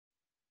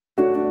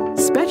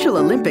Special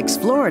Olympics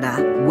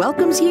Florida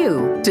welcomes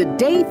you to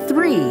Day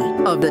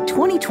 3 of the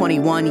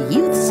 2021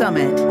 Youth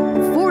Summit,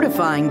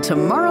 Fortifying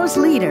Tomorrow's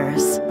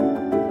Leaders.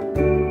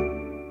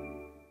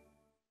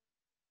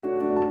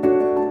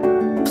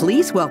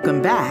 Please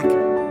welcome back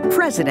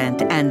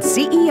President and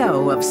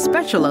CEO of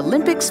Special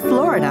Olympics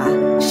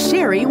Florida,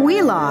 Sherry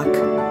Wheelock.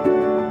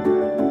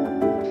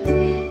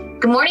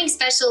 Good morning,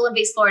 Special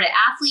Olympics Florida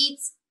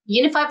athletes,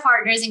 Unified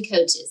partners, and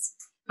coaches.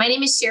 My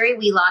name is Sherry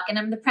Wheelock, and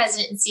I'm the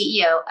President and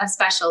CEO of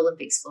Special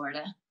Olympics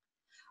Florida.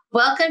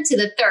 Welcome to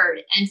the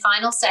third and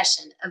final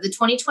session of the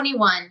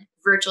 2021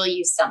 Virtual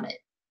Youth Summit.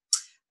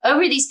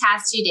 Over these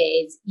past 2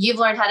 days, you've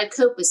learned how to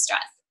cope with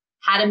stress,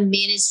 how to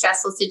manage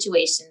stressful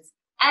situations,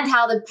 and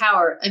how the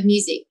power of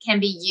music can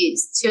be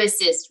used to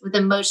assist with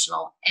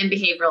emotional and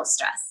behavioral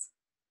stress.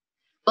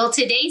 Well,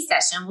 today's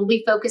session will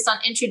be focused on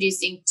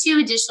introducing 2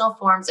 additional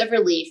forms of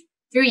relief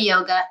through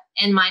yoga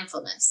and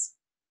mindfulness.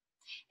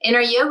 In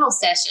our yoga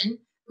session,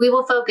 we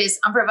will focus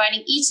on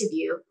providing each of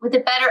you with a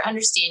better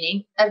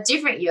understanding of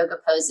different yoga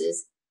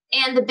poses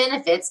and the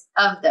benefits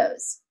of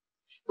those.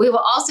 We will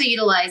also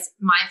utilize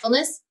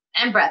mindfulness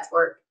and breath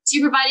work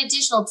to provide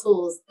additional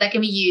tools that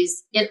can be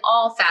used in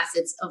all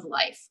facets of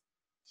life.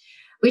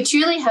 We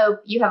truly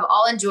hope you have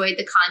all enjoyed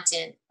the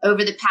content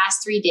over the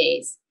past 3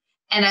 days,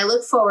 and I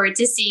look forward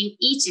to seeing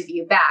each of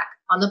you back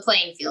on the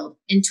playing field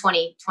in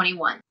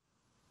 2021.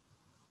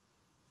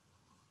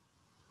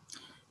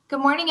 Good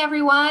morning,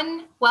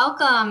 everyone.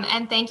 Welcome,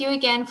 and thank you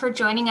again for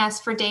joining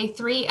us for Day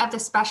 3 of the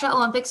Special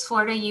Olympics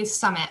Florida Youth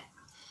Summit.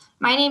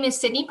 My name is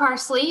Sydney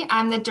Parsley.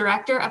 I'm the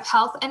Director of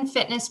Health and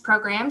Fitness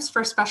Programs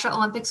for Special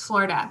Olympics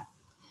Florida.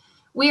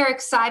 We are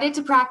excited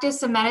to practice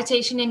some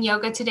meditation and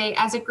yoga today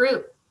as a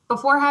group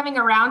before having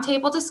a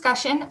roundtable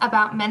discussion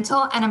about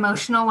mental and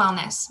emotional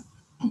wellness.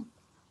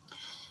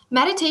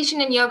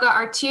 Meditation and yoga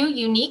are 2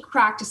 unique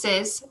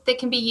practices that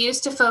can be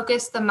used to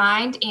focus the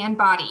mind and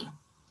body.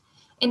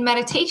 In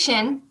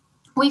meditation,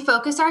 we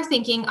focus our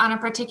thinking on a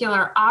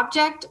particular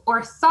object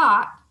or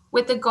thought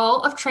with the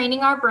goal of training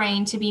our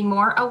brain to be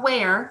more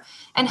aware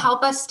and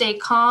help us stay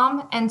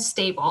calm and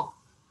stable.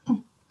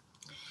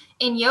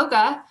 In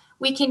yoga,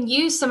 we can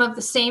use some of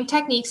the same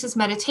techniques as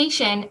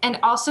meditation and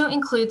also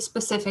include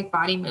specific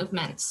body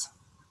movements.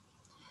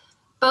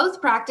 Both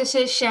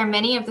practices share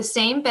many of the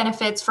same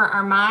benefits for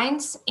our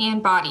minds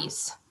and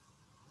bodies.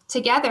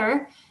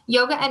 Together,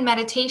 yoga and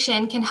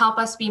meditation can help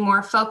us be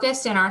more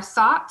focused in our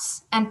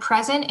thoughts and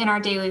present in our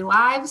daily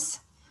lives.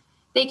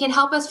 They can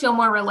help us feel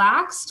more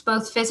relaxed,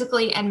 both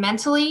physically and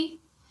mentally,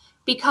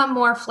 become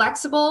more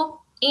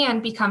flexible,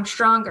 and become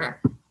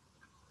stronger.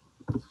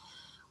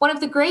 One of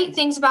the great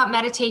things about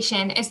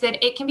meditation is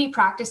that it can be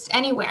practiced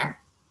anywhere.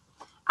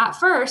 At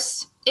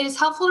first, it is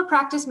helpful to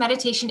practice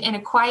meditation in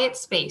a quiet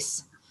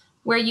space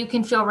where you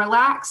can feel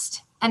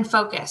relaxed and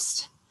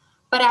focused.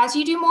 But as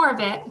you do more of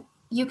it,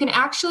 you can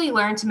actually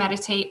learn to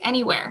meditate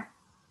anywhere.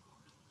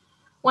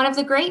 One of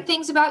the great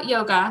things about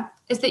yoga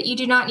is that you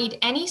do not need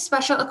any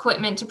special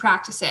equipment to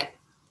practice it.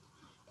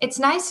 It's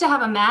nice to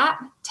have a mat,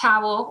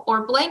 towel,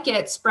 or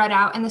blanket spread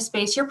out in the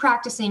space you're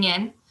practicing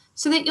in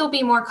so that you'll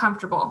be more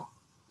comfortable.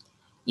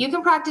 You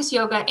can practice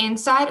yoga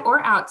inside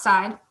or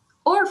outside,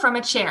 or from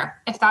a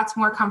chair if that's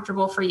more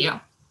comfortable for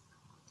you.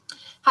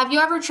 Have you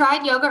ever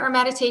tried yoga or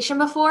meditation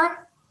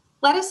before?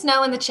 Let us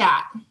know in the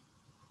chat.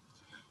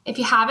 If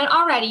you haven't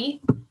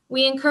already,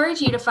 we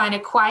encourage you to find a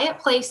quiet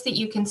place that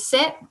you can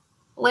sit,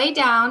 lay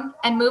down,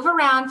 and move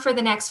around for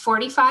the next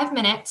 45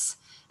 minutes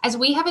as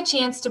we have a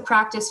chance to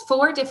practice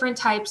 4 different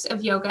types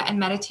of yoga and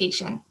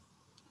meditation.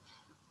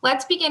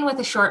 Let's begin with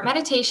a short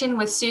meditation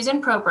with Susan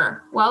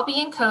Proper,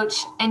 well-being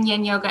coach and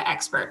yin yoga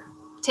expert.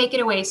 Take it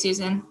away,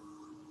 Susan.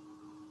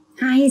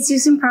 Hi, it's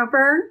Susan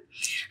Proper.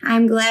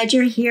 I'm glad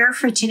you're here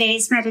for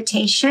today's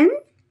meditation.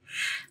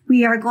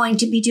 We are going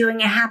to be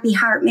doing a happy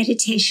heart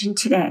meditation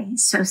today.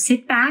 So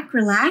sit back,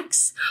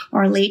 relax,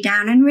 or lay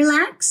down and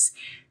relax.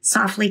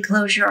 Softly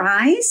close your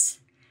eyes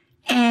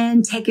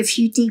and take a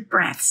few deep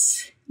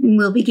breaths. And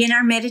we'll begin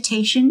our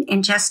meditation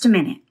in just a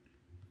minute.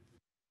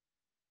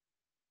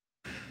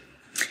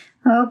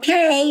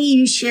 Okay,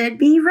 you should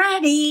be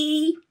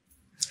ready.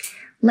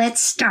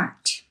 Let's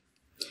start.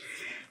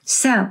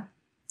 So,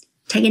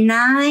 take a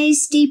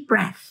nice deep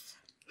breath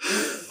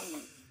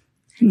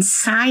and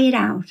sigh it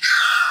out.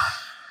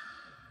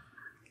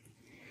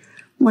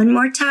 One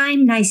more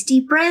time, nice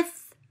deep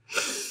breath.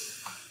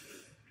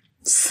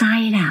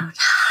 Sigh it out.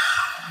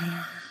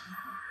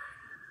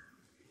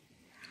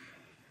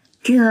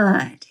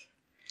 Good.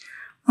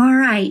 All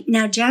right,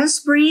 now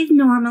just breathe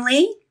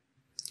normally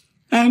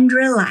and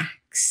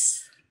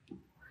relax.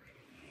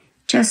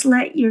 Just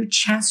let your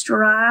chest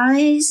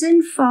rise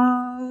and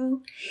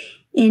fall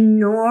in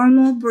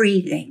normal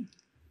breathing.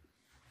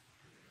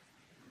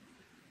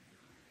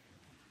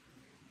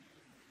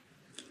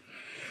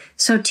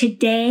 So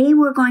today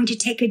we're going to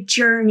take a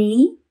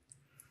journey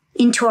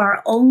into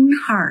our own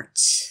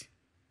hearts,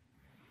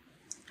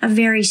 a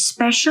very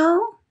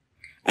special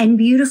and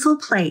beautiful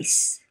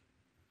place.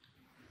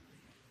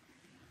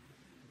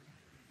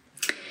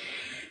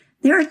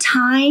 There are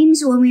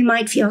times when we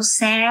might feel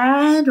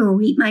sad or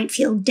we might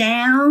feel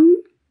down,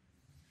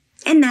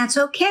 and that's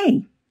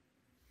okay.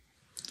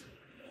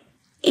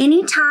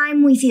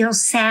 Anytime we feel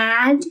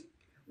sad,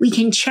 we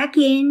can check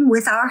in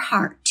with our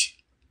heart.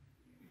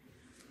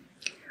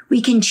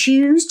 We can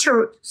choose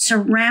to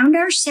surround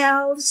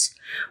ourselves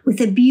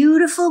with a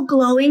beautiful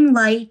glowing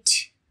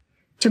light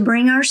to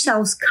bring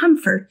ourselves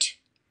comfort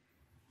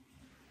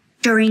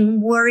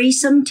during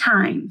worrisome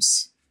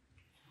times.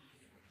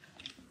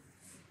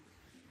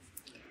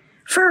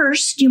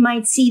 First, you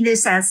might see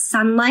this as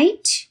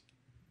sunlight,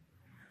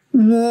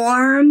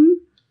 warm,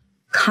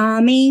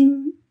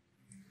 calming,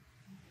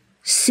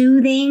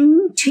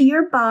 soothing to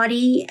your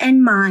body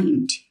and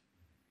mind.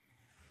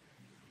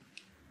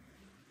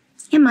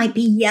 It might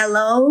be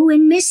yellow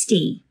and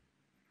misty.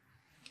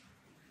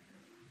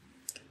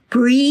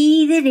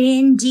 Breathe it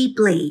in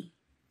deeply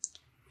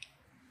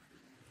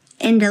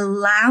and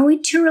allow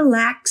it to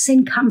relax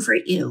and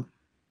comfort you.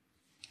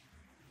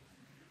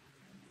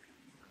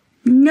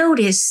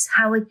 Notice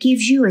how it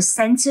gives you a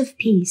sense of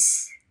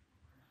peace.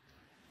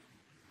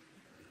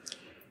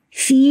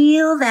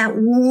 Feel that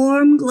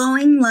warm,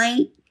 glowing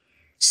light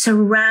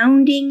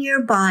surrounding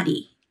your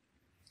body.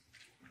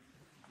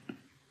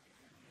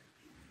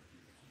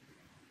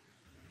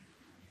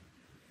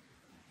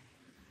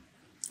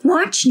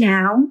 Watch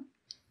now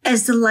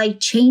as the light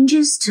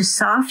changes to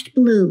soft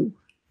blue,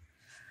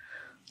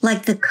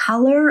 like the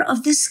color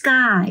of the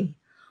sky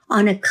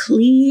on a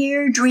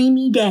clear,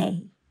 dreamy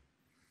day.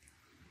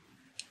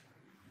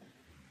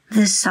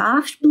 The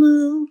soft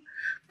blue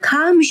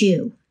calms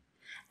you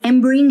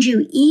and brings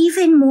you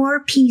even more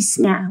peace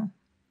now.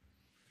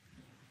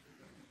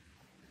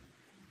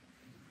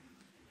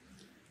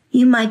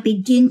 You might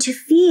begin to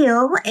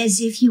feel as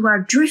if you are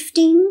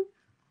drifting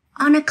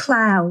on a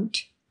cloud.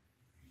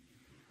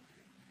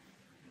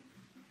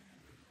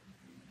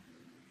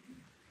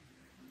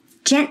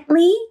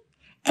 Gently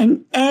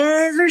and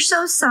ever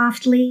so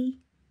softly,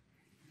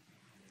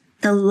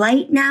 the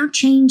light now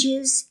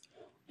changes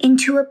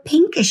into a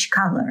pinkish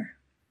color.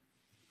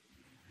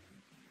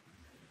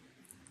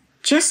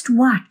 Just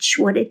watch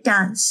what it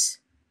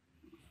does.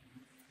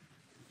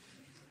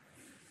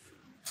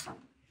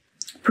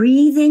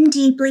 Breathe in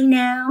deeply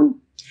now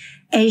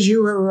as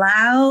you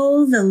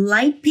allow the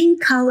light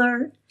pink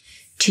color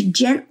to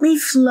gently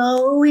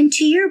flow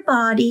into your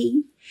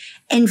body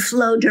and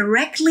flow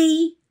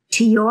directly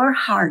to your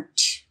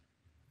heart.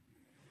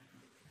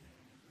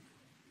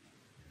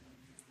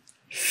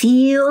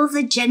 Feel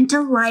the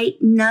gentle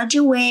light nudge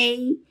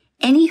away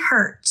any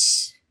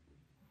hurts.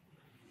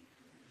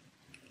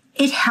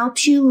 It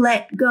helps you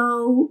let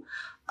go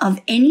of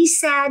any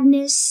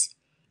sadness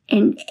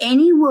and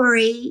any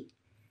worry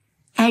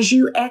as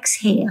you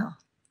exhale.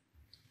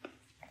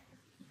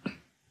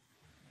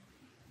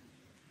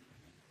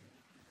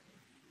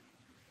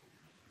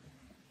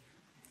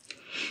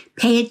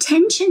 Pay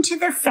attention to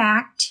the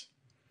fact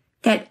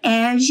that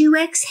as you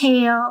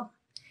exhale,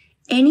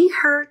 any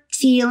hurt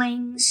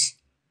feelings,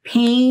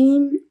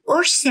 pain,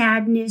 or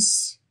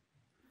sadness,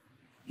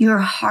 your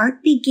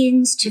heart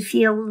begins to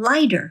feel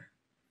lighter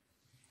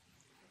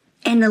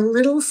and a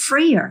little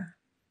freer.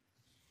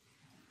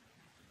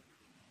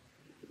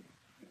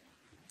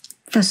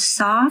 The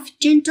soft,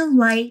 gentle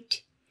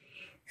light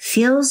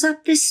fills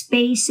up the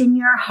space in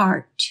your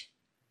heart,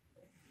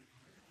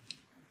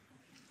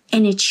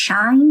 and it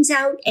shines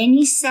out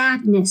any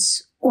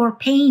sadness or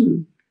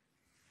pain.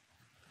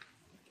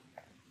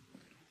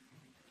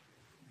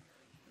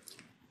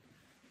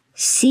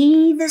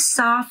 See the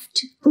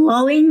soft,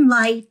 glowing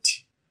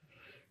light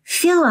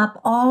fill up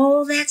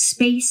all that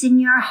space in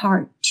your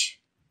heart.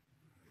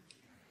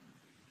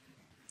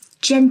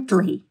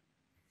 Gently,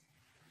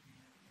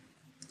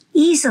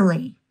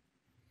 easily,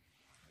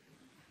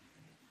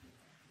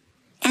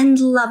 and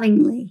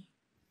lovingly.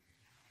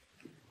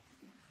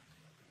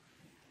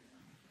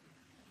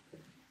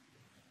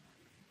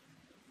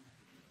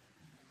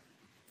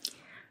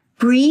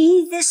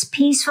 Breathe this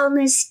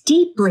peacefulness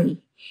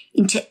deeply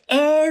into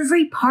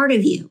every part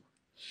of you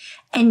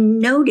and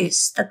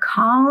notice the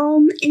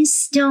calm and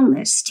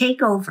stillness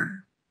take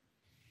over.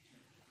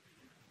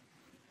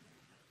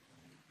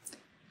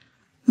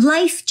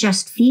 Life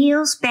just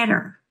feels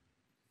better.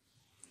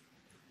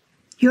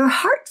 Your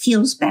heart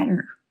feels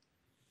better.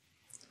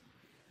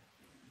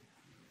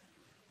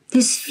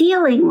 This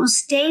feeling will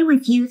stay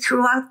with you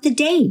throughout the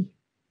day.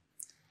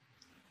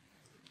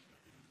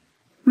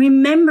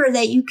 Remember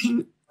that you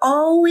can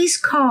always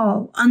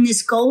call on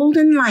this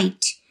golden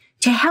light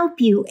to help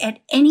you at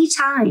any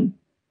time.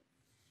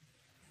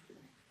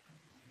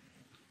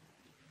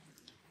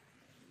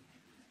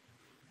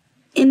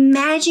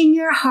 Imagine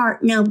your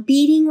heart now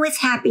beating with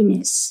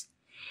happiness,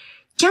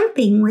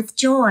 jumping with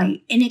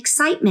joy and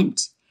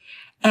excitement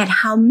at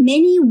how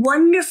many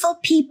wonderful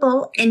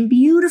people and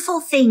beautiful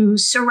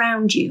things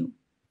surround you.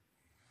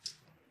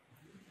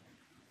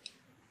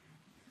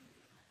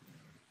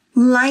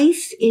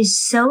 Life is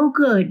so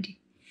good,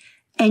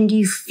 and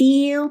you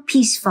feel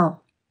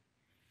peaceful.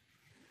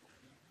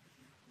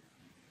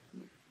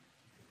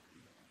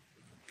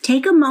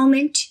 Take a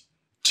moment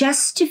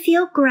just to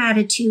feel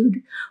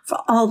gratitude for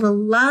all the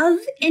love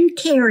and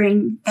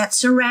caring that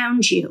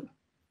surrounds you.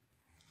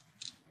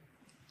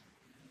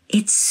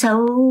 It's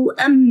so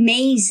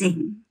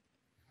amazing.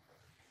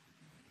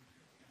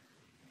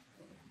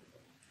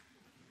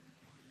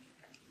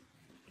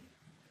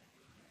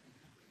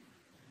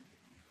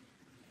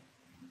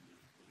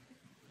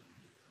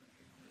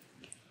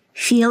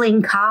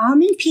 Feeling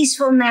calm and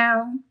peaceful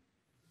now,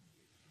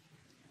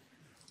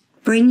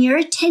 bring your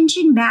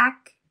attention back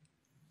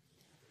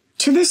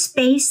to the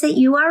space that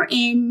you are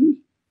in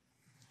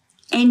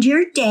and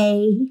your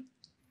day,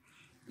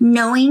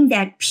 knowing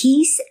that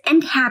peace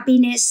and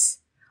happiness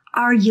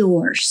are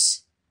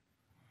yours.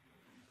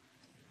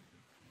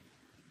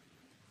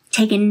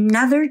 Take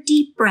another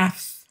deep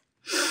breath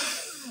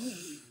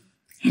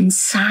and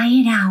sigh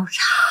it out.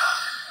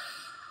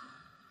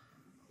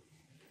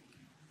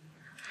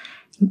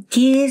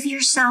 Give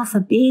yourself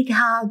a big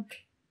hug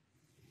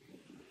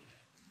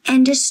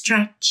and a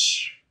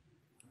stretch.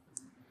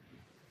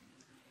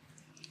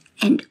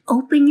 And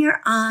open your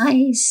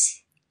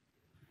eyes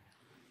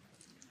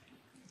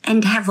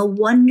and have a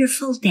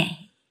wonderful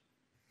day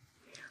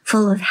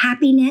full of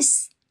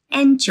happiness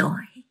and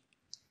joy.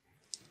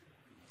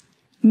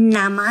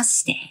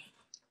 Namaste.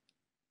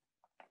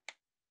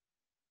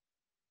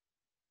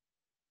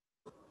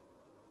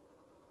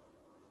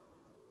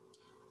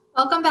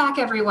 Welcome back,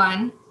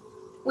 everyone.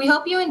 We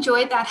hope you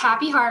enjoyed that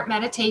happy heart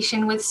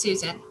meditation with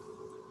Susan.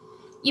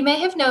 You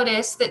may have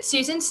noticed that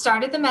Susan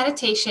started the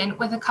meditation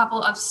with a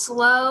couple of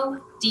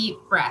slow, deep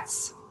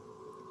breaths.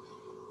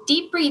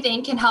 Deep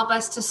breathing can help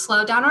us to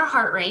slow down our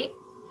heart rate,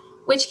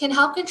 which can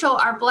help control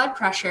our blood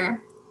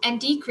pressure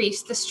and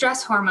decrease the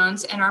stress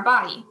hormones in our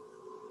body.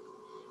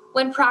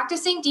 When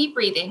practicing deep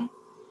breathing,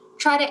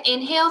 try to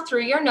inhale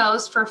through your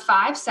nose for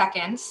 5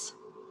 seconds,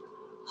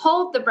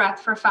 hold the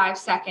breath for 5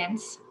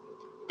 seconds,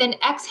 then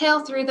exhale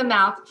through the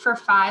mouth for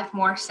 5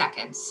 more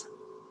seconds.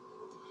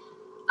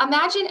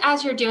 Imagine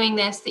as you're doing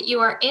this that you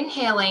are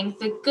inhaling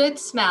the good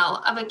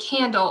smell of a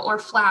candle or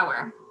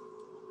flower,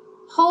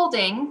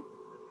 holding,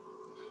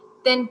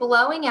 then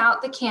blowing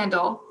out the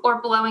candle or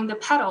blowing the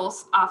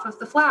petals off of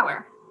the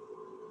flower.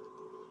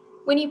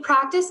 When you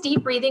practice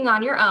deep breathing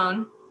on your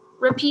own,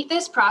 repeat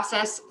this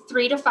process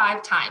 3 to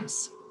 5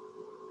 times.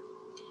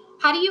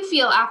 How do you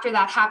feel after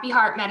that happy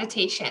heart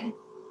meditation?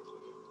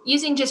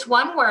 Using just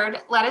one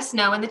word, let us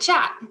know in the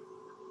chat.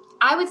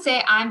 I would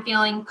say I'm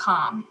feeling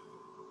calm.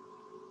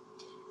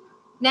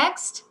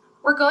 Next,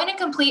 we're going to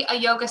complete a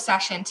yoga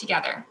session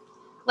together,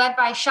 led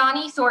by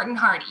Shawnee Thornton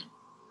Hardy.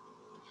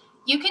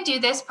 You can do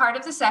this part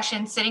of the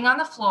session sitting on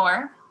the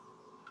floor,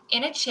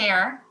 in a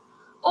chair,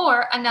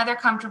 or another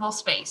comfortable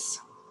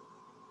space.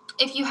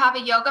 If you have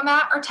a yoga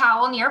mat or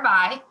towel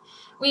nearby,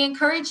 we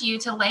encourage you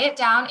to lay it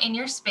down in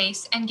your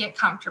space and get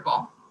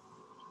comfortable.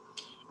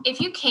 If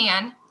you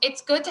can,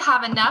 it's good to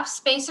have enough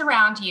space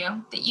around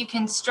you that you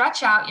can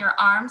stretch out your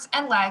arms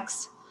and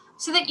legs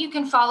so that you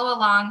can follow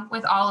along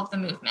with all of the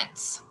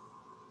movements.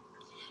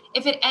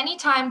 If at any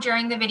time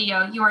during the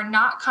video you are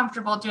not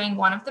comfortable doing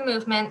one of the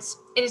movements,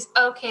 it is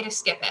okay to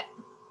skip it.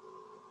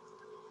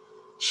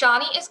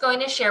 Shawnee is going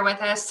to share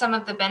with us some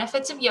of the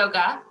benefits of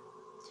yoga,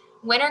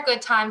 when are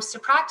good times to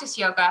practice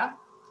yoga,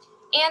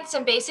 and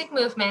some basic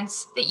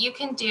movements that you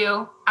can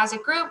do as a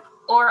group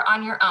or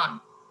on your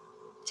own.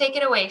 Take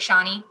it away,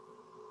 Shawnee.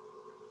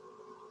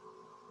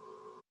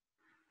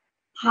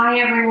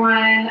 Hi,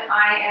 everyone.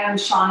 I am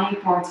Shawnee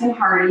Thornton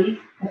Hardy,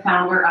 the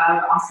founder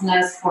of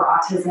Asanas for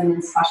Autism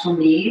and Special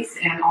Needs,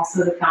 and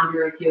also the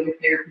founder of Yoga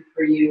Therapy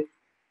for You.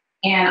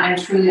 And I'm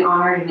truly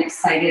honored and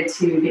excited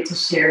to get to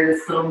share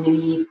this little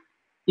mini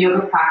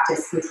yoga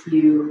practice with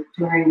you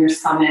during your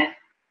summit.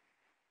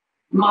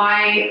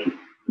 My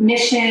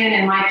mission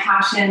and my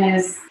passion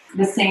is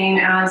the same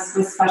as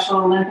with Special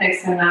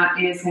Olympics, and that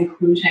is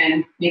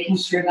inclusion, making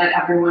sure that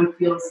everyone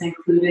feels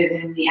included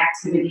in the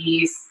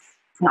activities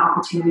and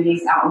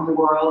opportunities out in the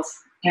world.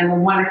 And the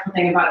wonderful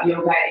thing about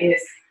yoga is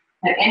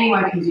that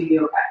anyone can do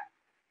yoga.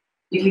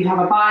 If you have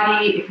a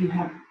body, if you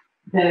have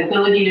the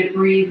ability to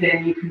breathe,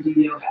 then you can do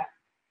yoga.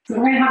 So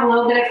we're going to have a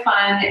little bit of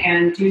fun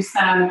and do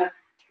some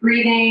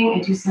breathing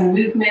and do some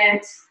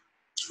movement.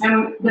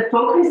 And the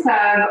focus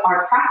of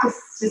our practice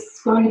is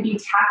just going to be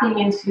tapping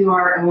into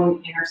our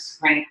own inner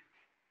strength,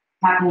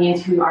 tapping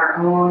into our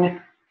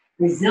own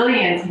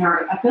resilience and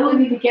our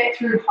ability to get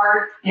through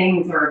hard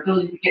things, or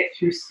ability to get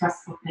through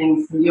stressful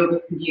things. And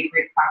yoga can be a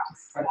great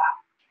practice for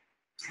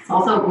that. It's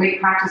also a great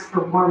practice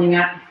for warming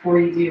up before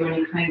you do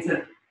any kinds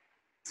of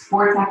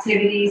sports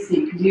activities. So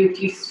you can do a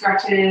few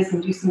stretches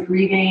and do some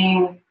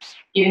breathing,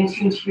 get in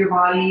tune to your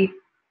body.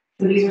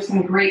 So these are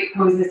some great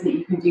poses that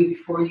you can do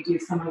before you do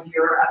some of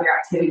your other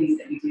activities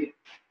that you do.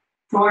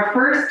 So our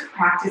first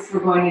practice we're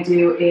going to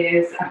do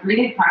is a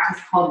breathing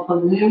practice called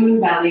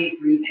balloon belly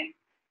breathing.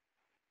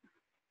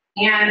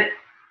 And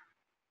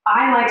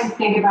I like to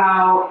think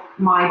about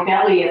my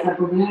belly as a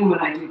balloon when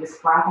I do this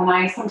breath, and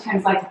I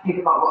sometimes like to think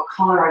about what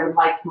color I would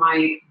like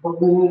my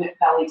balloon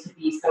belly to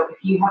be. So if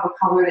you have a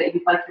color that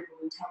you'd like your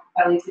balloon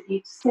belly to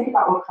be, just think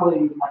about what color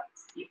you would like it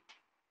to be.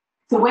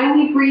 So when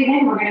we breathe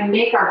in, we're going to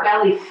make our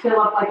belly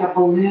fill up like a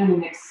balloon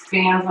and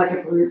expands like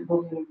a balloon.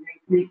 We're going to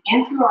breathe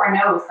in through our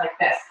nose like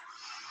this.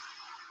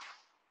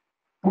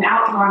 And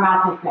out through our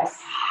mouth like this.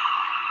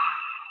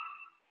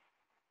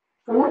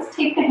 So let's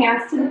take the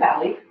hands to the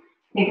belly.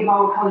 Think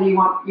about what color you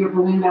want your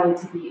balloon belly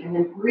to be. And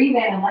then breathe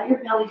in and let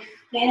your belly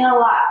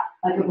fill up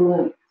like a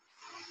balloon.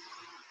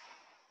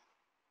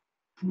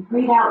 And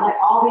breathe out, let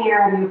all the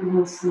air out of your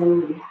balloon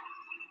slowly.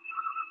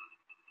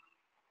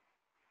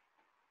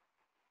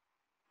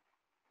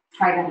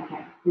 Try that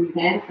again. Breathe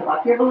in, fill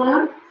up your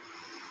balloon.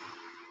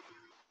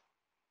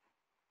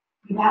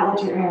 Breathe out,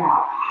 let your air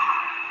out.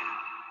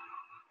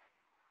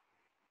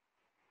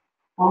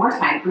 One more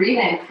time. Breathe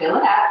in, fill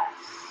it up.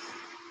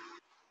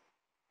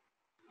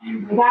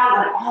 And breathe out,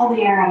 let all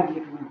the air out of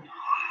your balloon.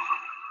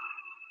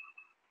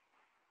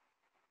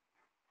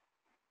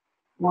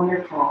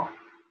 Wonderful.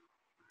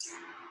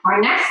 Our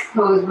next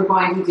pose we're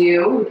going to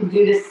do, we can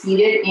do this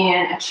seated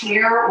in a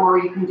chair, or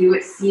you can do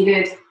it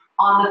seated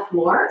on the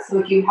floor. So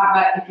if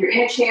you're in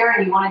a chair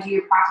and you want to do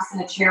your practice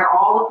in a chair,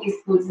 all of these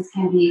poses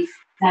can be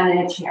done in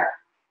a chair.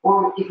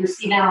 Or if you're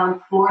seated on the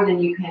floor, then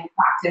you can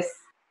practice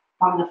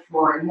from the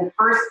floor. And the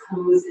first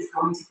pose is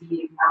going to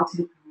be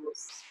mountain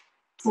pose.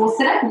 So we'll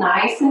sit up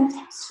nice and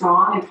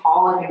strong and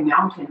tall like a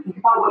mountain. Think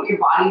about what your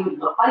body would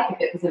look like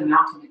if it was a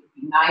mountain. It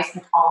would be nice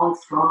and tall and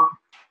strong.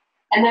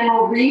 And then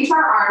we'll reach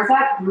our arms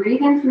up.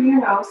 Breathe in through your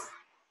nose.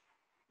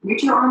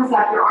 Reach your arms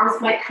up. Your arms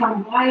might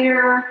come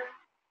wider.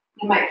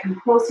 You might come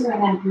closer,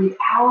 and then breathe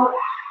out.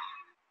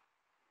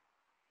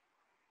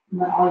 And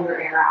let all your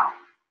air out.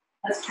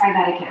 Let's try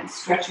that again.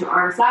 Stretch your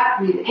arms up.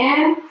 Breathe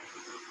in.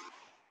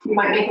 You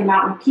might make a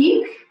mountain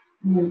peak.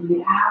 And then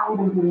breathe out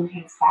and bring your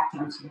hands back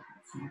down to your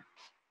heart center.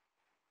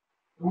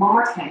 One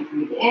more time.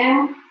 Breathe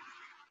in.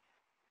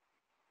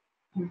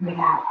 And breathe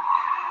out.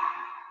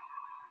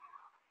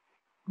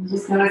 And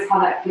just notice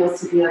how that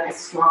feels to be like a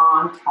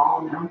strong,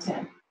 tall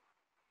mountain.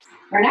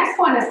 Our next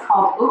one is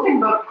called open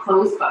book,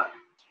 closed book.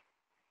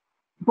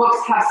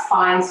 Books have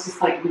spines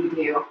just like we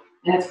do,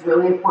 and it's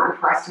really important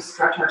for us to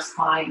stretch our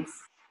spines.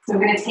 So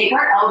we're going to take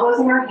our elbows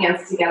and our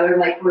hands together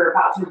like we're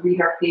about to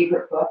read our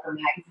favorite book or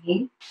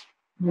magazine.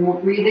 And we'll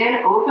breathe in,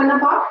 open the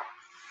book.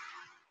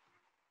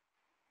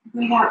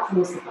 Breathe out,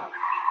 close the book.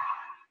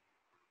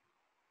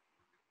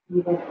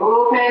 Breathe in,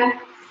 open.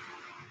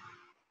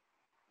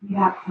 Breathe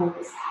out,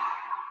 close.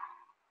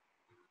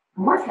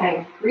 One more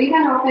time. Breathe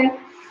in, open.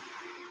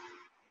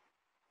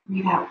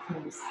 Breathe out,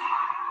 close.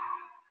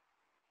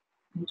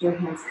 Let your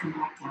hands come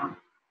back down.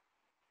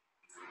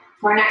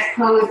 So our next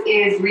pose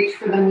is reach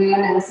for the moon,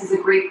 and this is a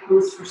great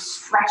pose for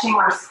stretching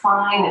our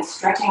spine and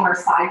stretching our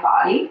side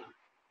body.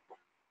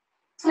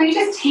 So you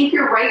just take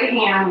your right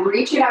hand,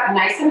 reach it up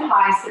nice and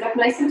high, sit up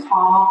nice and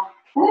tall,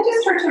 and then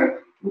just start to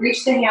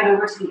reach the hand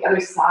over to the other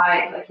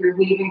side, like you're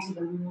waving to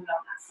the moon on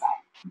that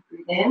side.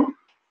 Breathe in,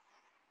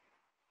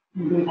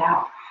 and breathe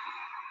out.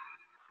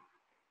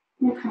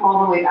 And come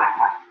all the way back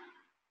up.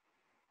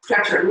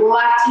 Stretch your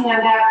left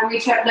hand up,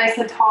 reach up nice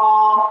and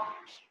tall.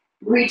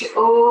 Reach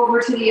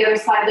over to the other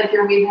side like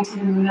you're waving to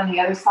the moon on the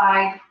other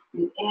side.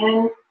 Breathe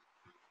in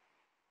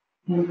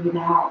and breathe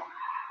out.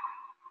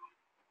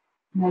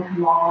 And then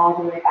come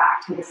all the way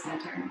back to the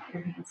center and let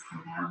your hands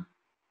come down.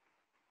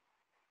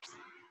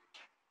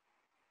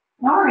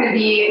 Now we're going to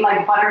be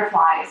like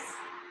butterflies.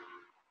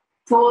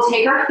 So we'll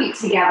take our feet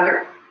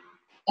together.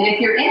 And if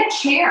you're in a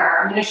chair,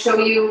 I'm going to show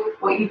you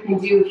what you can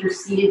do if you're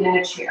seated in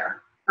a chair.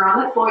 If you're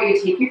on the floor,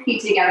 you take your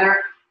feet together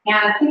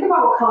and think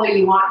about what color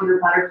you want your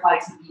butterfly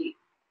to be.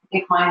 I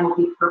think mine will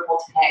be purple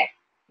today.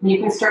 And you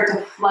can start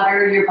to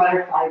flutter your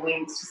butterfly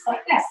wings just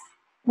like this.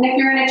 And if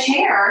you're in a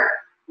chair,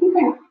 you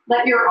can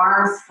let your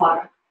arms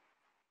flutter.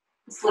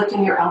 Just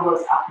lifting your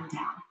elbows up and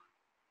down.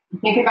 And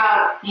think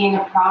about being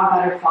a proud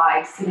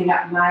butterfly, sitting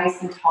up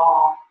nice and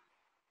tall.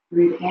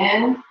 Breathe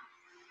in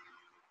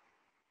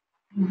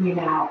and breathe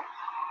out.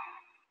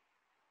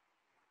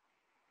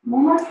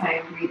 One more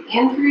time. Breathe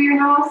in through your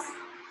nose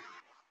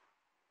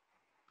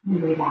and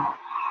breathe out.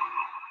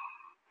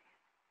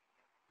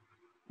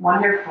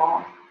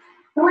 Wonderful.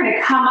 Then we're going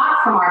to come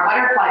up from our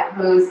butterfly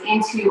pose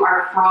into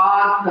our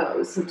frog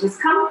pose. So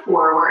just come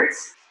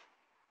forwards.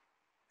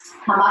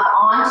 Come up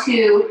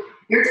onto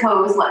your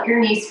toes. Let your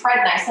knees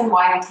spread nice and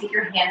wide and take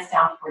your hands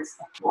down towards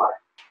the floor.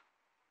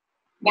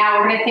 Now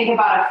we're going to think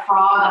about a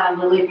frog on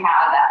a lily pad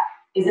that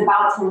is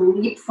about to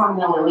leap from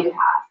the lily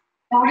pad.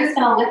 And we're just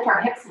going to lift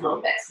our hips a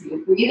little bit. So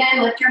you breathe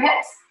in, lift your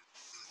hips.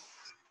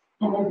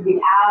 And then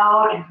breathe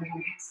out and bring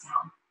your hips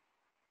down.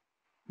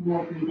 And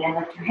then breathe in,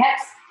 lift your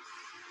hips.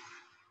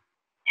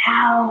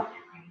 Out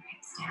and bring your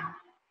hips down.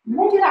 I'm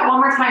going to do that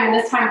one more time. And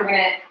this time we're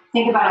going to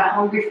think about a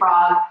hungry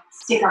frog.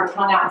 Stick our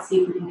tongue out and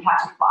see if we can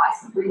catch a fly.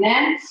 So breathe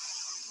in.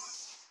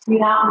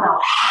 Breathe out and go.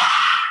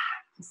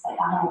 Just like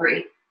a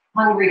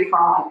hungry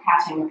frog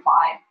catching a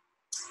fly.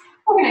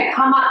 We're going to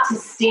come up to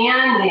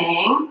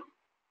standing.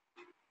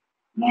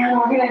 And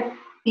we're going to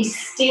be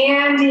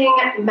standing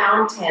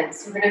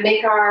mountains. We're going to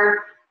make our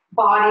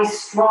body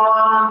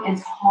strong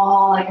and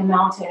tall like a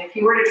mountain. If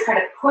you were to try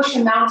to push a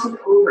mountain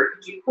over,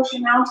 could you push a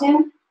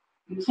mountain?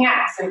 You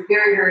can't because they're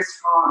very, very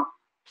strong.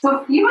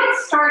 So you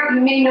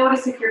may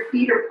notice if your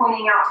feet are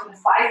pointing out to the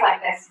sides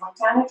like this, look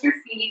down at your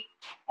feet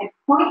and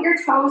point your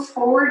toes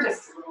forward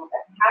just a little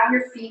bit. And have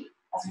your feet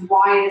as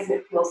wide as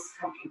it feels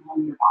comfortable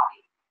in your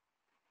body.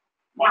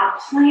 Now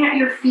plant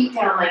your feet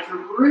down like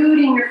you're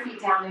rooting your feet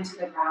down into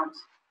the ground.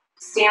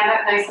 Stand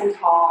up nice and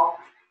tall.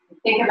 And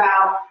think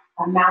about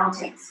a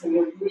mountain. So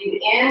you breathe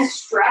in,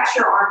 stretch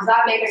your arms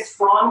up, make a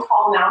strong,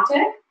 tall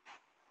mountain.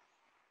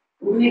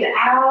 Breathe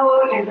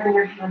out and bring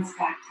your hands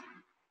back down.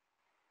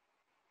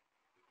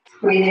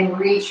 Breathe in,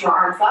 reach your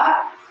arms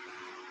up.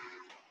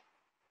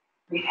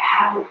 Breathe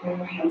out, bring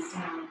your hands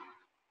down.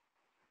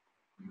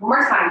 One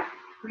more time.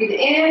 Breathe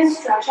in,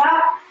 stretch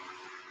up.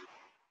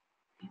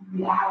 And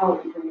breathe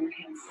out and bring your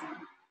hands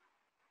down.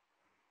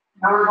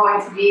 Now we're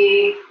going to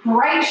be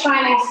bright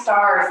shining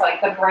stars,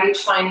 like the bright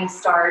shining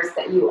stars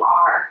that you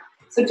are.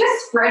 So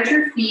just spread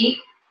your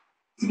feet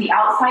to the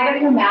outside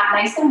of your mat,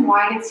 nice and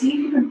wide, and see if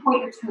you can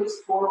point your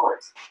toes forward.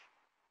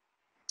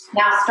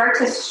 Now start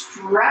to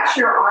stretch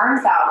your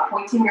arms out,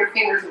 pointing your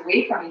fingers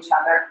away from each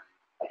other,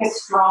 like a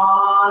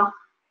strong,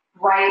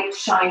 bright,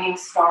 shining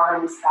star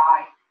in the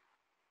sky.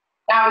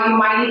 Now you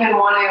might even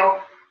want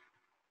to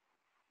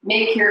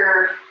make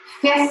your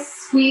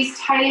fists squeeze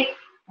tight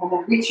and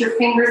then reach your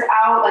fingers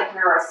out like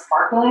you're a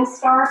sparkling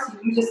star. So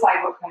you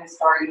decide what kind of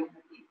star you want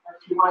to be. Or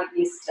if you want to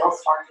be a still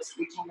star, just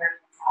reaching your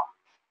hands out.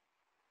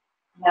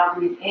 Now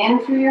breathe in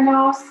through your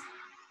nose,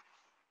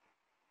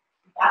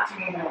 out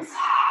through your nose.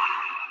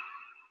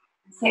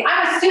 And say,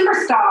 I'm a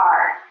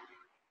superstar.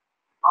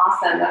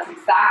 Awesome, that's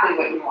exactly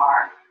what you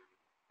are.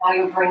 Now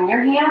you bring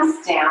your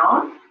hands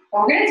down, and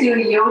we're going to do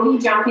a yogi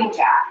jumping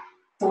jack.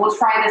 So we'll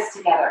try this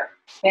together.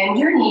 Bend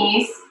your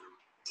knees,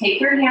 take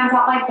your hands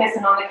out like this,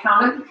 and on the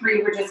count of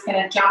 3, we're just going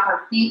to jump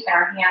our feet and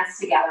our hands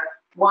together.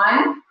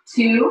 1,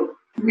 2,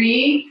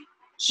 3,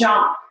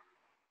 jump.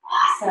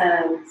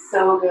 Awesome,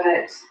 so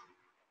good.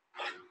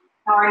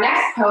 Now our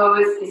next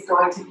pose is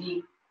going to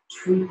be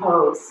tree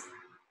pose.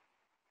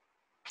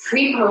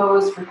 Tree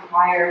pose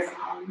requires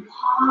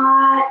a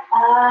lot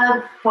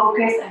of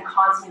focus and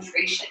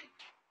concentration.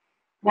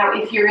 Now,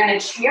 if you're in a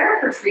chair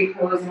for tree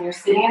pose and you're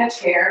sitting in a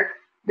chair,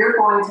 you're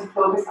going to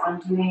focus on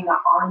doing the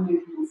arm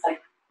movements,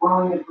 like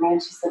growing the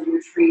branches of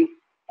your tree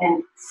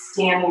and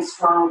standing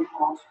strong and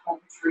tall like a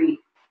tree.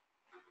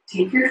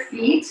 Take your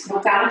feet,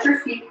 look down at your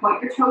feet,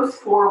 point your toes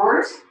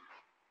forward,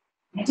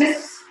 and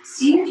just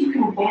see if you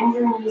can bend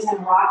your knees and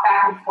rock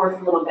back and forth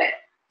a little bit.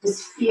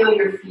 Just feel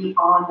your feet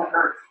on the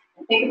earth.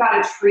 And think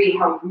about a tree,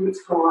 how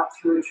roots grow up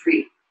through a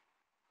tree.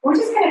 We're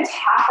just going to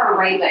tap our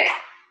right leg.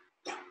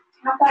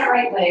 Tap that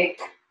right leg.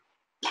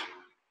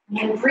 And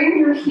then bring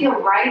your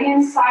heel right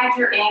inside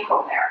your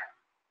ankle there.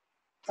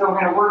 So we're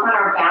going to work on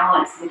our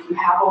balance. If you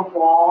have a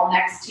wall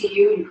next to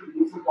you, you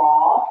can use a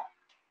wall.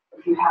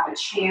 If you have a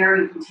chair,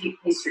 you can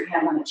place your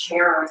hand on a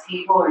chair or a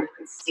table, or you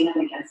could stand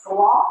against the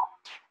wall.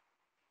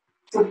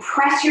 So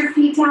press your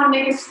feet down,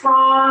 make a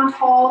strong,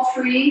 tall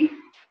tree.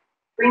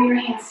 Bring your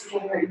hands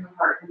together at your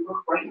heart and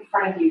look right in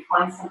front of you.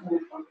 Find something to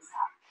focus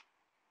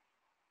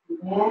on.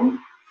 Breathe in,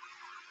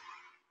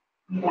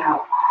 breathe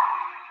out.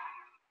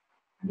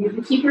 You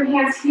can keep your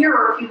hands here,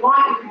 or if you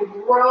want, you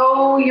can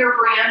grow your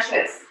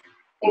branches.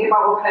 Think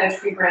about what kind of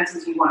tree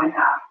branches you want to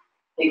have.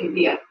 They could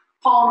be a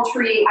palm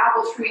tree,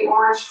 apple tree,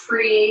 orange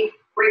tree,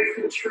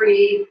 grapefruit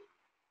tree,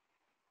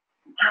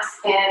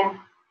 aspen.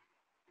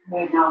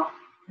 Good. Now,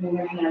 bring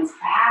your hands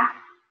back.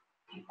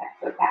 Take that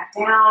foot back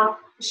down.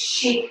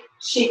 Shake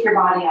your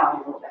body out a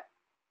little bit.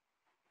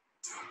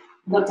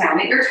 Look down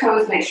at your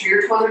toes. Make sure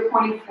your toes are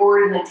pointing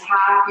forward, and then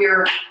tap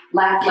your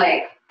left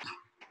leg.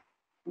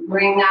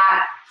 Bring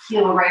that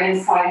heel right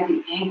inside of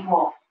the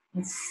ankle.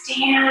 And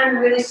stand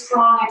really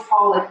strong and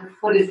tall, like your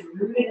foot is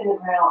rooted in the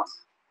ground.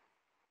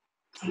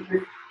 Take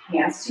your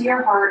hands to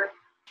your heart.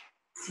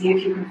 See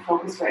if you can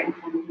focus right in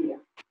front of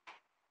you.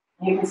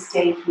 You can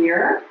stay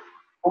here,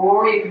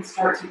 or you can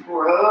start to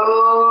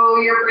grow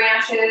your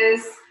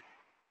branches.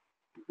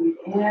 Breathe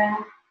in, breathe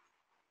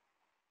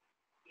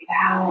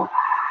out.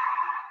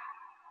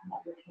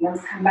 Let your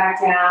hands come back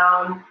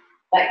down.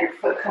 Let your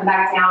foot come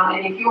back down.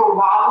 And if you were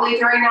wobbly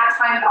during that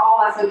time at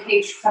all, that's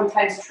okay.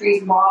 Sometimes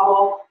trees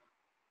wobble,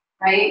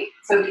 right?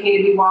 It's okay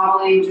to be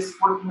wobbly,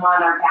 just working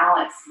on our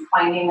balance and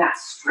finding that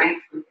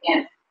strength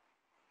within.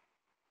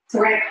 So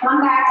we're going to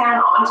come back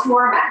down onto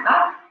our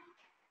mat,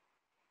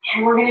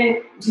 and we're going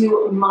to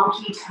do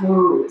monkey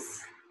toes.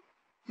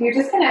 So you're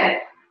just going to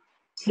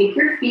take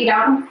your feet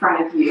out in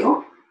front of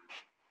you.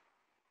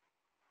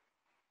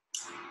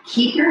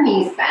 Keep your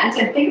knees bent,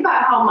 and think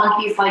about how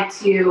monkeys like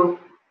to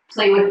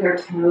play with their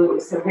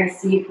toes. So we're going to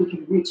see if we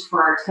can reach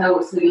for our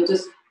toes. So you'll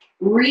just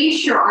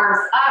reach your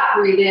arms up,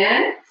 breathe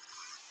in,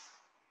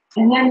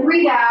 and then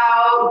breathe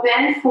out,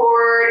 bend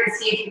forward, and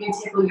see if you can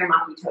tickle your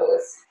monkey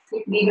toes.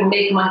 You can even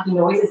make monkey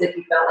noises if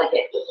you felt like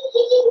it.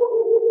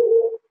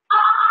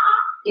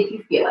 If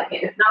you feel like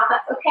it. If not,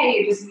 that's okay.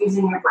 You're just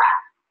using your breath.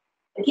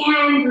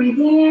 Again, breathe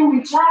in,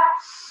 reach up,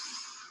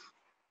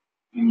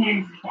 and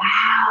then breathe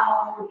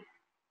out.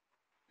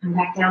 Come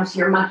back down to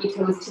your monkey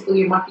toes, tickle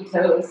your monkey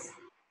toes.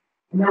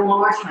 And then one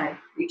more time.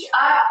 Reach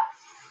up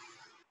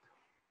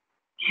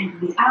and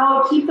breathe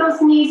out. Keep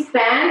those knees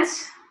bent.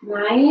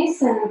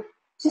 Nice. And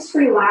just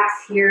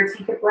relax here.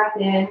 Take a breath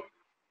in.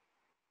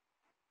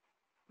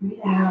 Breathe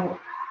out.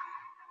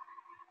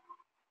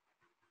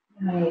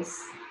 Nice.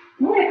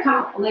 I'm going to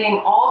come laying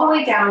all the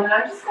way down, and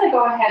I'm just going to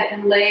go ahead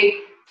and lay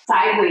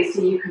sideways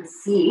so you can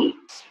see.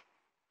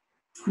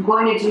 I'm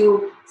going to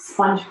do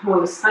sponge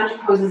pose. Sponge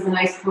pose is a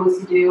nice pose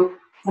to do,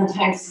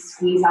 sometimes to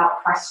squeeze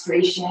out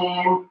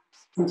frustration.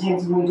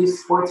 Sometimes when we do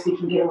sports, we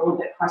can get a little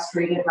bit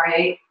frustrated,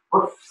 right?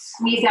 Or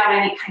squeeze out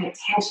any kind of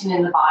tension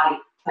in the body.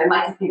 So I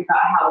like to think about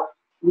how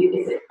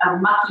it's a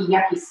mucky,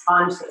 yucky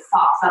sponge that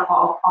soaks up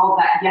all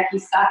that yucky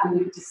stuff, and we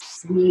can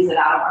just squeeze it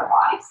out of our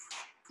bodies.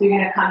 So you're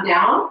going to come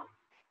down.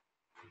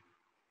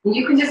 And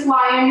you can just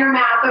lie on your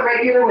mat the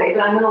regular way,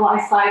 but I'm going to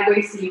lie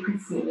sideways so you can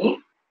see me.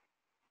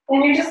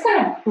 And you're just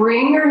going to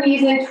bring your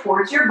knees in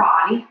towards your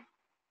body.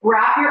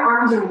 Wrap your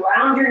arms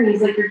around your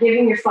knees like you're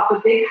giving yourself a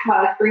big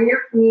hug. Bring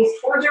your knees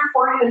towards your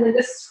forehead and then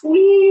just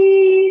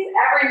squeeze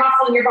every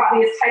muscle in your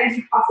body as tight as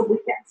you possibly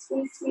can.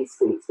 Squeeze, squeeze,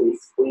 squeeze, squeeze,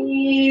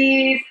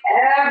 squeeze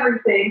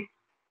everything.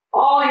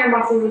 All your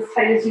muscles as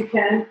tight as you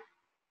can.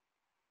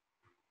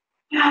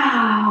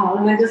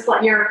 And then just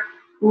let your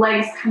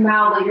legs come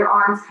out, let your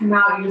arms come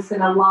out. You're just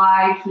going to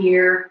lie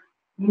here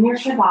in your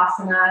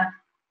Shavasana.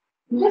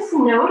 And just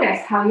notice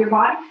how your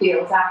body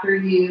feels after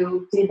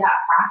you did that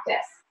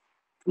practice.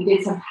 We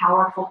did some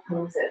powerful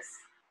poses.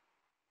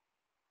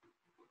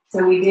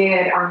 So we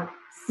did our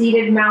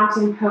seated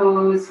mountain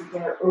pose, we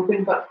did our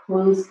open book,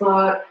 closed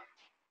book,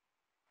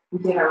 we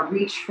did our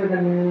reach for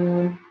the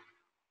moon,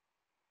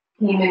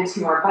 came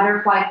into our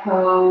butterfly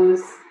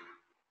pose,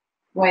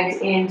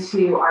 went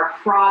into our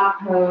frog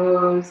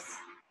pose,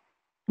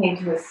 came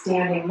to a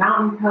standing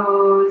mountain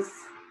pose,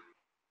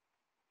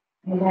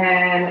 and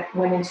then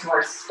went into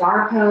our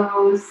star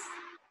pose.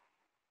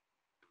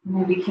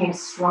 And we became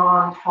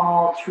strong,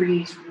 tall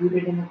trees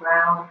rooted in the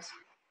ground.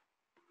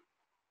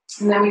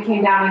 And then we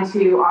came down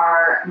into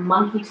our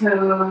monkey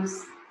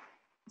toes,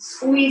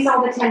 squeezed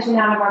all the tension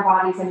out of our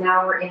bodies, and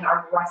now we're in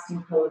our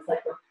resting pose,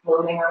 like we're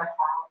floating on a cloud.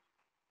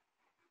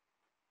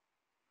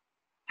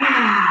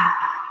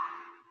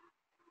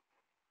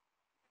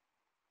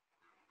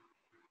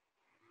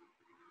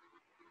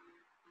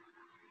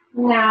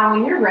 Now,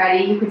 when you're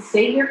ready, you can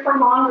stay here for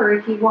longer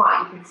if you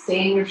want. You can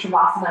stay in your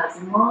Shavasana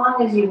as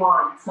long as you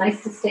want. It's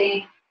nice to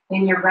stay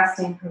in your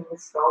resting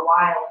pose for a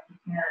while if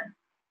you can.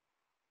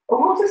 But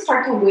we'll just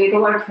start to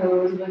wiggle our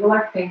toes, wiggle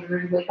our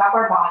fingers, wake up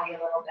our body a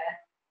little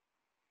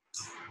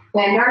bit.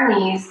 Bend our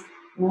knees,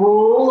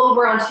 roll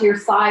over onto your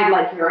side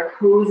like you're a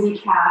cozy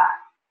cat,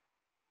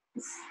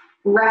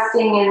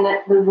 resting in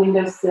the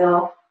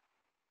windowsill.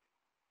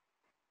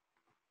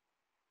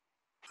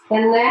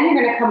 And then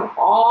you're going to come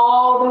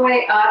all the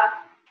way up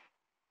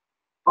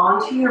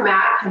onto your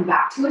mat, come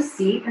back to a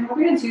seat, and we're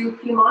going to do a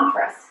few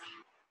mantras.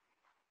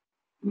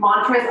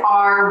 Mantras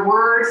are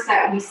words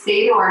that we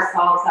say to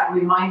ourselves that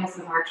remind us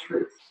of our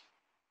truth.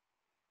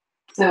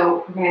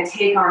 So we're going to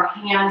take our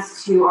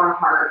hands to our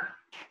heart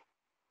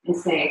and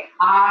say,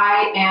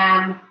 I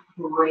am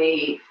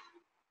brave.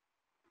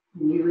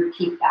 And you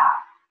repeat that.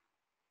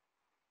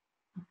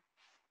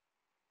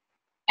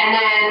 And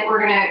then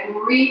we're going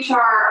to reach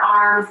our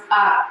arms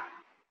up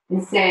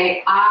and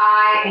say,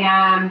 I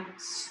am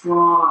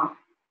strong.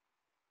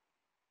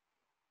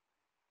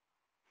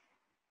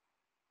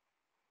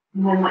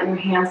 And then let your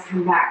hands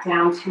come back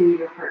down to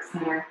your heart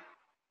center.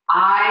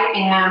 I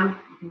am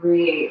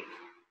brave.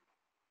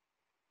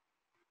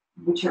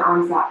 Reach your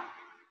arms up.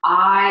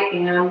 I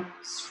am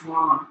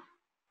strong.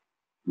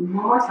 One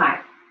more time.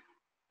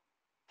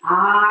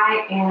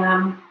 I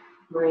am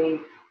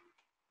brave.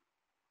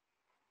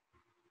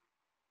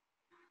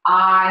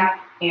 I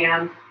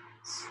am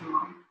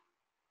strong.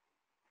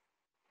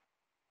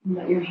 And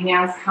let your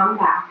hands come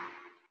back.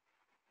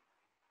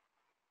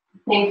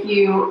 Thank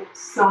you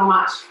so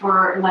much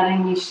for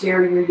letting me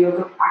share your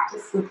yoga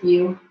practice with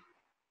you.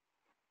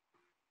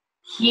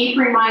 Keep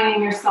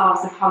reminding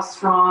yourselves of how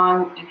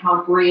strong and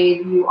how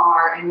brave you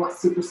are and what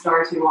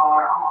superstars you all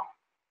are all.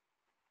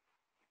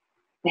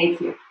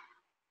 Thank you.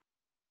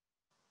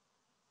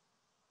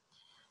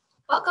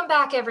 Welcome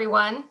back,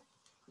 everyone.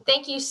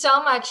 Thank you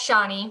so much,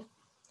 Shani.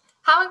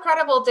 How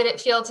incredible did it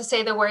feel to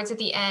say the words at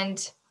the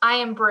end, I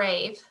am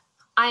brave,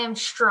 I am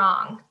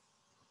strong.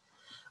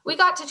 We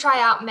got to try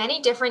out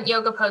many different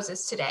yoga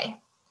poses today,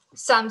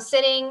 some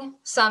sitting,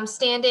 some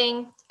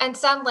standing, and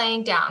some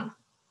laying down.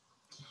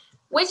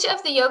 Which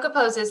of the yoga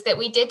poses that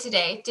we did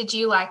today did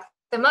you like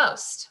the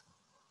most?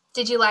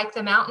 Did you like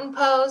the mountain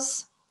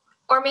pose?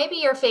 Or maybe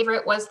your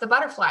favorite was the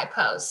butterfly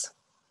pose.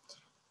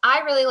 I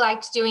really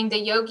liked doing the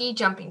yogi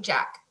jumping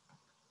jack.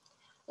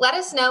 Let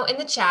us know in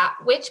the chat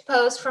which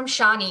pose from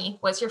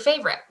Shani was your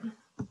favorite.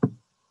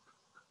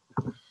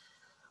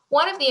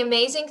 One of the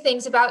amazing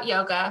things about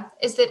yoga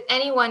is that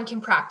anyone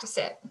can practice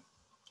it.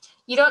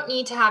 You don't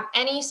need to have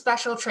any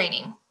special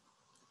training.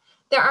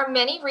 There are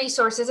many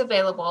resources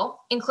available,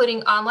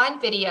 including online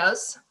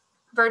videos,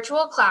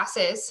 virtual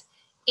classes,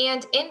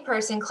 and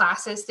in-person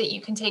classes that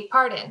you can take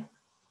part in.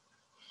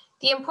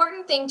 The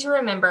important thing to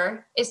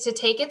remember is to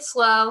take it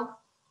slow,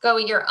 go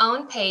at your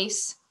own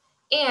pace,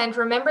 and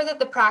remember that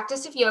the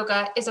practice of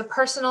yoga is a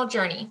personal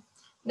journey,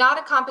 not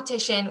a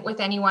competition with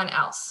anyone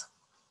else.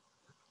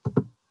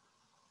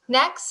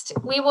 Next,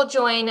 we will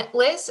join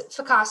Liz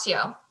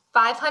Ficasio,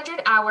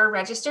 500-hour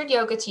registered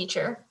yoga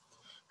teacher,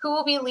 who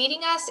will be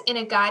leading us in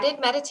a guided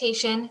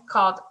meditation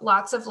called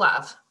Lots of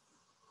Love.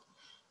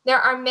 There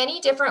are many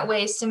different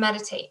ways to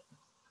meditate.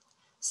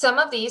 Some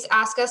of these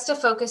ask us to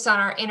focus on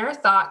our inner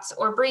thoughts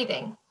or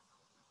breathing.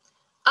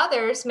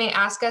 Others may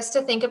ask us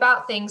to think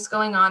about things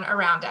going on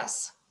around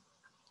us.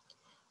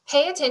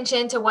 Pay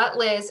attention to what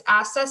Liz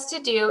asks us to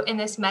do in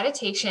this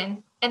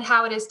meditation and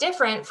how it is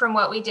different from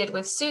what we did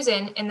with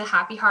Susan in the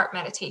Happy Heart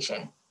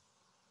meditation.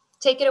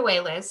 Take it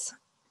away, Liz.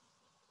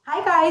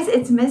 Hi guys,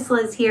 it's Miss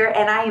Liz here,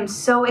 and I am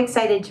so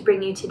excited to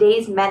bring you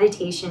today's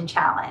meditation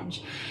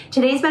challenge.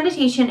 Today's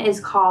meditation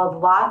is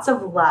called Lots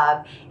of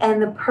Love,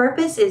 and the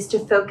purpose is to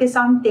focus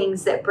on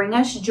things that bring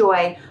us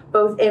joy,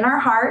 both in our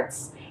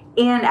hearts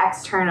and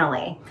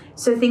externally.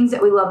 So things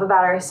that we love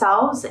about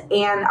ourselves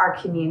and our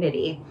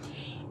community.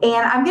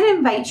 And I'm going to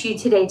invite you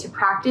today to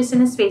practice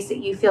in a space that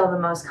you feel the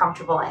most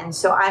comfortable in.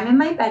 So I'm in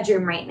my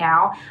bedroom right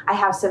now. I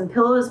have some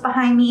pillows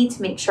behind me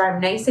to make sure I'm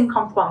nice and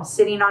comfortable. I'm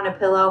sitting on a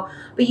pillow,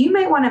 but you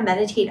might want to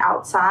meditate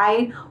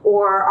outside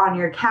or on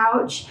your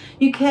couch.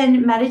 You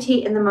can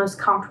meditate in the most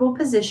comfortable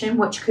position,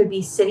 which could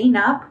be sitting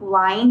up,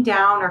 lying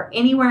down, or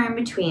anywhere in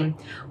between,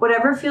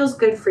 whatever feels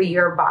good for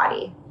your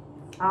body.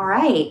 All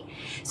right,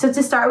 so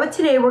to start with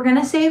today, we're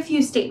gonna say a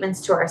few statements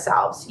to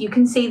ourselves. You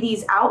can say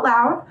these out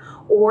loud,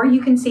 or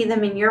you can say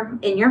them in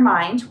your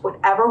mind.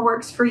 Whatever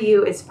works for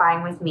you is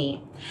fine with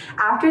me.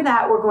 After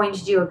that, we're going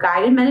to do a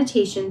guided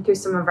meditation through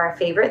some of our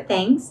favorite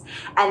things,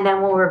 and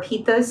then we'll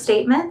repeat those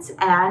statements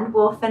and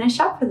we'll finish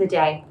up for the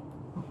day.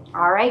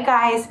 All right,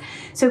 guys,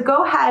 so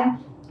go ahead,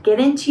 get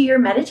into your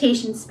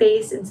meditation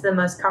space, into the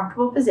most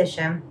comfortable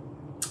position.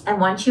 And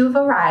once you've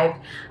arrived,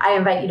 I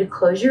invite you to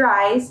close your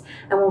eyes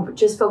and we'll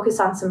just focus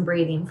on some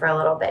breathing for a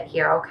little bit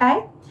here,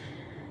 okay?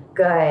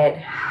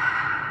 Good.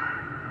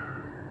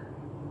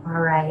 All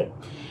right.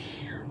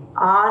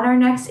 On our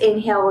next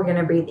inhale, we're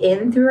gonna breathe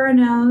in through our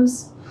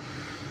nose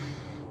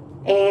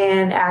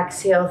and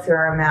exhale through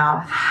our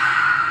mouth.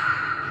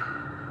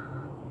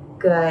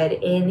 Good.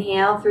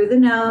 Inhale through the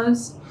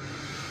nose.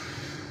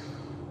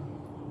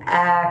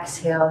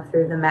 Exhale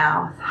through the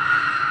mouth.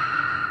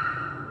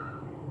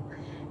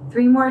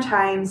 3 more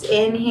times.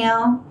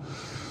 Inhale.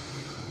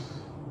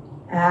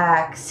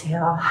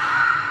 Exhale.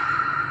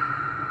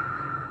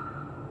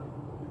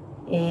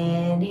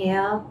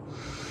 Inhale.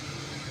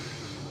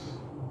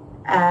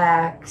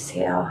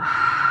 Exhale.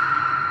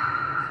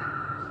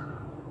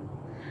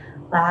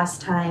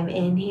 Last time.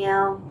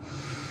 Inhale.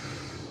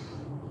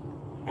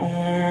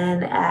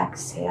 And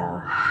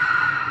exhale.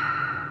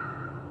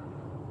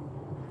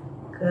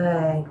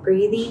 Good.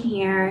 Breathing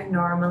here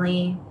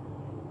normally.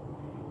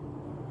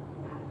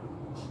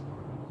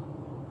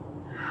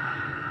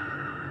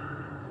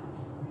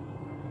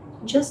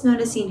 Just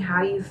noticing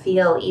how you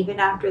feel even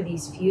after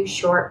these few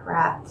short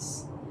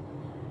breaths.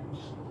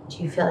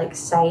 Do you feel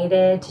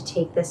excited to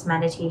take this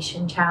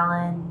meditation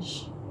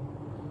challenge?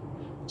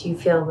 Do you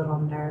feel a little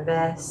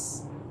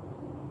nervous?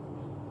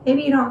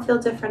 Maybe you don't feel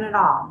different at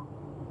all.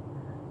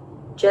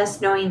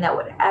 Just knowing that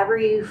whatever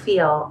you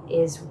feel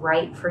is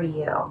right for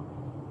you.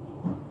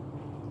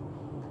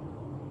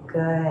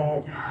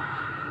 Good.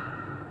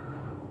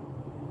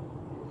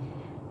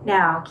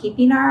 Now,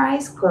 keeping our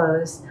eyes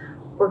closed,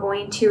 we're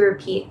going to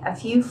repeat a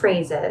few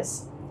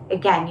phrases.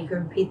 Again, you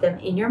can repeat them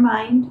in your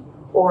mind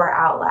or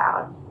out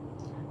loud.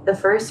 The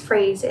first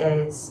phrase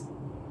is,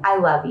 I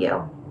love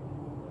you.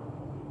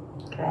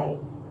 Okay.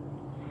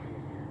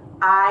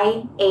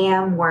 I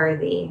am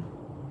worthy.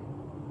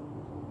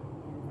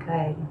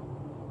 Good.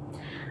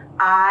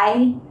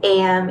 I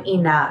am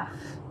enough.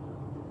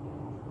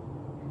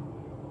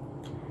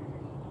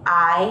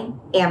 I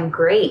am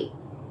great.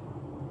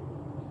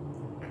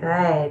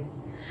 Good.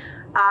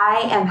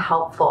 I am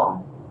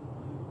helpful.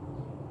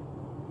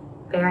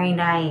 Very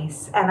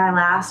nice. And our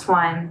last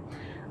one,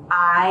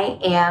 I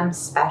am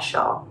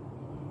special.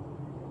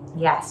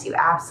 Yes, you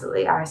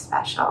absolutely are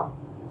special.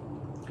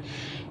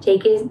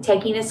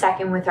 Taking a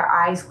second with our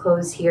eyes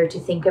closed here to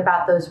think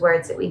about those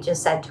words that we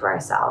just said to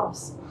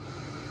ourselves.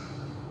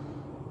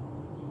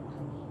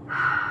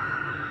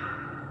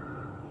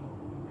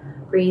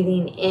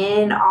 Breathing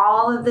in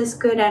all of this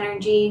good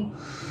energy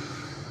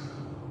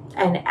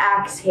and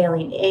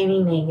exhaling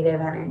any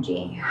negative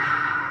energy.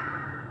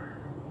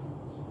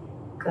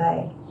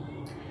 Good.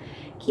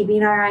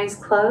 Keeping our eyes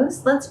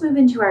closed, let's move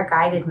into our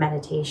guided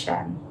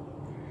meditation.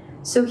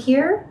 So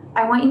here,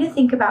 I want you to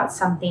think about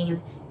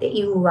something that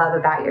you love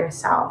about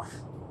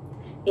yourself.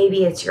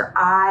 Maybe it's your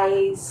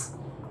eyes.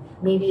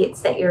 Maybe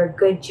it's that you're a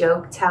good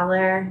joke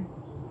teller.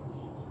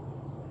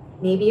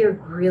 Maybe you're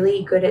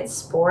really good at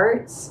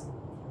sports.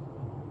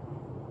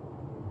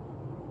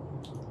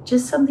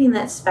 Just something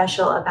that's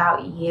special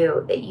about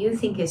you that you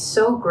think is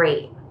so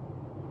great.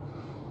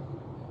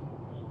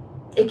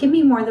 It can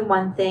be more than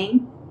one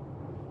thing.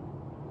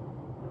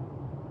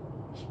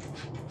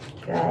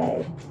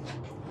 Good.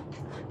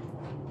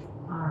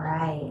 All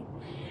right.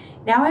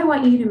 Now I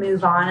want you to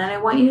move on, and I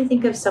want you to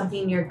think of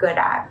something you're good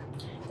at.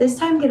 This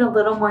time, get a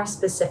little more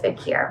specific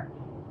here.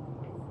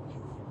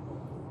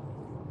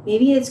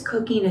 Maybe it's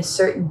cooking a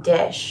certain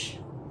dish.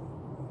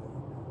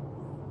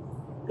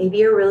 Maybe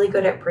you're really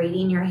good at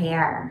braiding your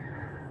hair.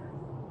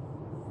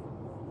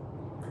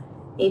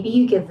 Maybe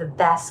you give the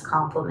best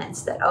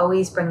compliments that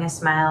always bring a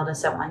smile to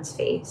someone's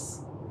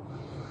face.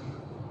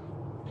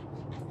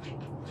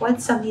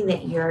 What's something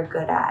that you're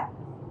good at?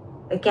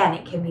 Again,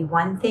 it can be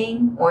one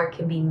thing or it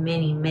can be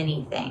many,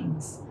 many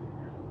things.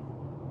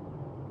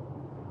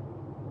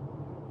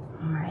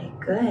 All right,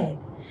 good.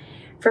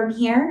 From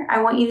here,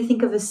 I want you to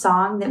think of a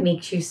song that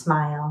makes you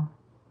smile.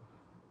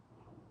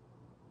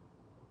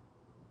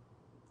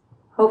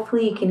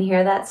 Hopefully you can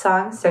hear that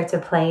song start to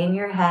play in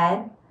your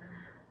head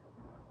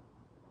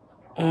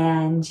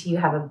and you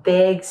have a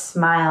big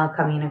smile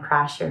coming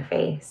across your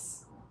face.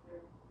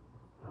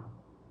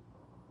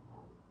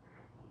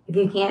 If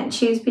you can't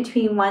choose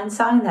between one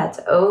song, that's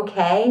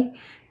okay.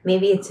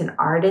 Maybe it's an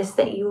artist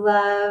that you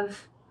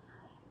love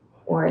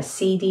or a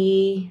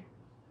CD.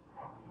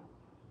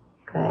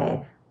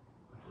 Good.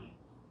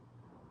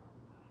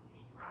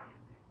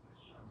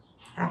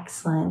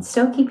 Excellent.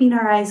 Still keeping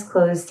our eyes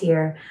closed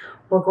here.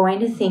 We're going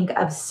to think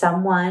of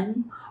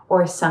someone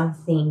or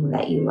something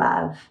that you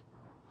love.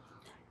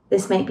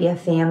 This might be a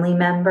family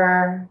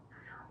member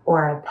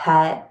or a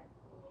pet.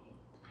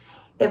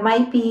 It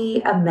might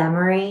be a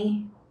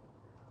memory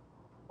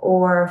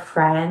or a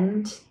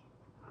friend.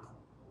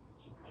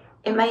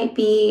 It might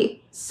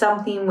be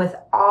something with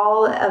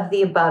all of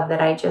the above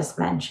that I just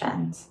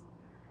mentioned.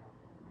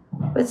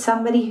 But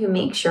somebody who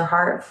makes your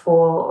heart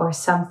full or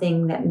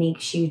something that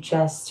makes you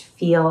just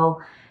feel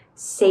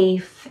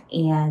safe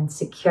and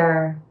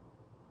secure.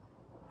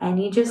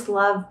 And you just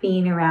love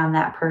being around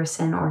that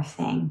person or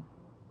thing.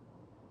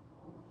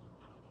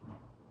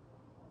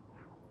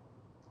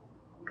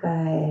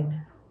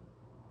 Good.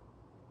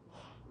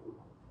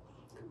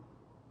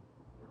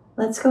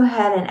 Let's go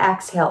ahead and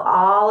exhale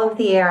all of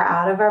the air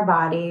out of our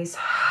bodies.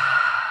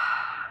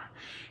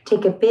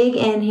 Take a big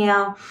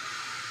inhale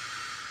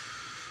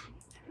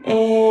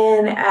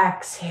and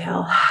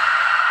exhale.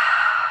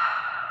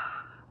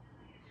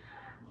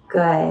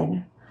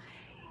 Good.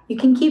 You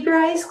can keep your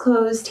eyes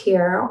closed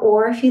here,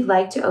 or if you'd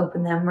like to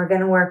open them, we're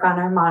going to work on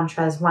our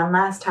mantras one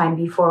last time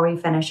before we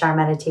finish our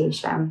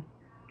meditation.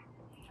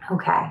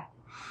 Okay.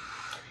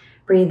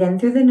 Breathe in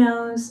through the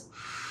nose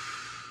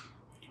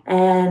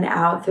and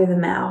out through the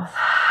mouth.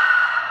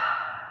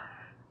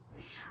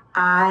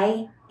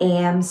 I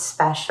am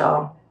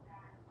special.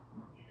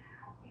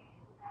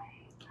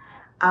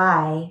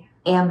 I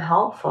am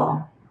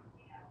helpful.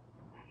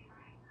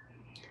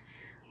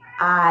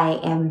 I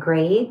am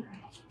great.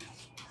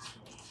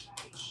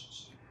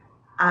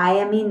 I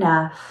am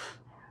enough.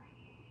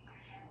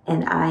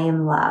 And I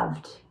am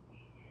loved.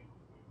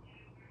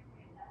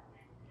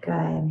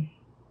 Good.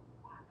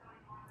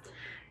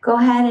 Go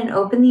ahead and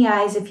open the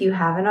eyes if you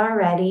haven't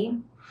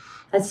already.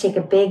 Let's take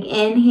a big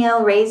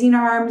inhale, raising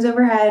our arms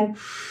overhead.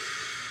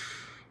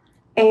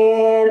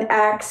 And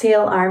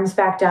exhale, arms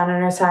back down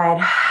on our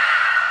side.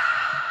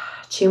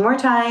 2 more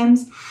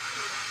times.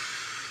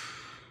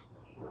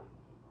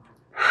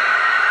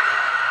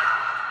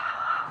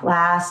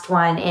 Last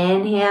one,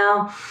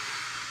 inhale.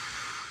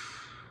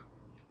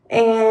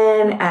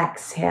 And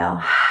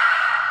exhale.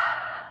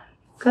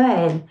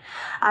 Good.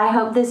 I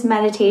hope this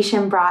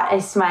meditation brought a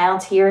smile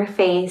to your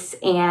face,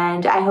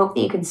 and I hope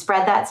that you can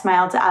spread that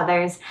smile to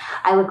others.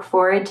 I look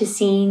forward to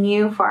seeing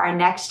you for our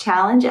next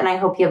challenge, and I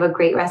hope you have a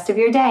great rest of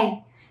your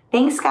day.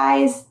 Thanks,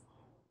 guys.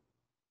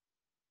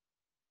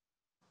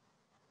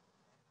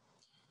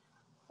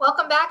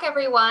 Welcome back,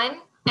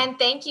 everyone. And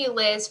thank you,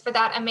 Liz, for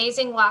that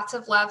amazing Lots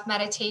of Love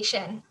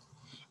meditation.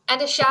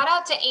 And a shout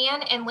out to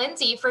Anne and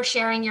Lindsay for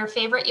sharing your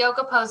favorite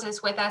yoga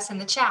poses with us in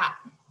the chat.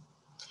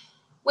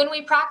 When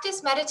we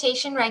practice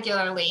meditation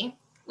regularly,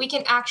 we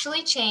can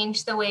actually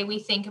change the way we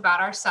think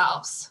about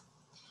ourselves.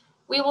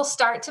 We will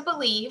start to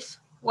believe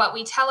what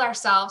we tell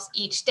ourselves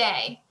each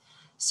day.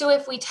 So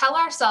if we tell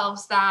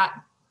ourselves that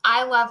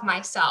I love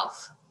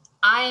myself,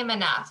 I am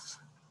enough,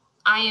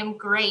 I am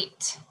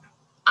great,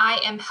 I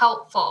am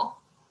helpful,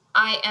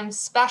 I am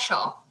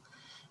special,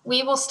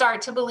 we will start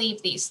to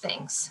believe these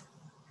things.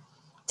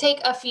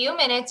 Take a few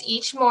minutes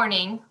each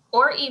morning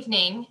or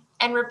evening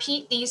and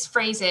repeat these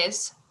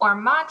phrases or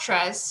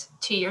mantras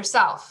to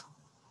yourself.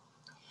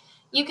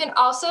 You can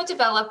also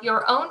develop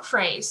your own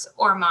phrase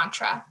or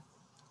mantra.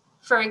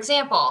 For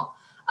example,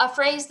 a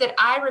phrase that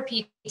I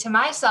repeat to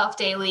myself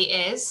daily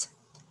is,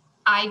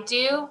 I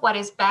do what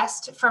is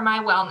best for my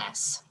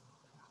wellness.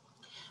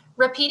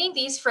 Repeating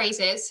these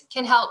phrases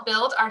can help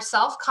build our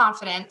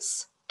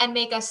self-confidence and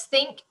make us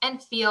think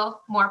and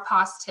feel more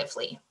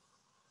positively.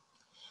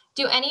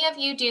 Do any of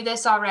you do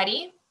this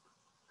already?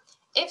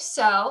 If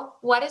so,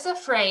 what is a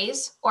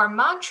phrase or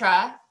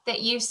mantra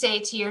that you say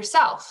to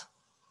yourself?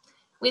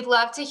 We'd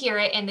love to hear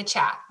it in the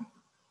chat.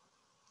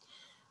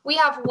 We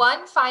have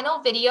one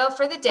final video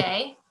for the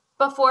day,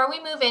 before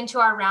we move into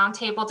our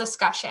roundtable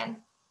discussion.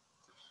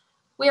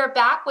 We are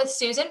back with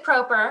Susan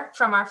Proper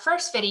from our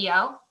first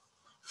video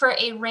for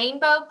a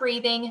rainbow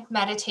breathing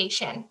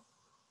meditation.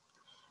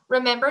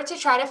 Remember to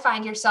try to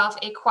find yourself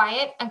a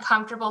quiet and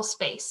comfortable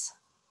space.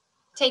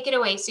 Take it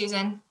away,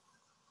 Susan.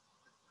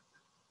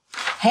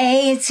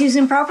 Hey, it's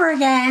Susan Proper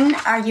again.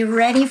 Are you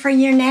ready for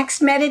your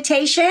next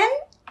meditation?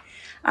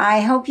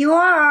 I hope you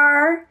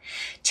are.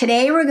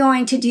 Today we're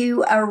going to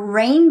do a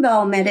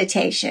rainbow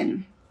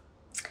meditation.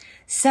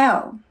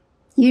 So,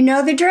 you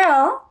know the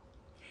drill.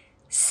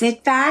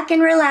 Sit back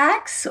and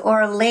relax,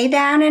 or lay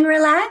down and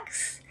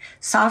relax.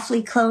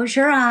 Softly close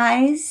your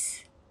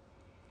eyes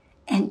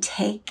and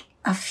take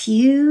a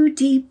few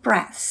deep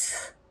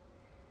breaths.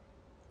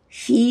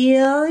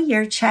 Feel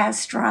your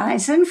chest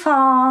rise and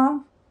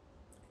fall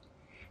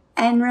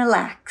and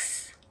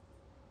relax.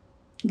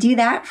 Do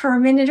that for a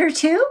minute or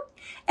two,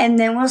 and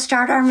then we'll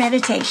start our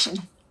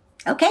meditation.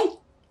 Okay?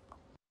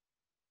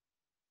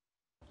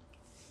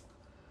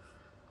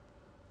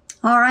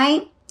 All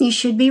right, you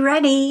should be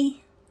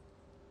ready.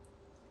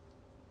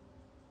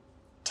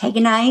 Take a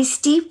nice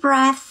deep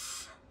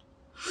breath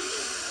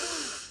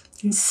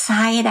and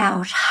sigh it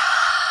out.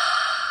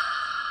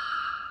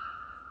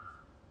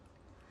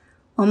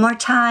 One more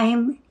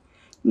time.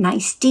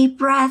 Nice deep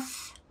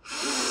breath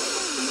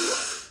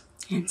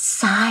and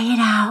sigh it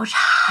out.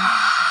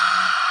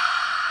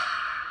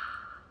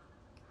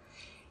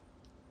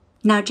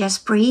 Now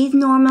just breathe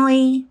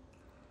normally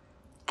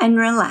and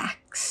relax.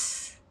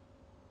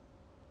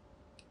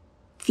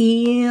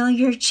 Feel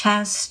your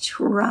chest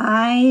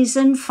rise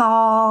and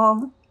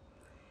fall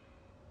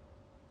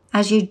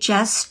as you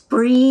just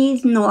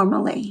breathe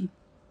normally.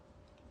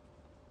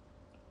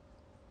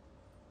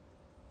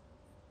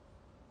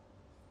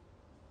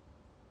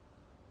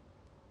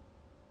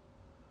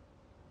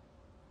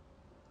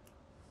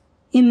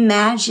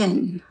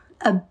 Imagine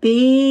a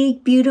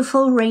big,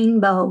 beautiful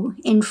rainbow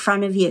in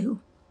front of you.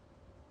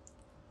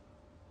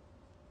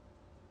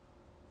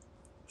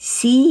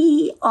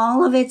 See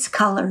all of its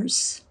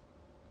colors.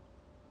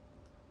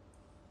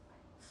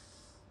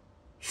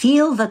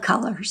 Feel the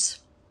colors.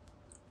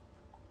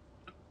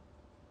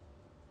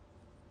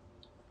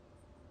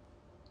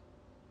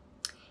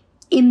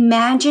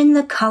 Imagine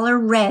the color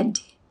red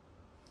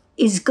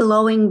is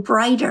glowing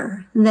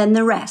brighter than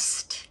the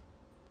rest.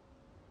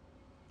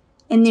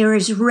 And there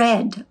is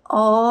red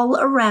all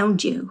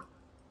around you.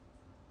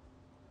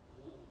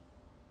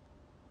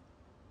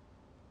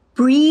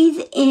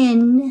 Breathe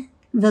in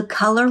the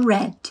color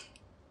red.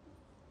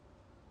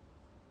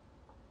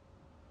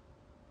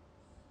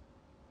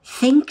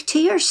 Think to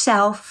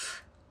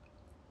yourself,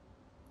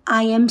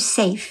 I am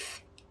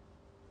safe.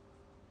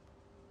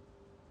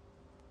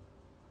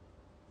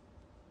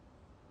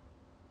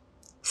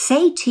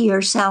 Say to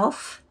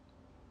yourself,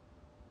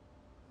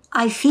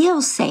 I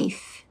feel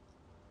safe.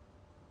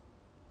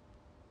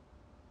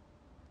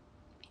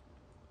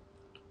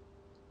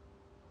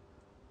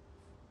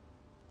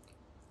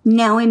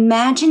 Now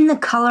imagine the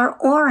color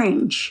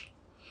orange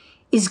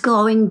is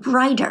glowing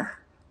brighter,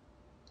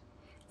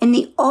 and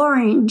the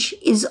orange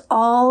is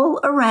all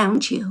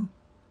around you.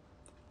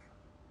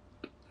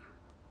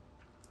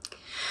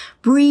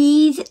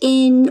 Breathe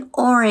in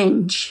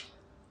orange.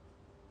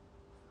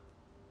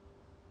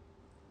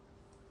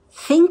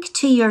 Think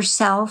to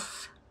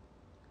yourself,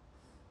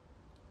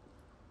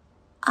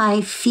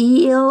 I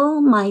feel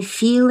my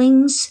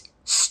feelings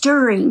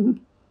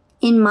stirring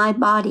in my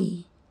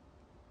body.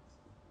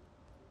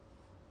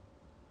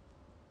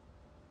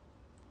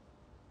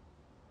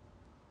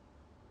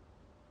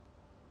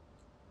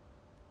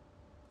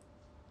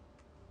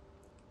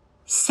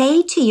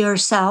 Say to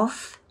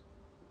yourself,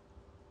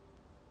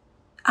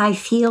 I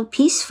feel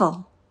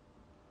peaceful.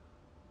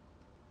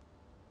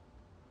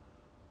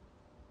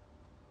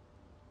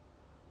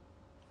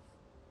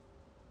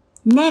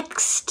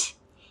 Next,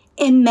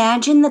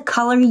 imagine the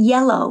color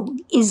yellow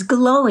is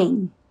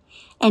glowing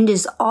and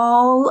is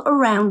all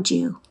around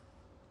you.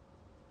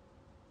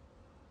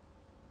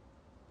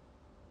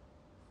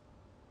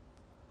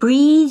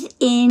 Breathe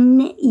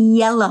in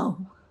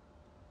yellow.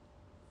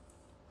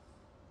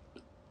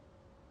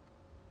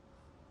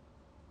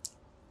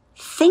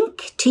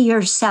 Think to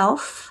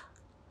yourself,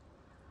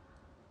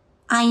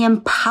 I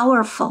am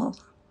powerful.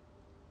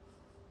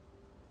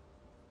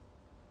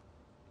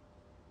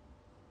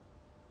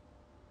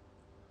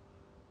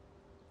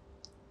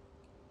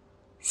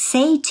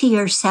 Say to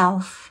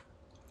yourself,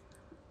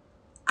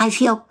 I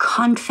feel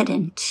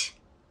confident.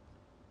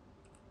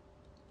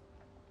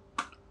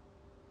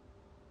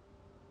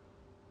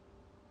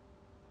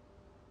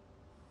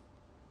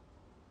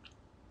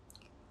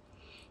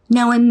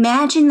 Now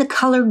imagine the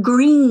color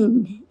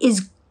green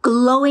is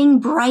glowing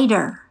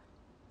brighter,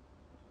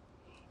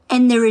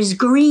 and there is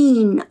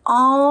green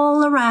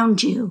all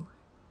around you.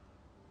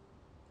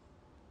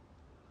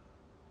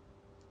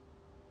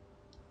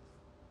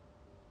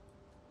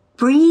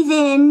 Breathe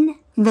in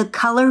the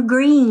color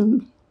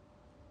green.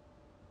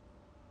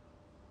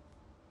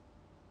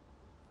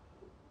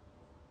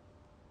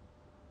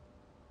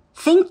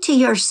 Think to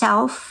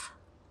yourself,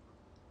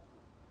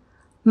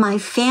 My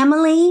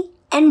family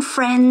and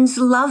friends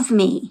love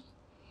me,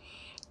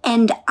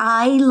 and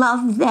I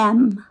love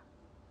them.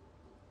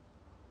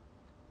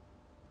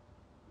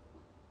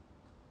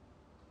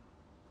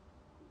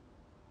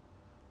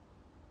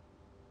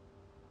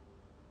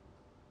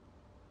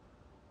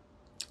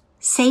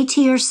 Say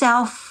to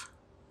yourself,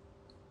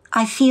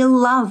 I feel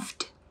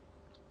loved.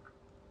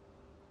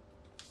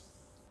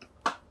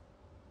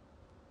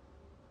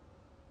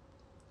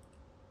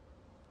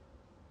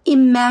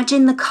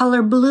 Imagine the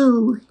color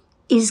blue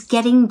is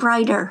getting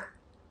brighter,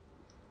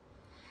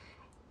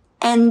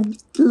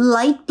 and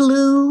light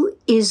blue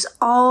is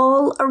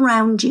all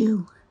around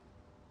you.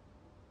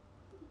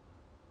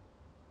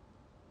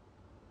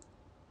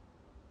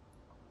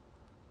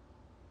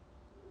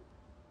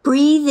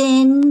 Breathe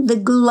in the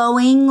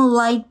glowing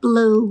light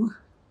blue.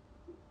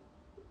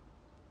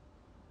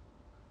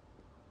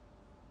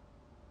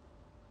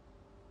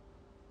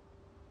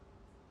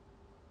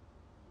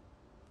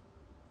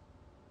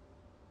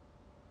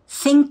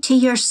 Think to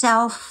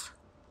yourself,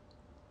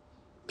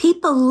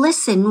 people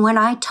listen when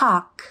I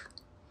talk,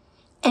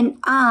 and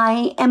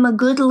I am a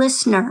good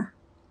listener.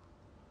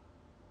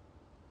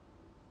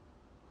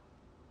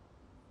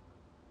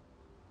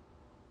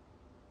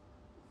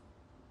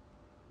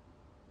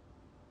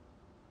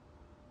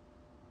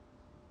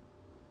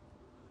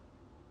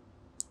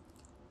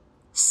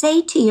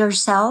 Say to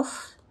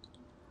yourself,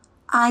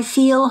 I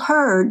feel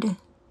heard.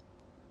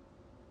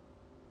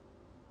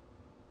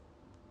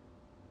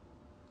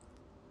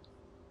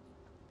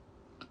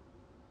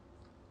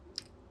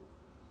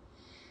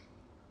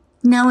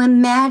 Now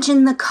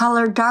imagine the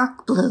color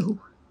dark blue,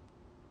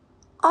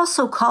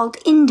 also called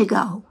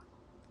indigo,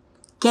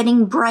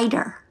 getting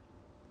brighter.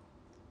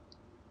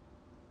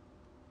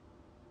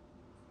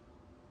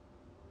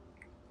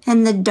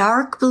 And the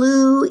dark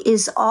blue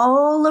is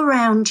all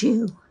around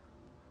you.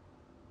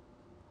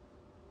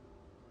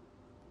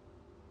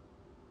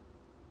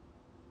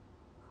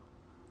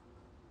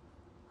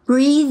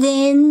 Breathe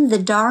in the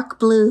dark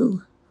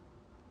blue.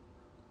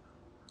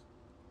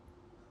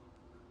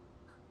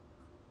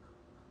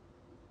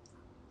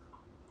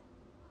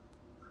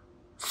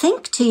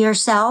 Think to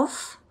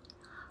yourself,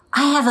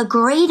 I have a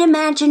great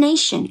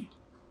imagination.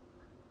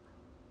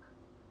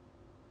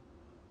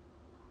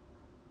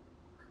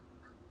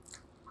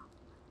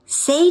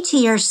 Say to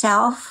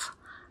yourself,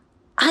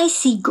 I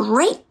see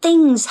great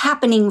things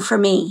happening for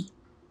me.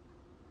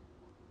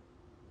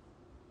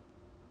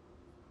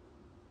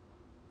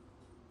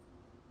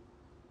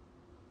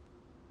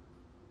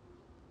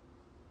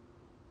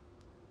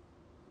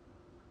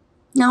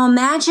 Now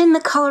imagine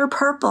the color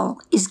purple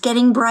is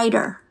getting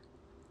brighter.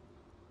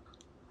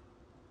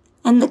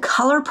 And the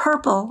color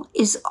purple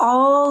is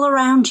all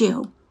around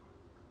you.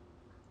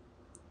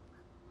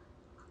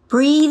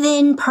 Breathe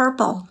in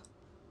purple.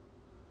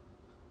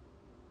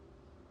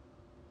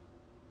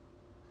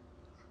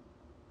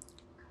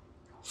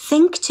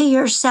 Think to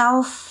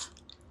yourself,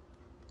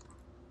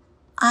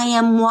 I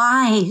am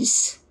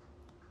wise.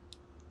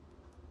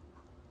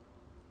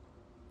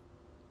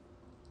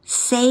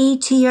 Say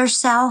to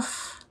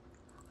yourself,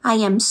 I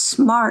am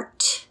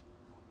smart.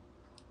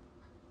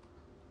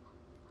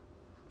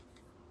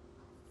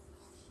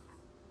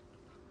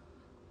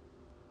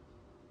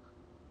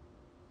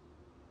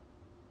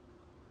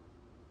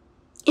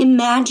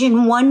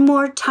 Imagine one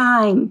more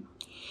time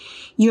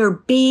your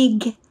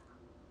big,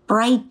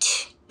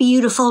 bright,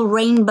 beautiful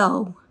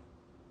rainbow.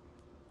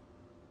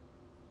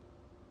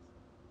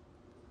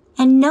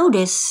 And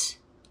notice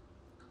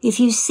if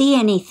you see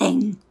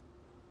anything.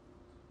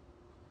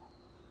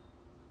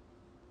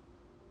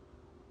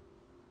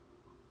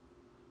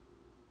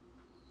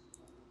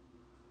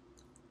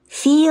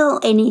 Feel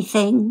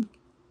anything.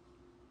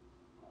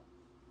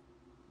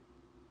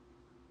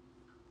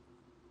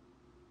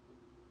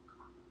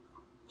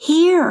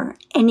 Hear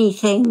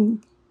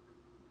anything.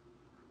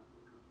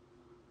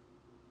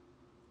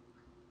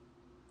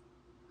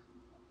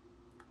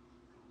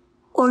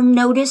 Or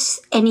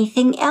notice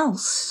anything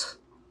else.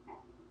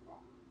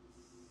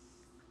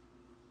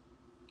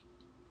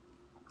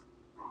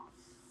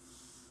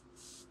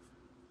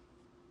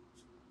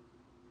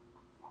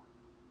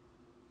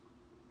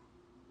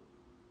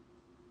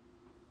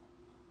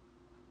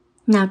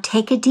 Now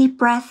take a deep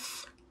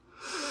breath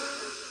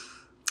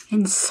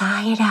and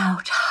sigh it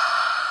out.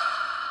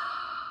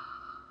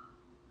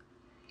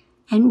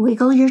 And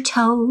wiggle your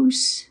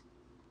toes.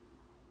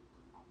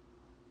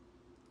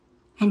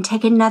 And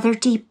take another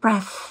deep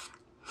breath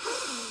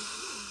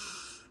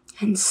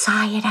and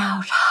sigh it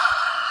out.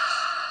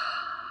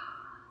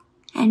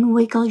 And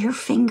wiggle your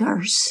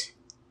fingers.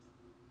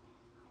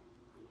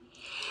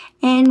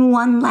 And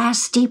one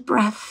last deep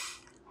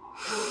breath.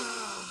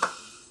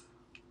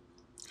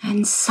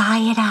 And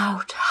sigh it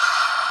out.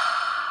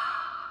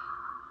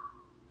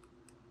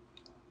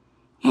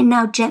 And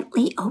now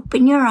gently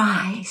open your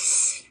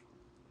eyes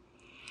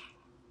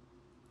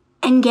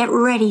and get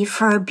ready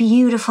for a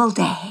beautiful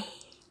day.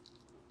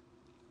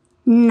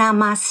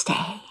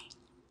 Namaste.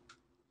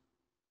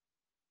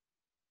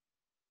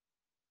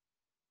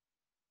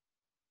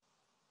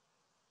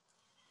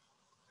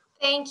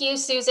 Thank you,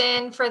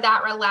 Susan, for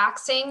that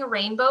relaxing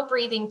rainbow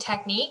breathing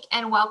technique,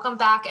 and welcome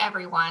back,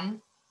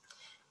 everyone.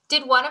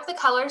 Did one of the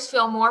colors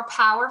feel more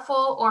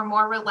powerful or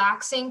more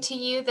relaxing to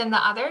you than the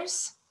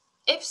others?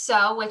 If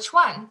so, which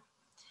one?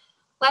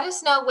 Let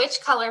us know which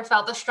color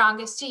felt the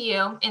strongest to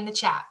you in the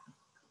chat.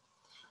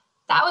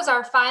 That was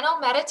our final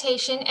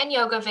meditation and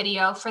yoga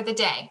video for the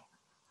day.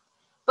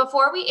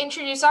 Before we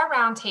introduce our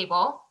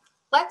roundtable,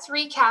 let's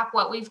recap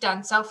what we've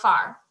done so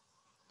far.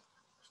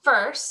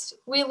 First,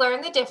 we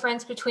learned the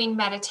difference between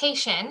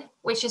meditation,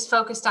 which is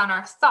focused on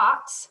our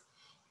thoughts,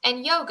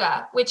 and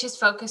yoga, which is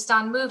focused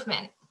on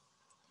movement.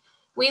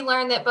 We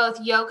learned that both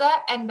yoga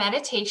and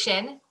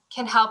meditation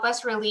can help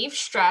us relieve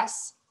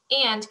stress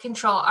and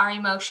control our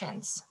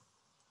emotions.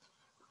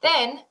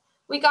 Then,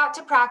 we got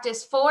to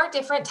practice 4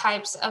 different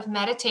types of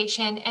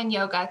meditation and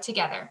yoga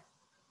together.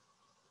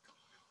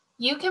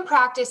 You can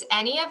practice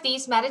any of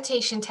these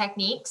meditation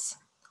techniques,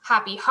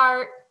 happy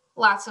heart,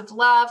 lots of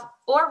love,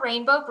 or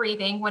rainbow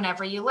breathing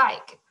whenever you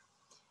like.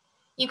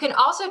 You can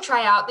also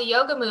try out the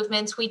yoga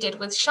movements we did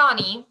with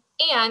Shawnee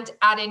and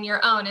add in your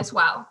own as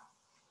well.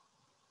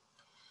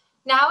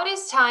 Now it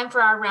is time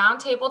for our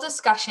roundtable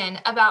discussion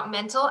about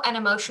mental and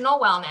emotional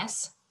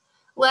wellness,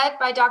 led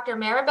by Dr.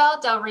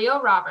 Maribel Del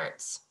Rio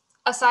Roberts,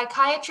 a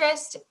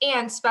psychiatrist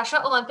and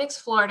Special Olympics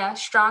Florida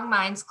Strong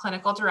Minds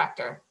Clinical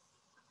Director.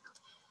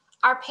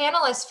 Our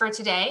panelists for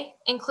today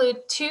include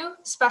 2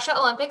 Special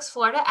Olympics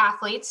Florida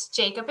athletes,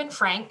 Jacob and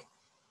Frank,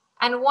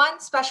 and 1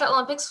 Special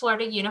Olympics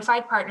Florida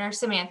Unified Partner,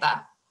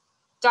 Samantha.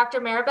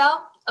 Dr. Maribel,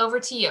 over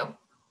to you.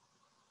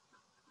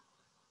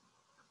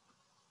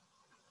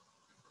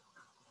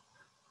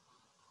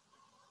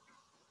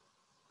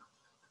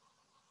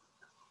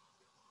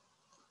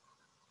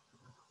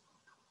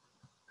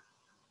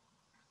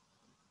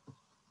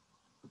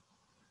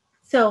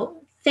 So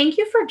thank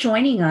you for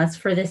joining us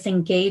for this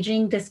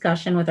engaging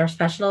discussion with our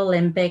Special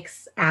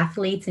Olympics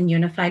athletes and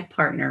unified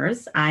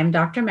partners. I'm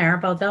Dr.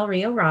 Maribel Del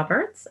Rio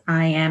Roberts.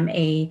 I am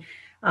a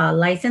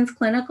licensed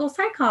clinical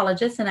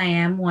psychologist, and I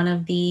am one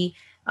of the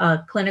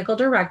clinical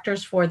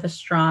directors for the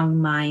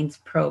Strong Minds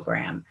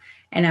program.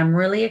 And I'm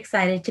really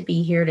excited to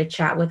be here to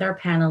chat with our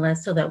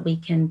panelists so that we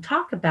can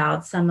talk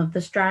about some of the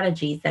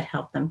strategies that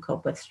help them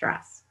cope with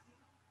stress.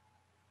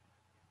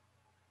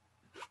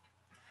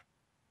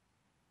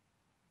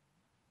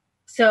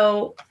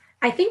 So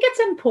I think it's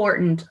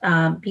important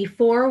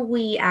before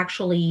we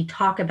actually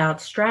talk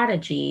about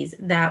strategies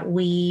that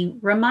we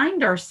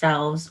remind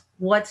ourselves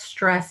what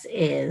stress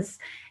is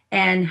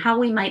and how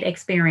we might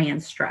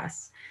experience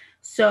stress.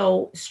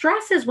 So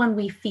stress is when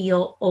we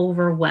feel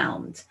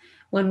overwhelmed,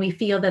 when we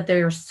feel that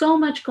there's so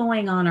much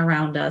going on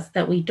around us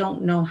that we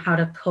don't know how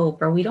to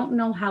cope, or we don't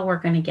know how we're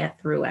going to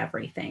get through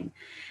everything.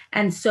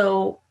 And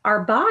so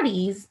our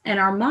bodies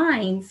and our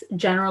minds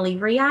generally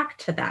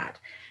react to that.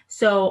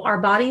 So our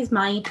bodies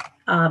might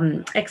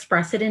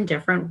express it in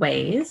different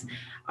ways.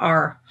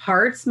 Our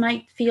hearts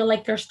might feel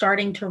like they're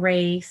starting to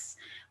race.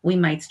 We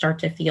might start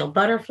to feel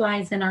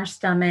butterflies in our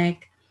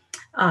stomach.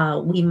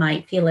 We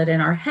might feel it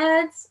in our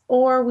heads,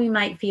 or we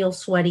might feel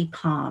sweaty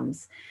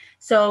palms.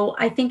 So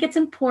I think it's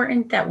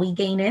important that we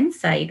gain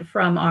insight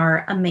from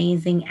our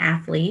amazing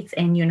athletes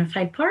and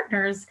unified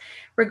partners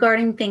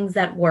regarding things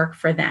that work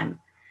for them.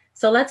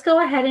 So let's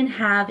go ahead and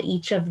have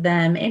each of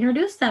them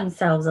introduce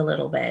themselves a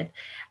little bit.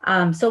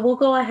 So we'll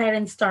go ahead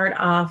and start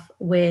off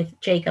with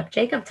Jacob.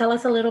 Jacob, tell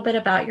us a little bit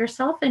about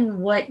yourself and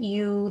what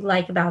you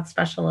like about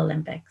Special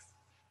Olympics.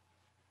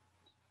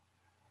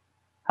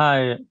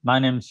 Hi, my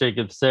name is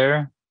Jacob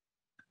Sayre.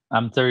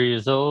 I'm 30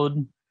 years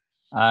old.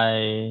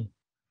 I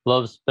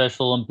love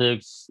Special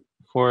Olympics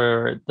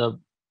for the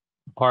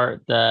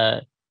part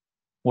that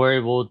we're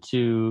able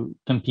to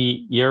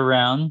compete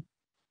year-round,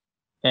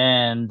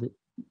 and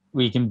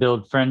we can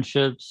build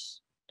friendships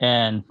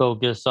and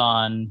focus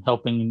on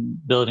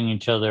building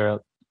each other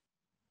up.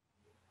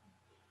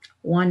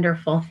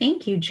 Wonderful.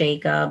 Thank you,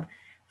 Jacob.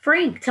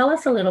 Frank, tell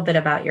us a little bit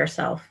about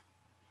yourself.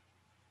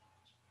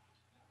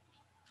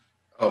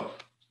 Oh,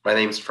 my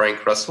name's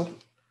Frank Russell.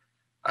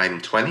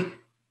 I'm 20,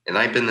 and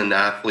I've been an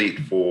athlete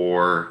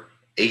for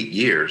 8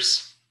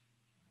 years.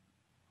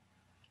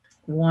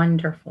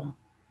 Wonderful.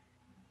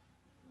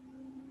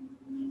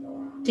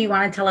 Do you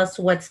want to tell us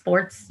what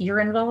sports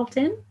you're involved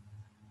in?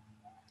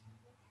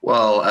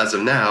 Well, as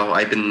of now,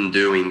 I've been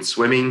doing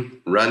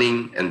swimming,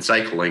 running, and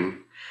cycling,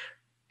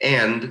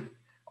 and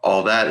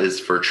all that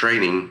is for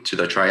training to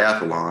the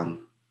triathlon.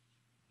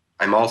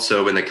 I'm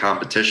also in a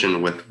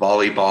competition with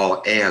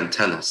volleyball and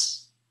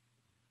tennis.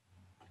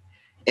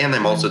 And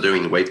I'm also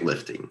doing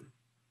weightlifting.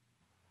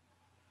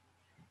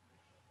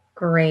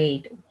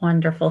 Great.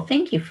 Wonderful.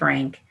 Thank you,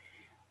 Frank.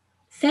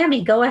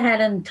 Sammy, go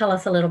ahead and tell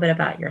us a little bit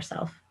about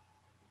yourself.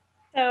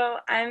 So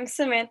I'm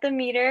Samantha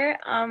Meter.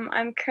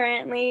 I'm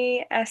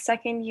currently a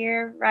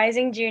second-year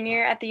rising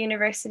junior at the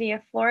University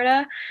of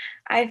Florida.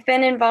 I've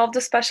been involved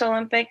with Special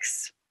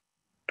Olympics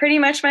pretty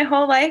much my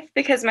whole life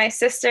because my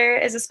sister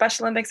is a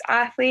Special Olympics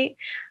athlete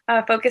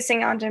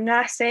focusing on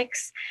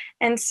gymnastics.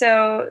 And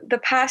so the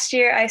past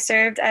year I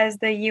served as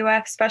the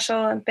UF Special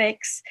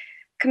Olympics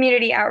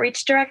community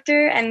outreach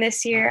director, and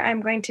this year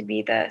I'm going to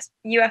be the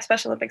U.S.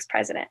 Special Olympics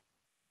president.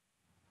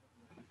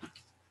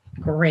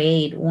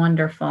 Great,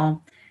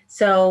 wonderful.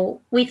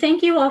 So we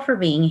thank you all for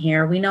being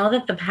here. We know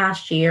that the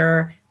past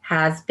year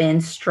has been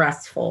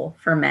stressful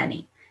for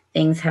many.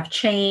 Things have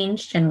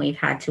changed and we've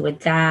had to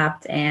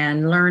adapt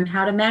and learn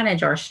how to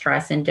manage our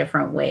stress in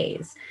different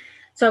ways.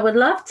 So I would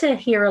love to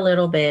hear a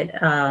little bit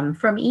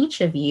from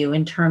each of you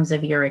in terms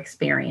of your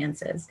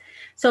experiences.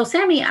 So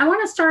Sammy, I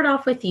want to start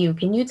off with you.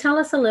 Can you tell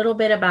us a little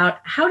bit about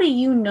how do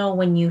you know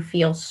when you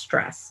feel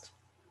stressed?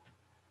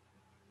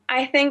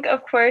 I think,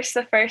 of course,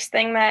 the first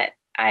thing that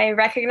I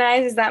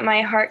recognize is that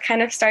my heart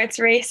kind of starts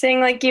racing,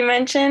 like you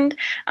mentioned.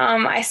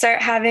 I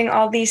start having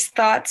all these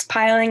thoughts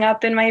piling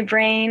up in my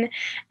brain,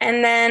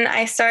 and then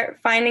I start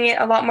finding it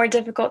a lot more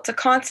difficult to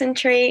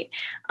concentrate,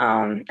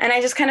 and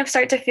I just kind of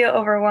start to feel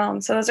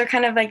overwhelmed. So those are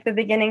kind of like the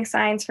beginning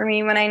signs for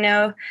me when I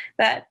know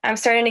that I'm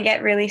starting to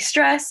get really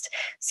stressed.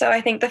 So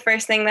I think the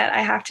first thing that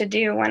I have to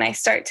do when I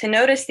start to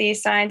notice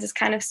these signs is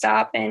kind of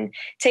stop and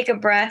take a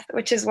breath,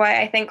 which is why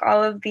I think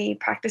all of the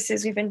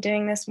practices we've been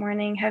doing this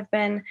morning have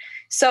been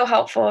so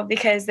helpful,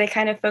 because they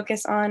kind of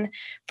focus on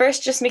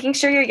first just making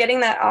sure you're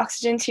getting that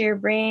oxygen to your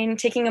brain,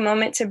 taking a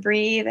moment to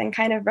breathe and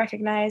kind of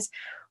recognize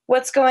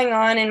what's going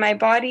on in my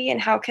body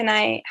and how can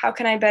I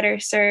better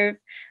serve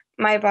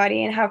my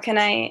body, and how can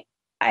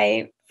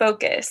I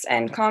focus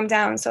and calm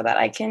down so that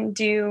I can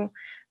do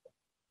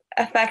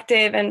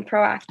effective and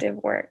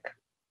proactive work.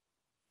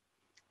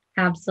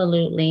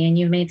 Absolutely. And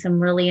you've made some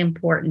really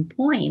important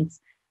points.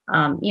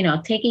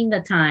 Taking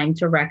the time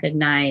to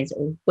recognize,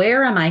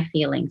 where am I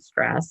feeling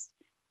stressed?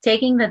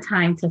 Taking the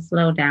time to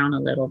slow down a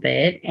little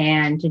bit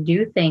and to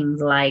do things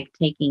like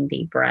taking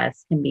deep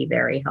breaths can be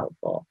very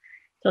helpful.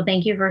 So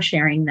thank you for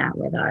sharing that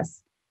with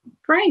us.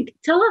 Frank,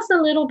 tell us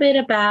a little bit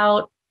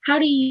about, how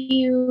do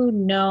you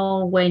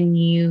know when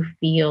you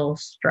feel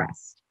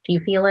stressed? Do you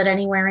feel it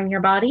anywhere in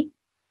your body?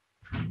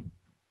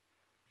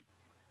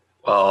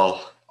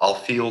 Well, I'll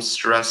feel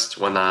stressed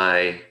when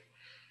I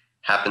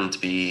happen to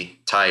be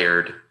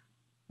tired.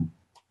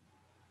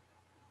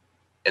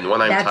 And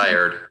when I'm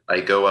tired, I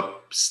go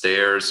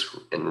upstairs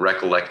and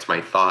recollect my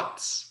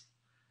thoughts.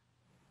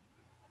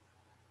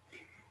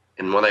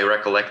 And when I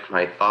recollect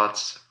my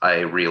thoughts, I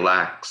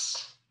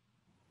relax.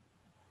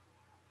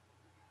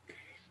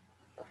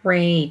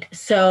 Great.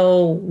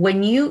 So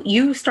when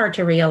you start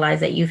to realize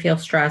that you feel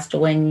stressed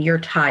when you're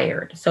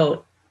tired.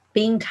 So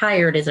being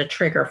tired is a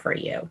trigger for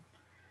you,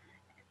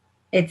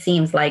 it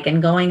seems like,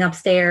 and going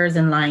upstairs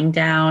and lying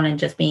down and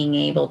just being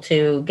able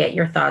to get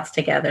your thoughts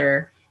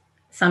together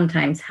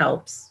sometimes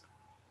helps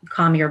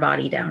calm your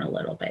body down a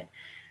little bit.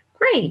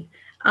 Great.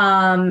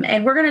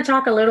 And we're going to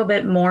talk a little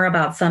bit more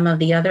about some of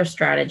the other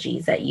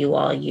strategies that you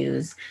all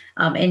use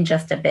in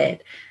just a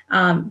bit.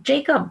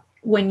 Jacob,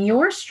 when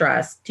you're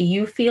stressed, do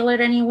you feel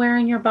it anywhere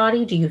in your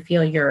body? Do you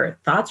feel your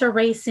thoughts are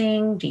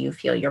racing? Do you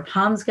feel your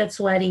palms get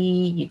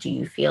sweaty? Do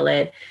you feel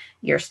it,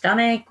 your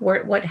stomach?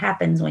 What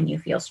happens when you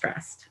feel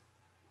stressed?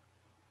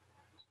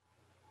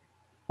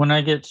 When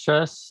I get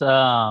stressed,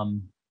 I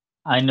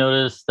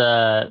notice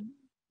that,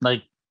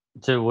 like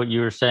to what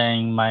you were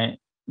saying, my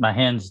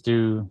hands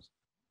do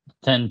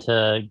tend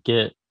to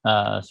get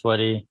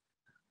sweaty.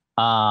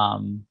 I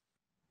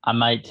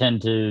might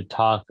tend to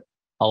talk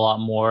a lot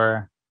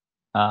more.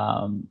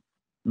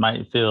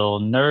 Might feel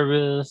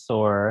nervous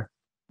or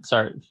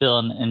start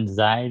feeling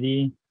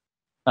anxiety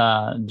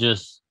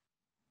just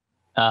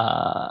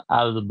out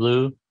of the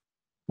blue,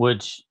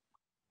 which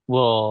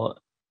will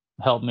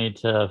help me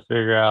to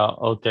figure out,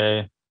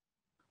 okay,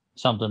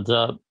 something's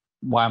up.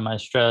 Why am I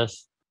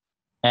stressed?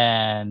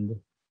 And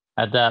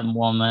at that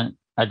moment,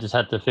 I just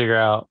have to figure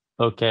out,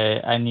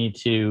 okay, I need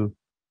to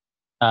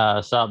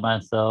stop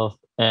myself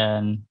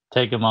and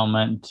take a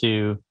moment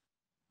to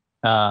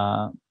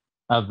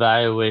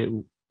evaluate,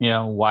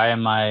 why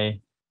am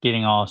I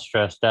getting all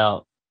stressed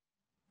out?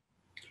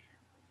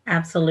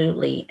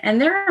 Absolutely.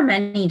 And there are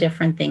many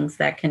different things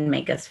that can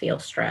make us feel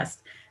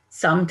stressed.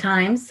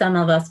 Sometimes some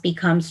of us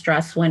become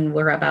stressed when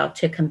we're about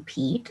to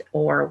compete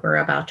or we're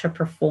about to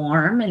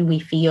perform and we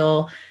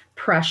feel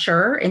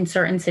pressure in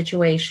certain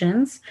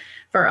situations.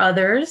 For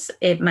others,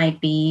 it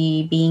might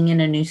be being in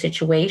a new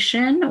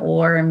situation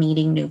or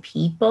meeting new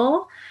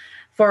people.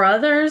 For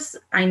others,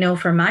 I know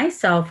for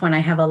myself, when I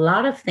have a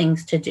lot of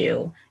things to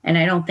do and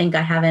I don't think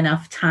I have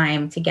enough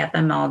time to get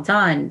them all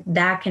done,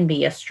 that can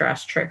be a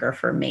stress trigger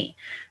for me.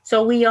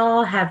 So we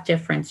all have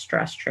different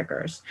stress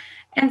triggers.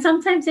 And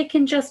sometimes it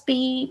can just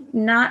be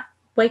not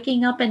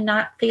waking up and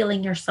not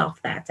feeling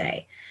yourself that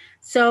day.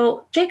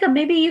 So Jacob,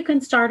 maybe you can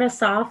start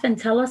us off and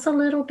tell us a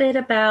little bit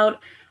about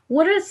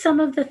what are some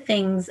of the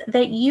things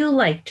that you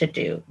like to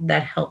do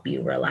that help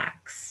you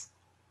relax?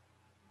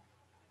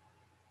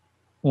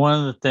 One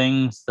of the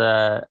things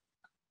that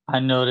I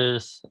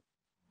notice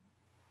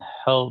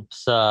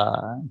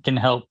can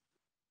help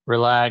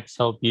relax,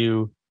 help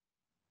you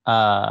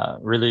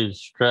relieve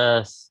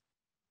stress,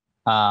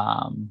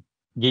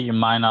 get your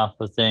mind off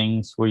of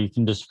things where you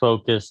can just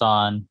focus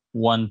on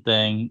one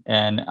thing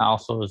and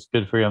also it's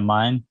good for your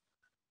mind,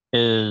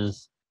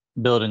 is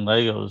building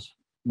Legos,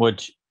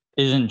 which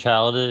isn't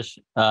childish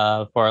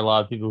for a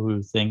lot of people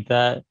who think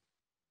that.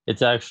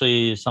 It's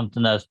actually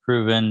something that's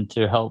proven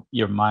to help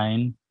your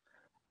mind.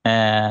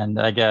 And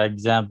I got an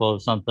example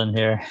of something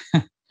here.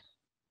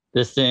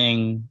 This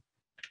thing,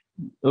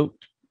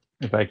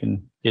 if I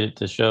can get it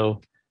to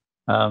show.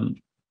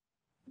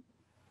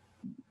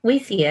 We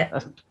see it.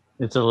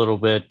 It's a little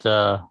bit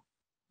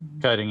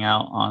cutting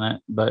out on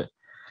it, but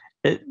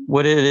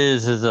what it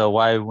is a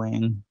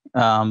Y-wing,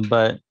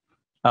 but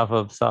off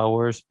of Star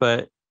Wars,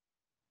 but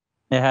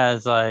it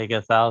has like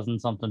 1,000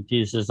 something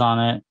pieces on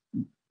it.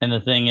 And the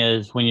thing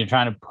is, when you're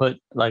trying to put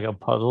like a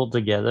puzzle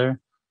together,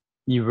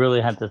 you really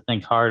have to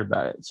think hard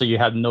about it. So you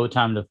have no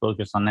time to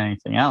focus on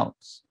anything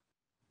else.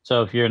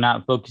 So if you're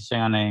not focusing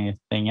on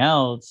anything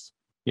else,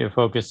 you're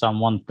focused on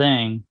one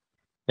thing.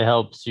 It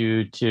helps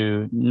you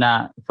to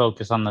not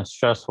focus on the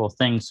stressful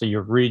things. So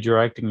you're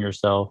redirecting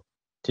yourself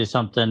to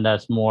something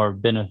that's more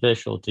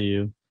beneficial to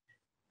you.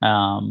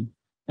 And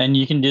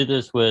you can do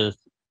this with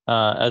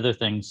other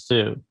things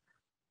too.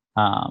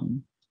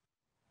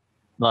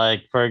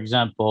 Like, for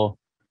example,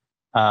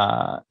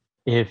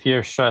 if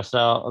you're stressed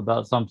out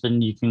about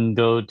something, you can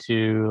go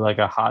to like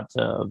a hot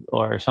tub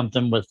or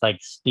something with like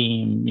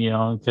steam,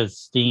 because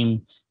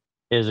steam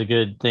is a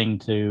good thing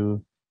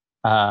to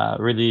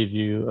relieve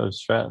you of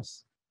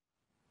stress.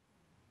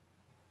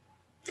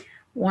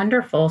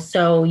 Wonderful.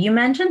 So you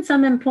mentioned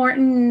some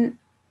important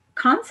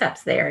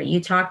concepts there.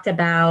 You talked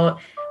about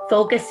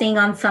focusing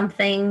on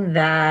something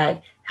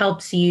that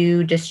helps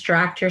you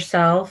distract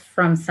yourself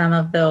from some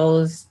of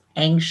those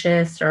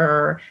anxious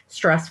or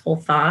stressful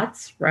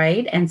thoughts,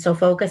 right? And so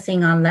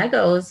focusing on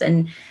Legos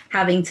and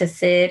having to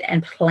sit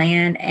and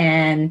plan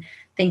and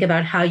think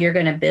about how you're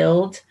going to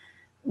build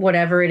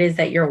whatever it is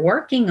that you're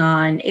working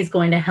on is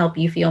going to help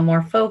you feel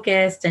more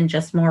focused and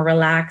just more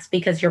relaxed,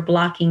 because you're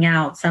blocking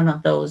out some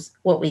of those,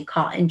 what we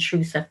call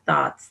intrusive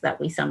thoughts that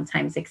we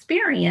sometimes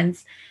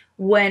experience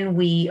when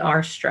we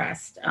are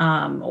stressed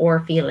or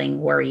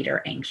feeling worried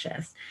or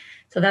anxious.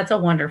 So that's a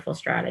wonderful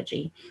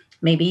strategy.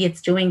 Maybe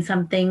it's doing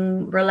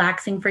something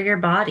relaxing for your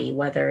body,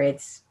 whether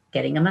it's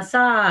getting a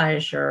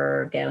massage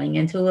or going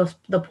into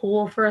the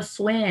pool for a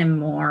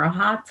swim or a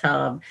hot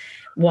tub.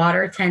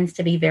 Water tends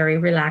to be very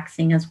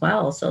relaxing as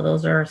well. So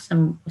those are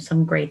some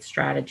great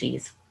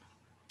strategies.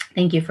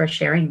 Thank you for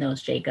sharing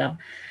those, Jacob.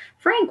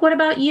 Frank, what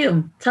about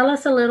you? Tell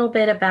us a little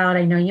bit about,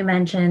 I know you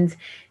mentioned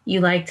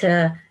you like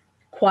to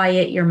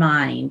quiet your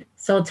mind.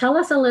 So tell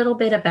us a little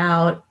bit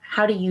about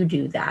how do you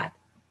do that?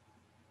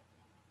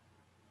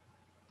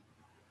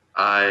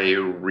 I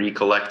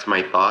recollect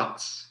my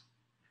thoughts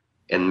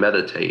and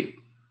meditate.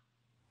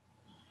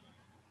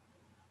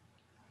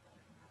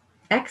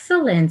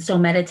 Excellent. So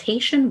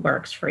meditation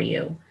works for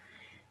you.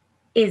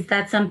 Is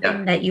that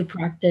something that you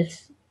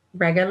practice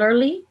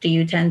regularly? Do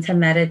you tend to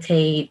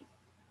meditate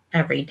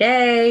every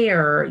day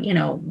or,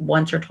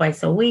 once or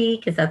twice a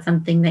week? Is that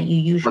something that you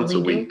usually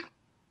do? Once a week.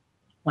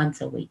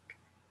 Once a week.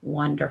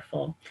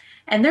 Wonderful.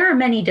 And there are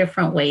many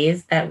different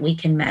ways that we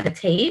can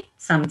meditate.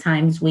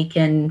 Sometimes we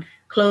can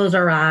close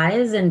our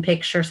eyes and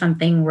picture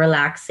something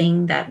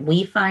relaxing that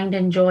we find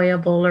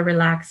enjoyable or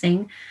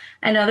relaxing.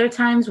 And other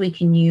times we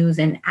can use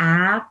an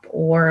app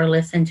or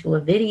listen to a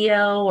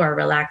video or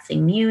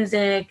relaxing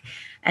music,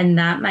 and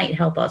that might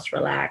help us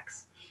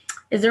relax.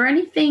 Is there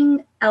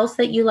anything else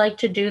that you like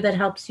to do that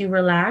helps you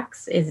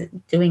relax? Is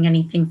it doing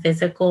anything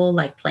physical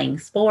like playing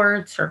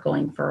sports or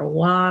going for a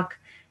walk?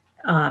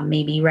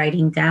 Maybe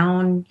writing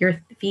down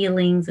your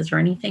feelings? Is there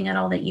anything at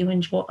all that you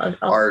enjoy?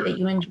 Art. That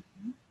you enjoy?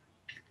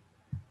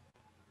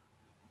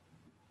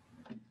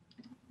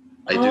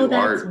 I do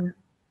art.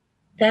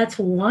 That's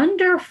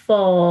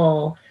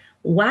wonderful.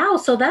 Wow.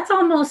 So that's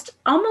almost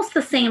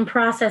the same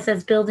process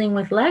as building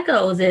with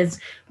Legos. Is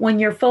when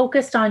you're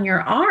focused on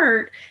your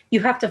art, you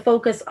have to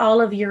focus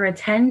all of your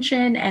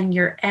attention and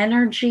your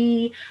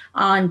energy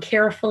on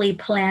carefully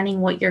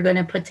planning what you're going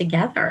to put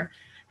together.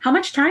 How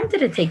much time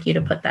did it take you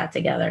to put that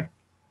together?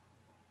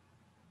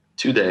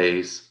 2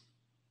 days.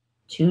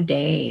 2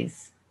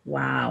 days.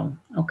 Wow.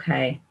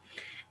 Okay.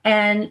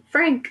 And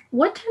Frank,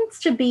 what tends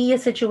to be a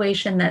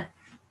situation that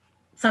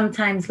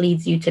sometimes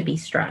leads you to be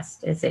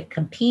stressed? Is it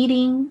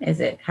competing? Is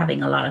it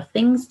having a lot of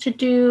things to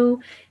do?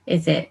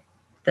 Is it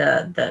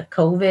the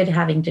COVID,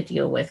 having to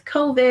deal with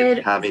COVID?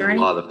 It's having a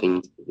lot of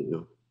things to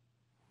do.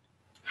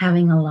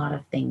 Having a lot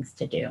of things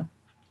to do.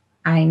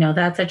 I know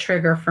that's a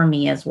trigger for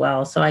me as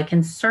well. So I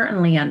can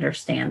certainly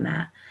understand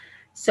that.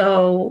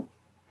 So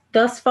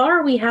thus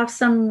far, we have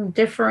some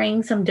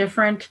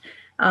different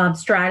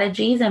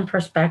strategies and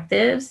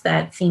perspectives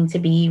that seem to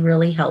be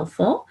really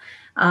helpful.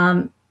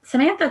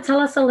 Samantha, tell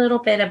us a little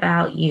bit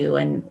about you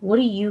and what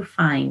do you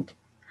find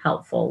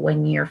helpful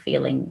when you're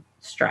feeling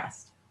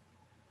stressed?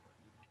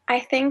 I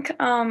think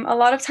a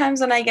lot of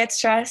times when I get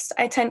stressed,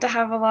 I tend to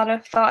have a lot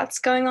of thoughts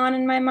going on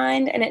in my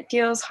mind, and it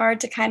feels hard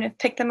to kind of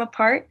pick them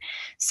apart.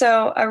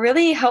 So a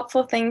really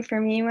helpful thing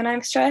for me when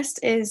I'm stressed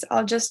is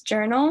I'll just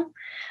journal.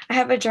 I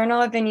have a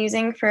journal I've been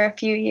using for a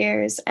few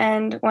years,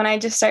 and when I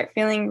just start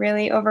feeling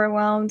really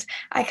overwhelmed,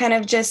 I kind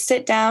of just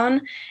sit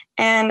down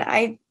and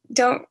I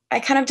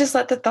kind of just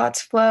let the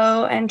thoughts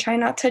flow and try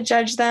not to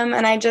judge them.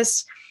 And I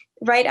just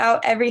write out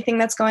everything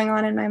that's going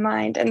on in my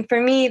mind. And for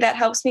me, that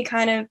helps me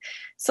kind of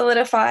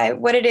solidify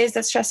what it is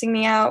that's stressing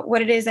me out,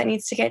 what it is that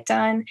needs to get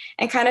done,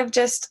 and kind of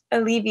just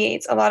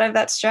alleviates a lot of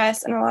that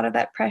stress and a lot of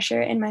that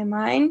pressure in my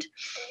mind.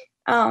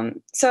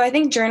 So I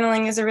think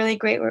journaling is a really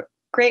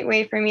great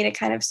way for me to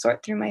kind of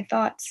sort through my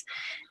thoughts.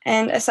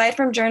 And aside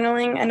from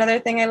journaling, another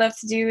thing I love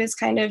to do is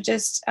kind of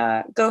just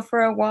go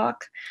for a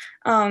walk.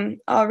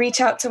 I'll reach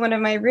out to one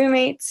of my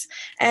roommates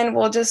and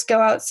we'll just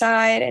go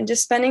outside, and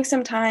just spending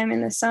some time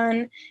in the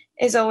sun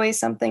is always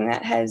something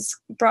that has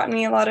brought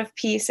me a lot of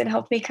peace. It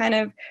helped me kind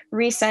of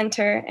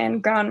recenter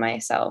and ground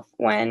myself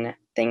when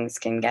things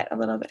can get a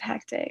little bit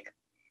hectic.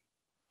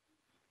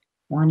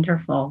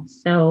 Wonderful.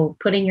 So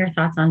putting your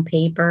thoughts on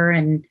paper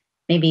and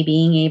maybe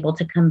being able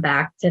to come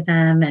back to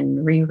them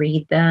and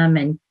reread them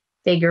and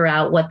figure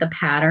out what the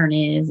pattern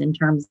is in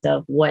terms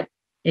of what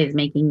is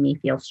making me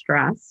feel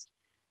stressed.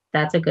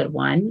 That's a good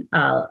one.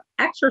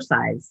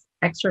 Exercise.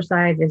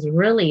 Exercise is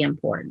really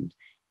important.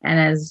 And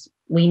as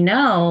we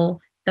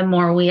know, the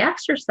more we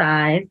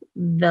exercise,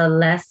 the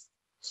less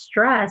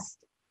stressed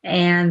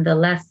and the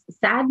less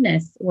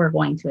sadness we're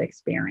going to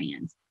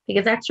experience,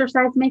 because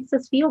exercise makes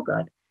us feel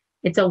good.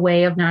 It's a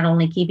way of not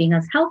only keeping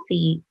us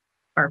healthy,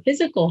 our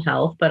physical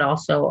health, but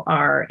also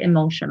our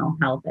emotional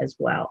health as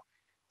well.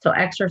 So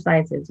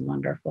exercise is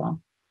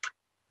wonderful.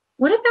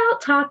 What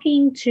about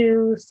talking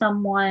to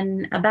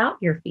someone about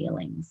your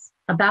feelings,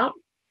 about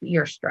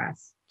your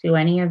stress? Do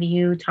any of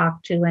you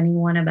talk to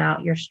anyone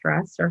about your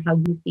stress or how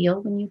you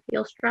feel when you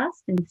feel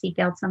stressed and seek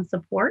out some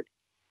support?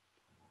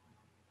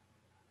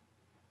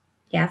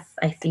 Yes,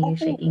 I see you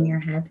shaking your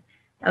head.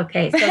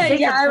 Okay. So Jacob,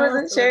 yeah, I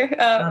wasn't sure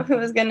who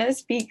was going to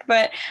speak,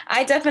 but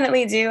I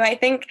definitely do. I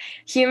think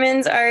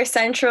humans are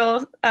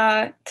central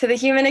to the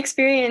human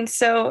experience.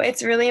 So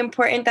it's really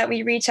important that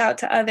we reach out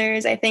to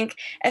others. I think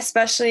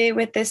especially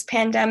with this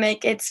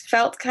pandemic, it's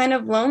felt kind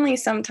of lonely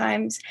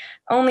sometimes,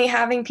 only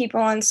having people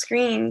on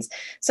screens.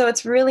 So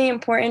it's really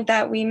important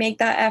that we make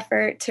that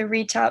effort to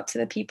reach out to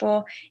the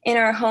people in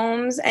our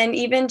homes, and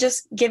even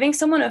just giving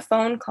someone a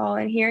phone call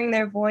and hearing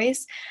their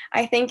voice,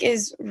 I think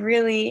is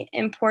really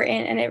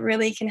important, and it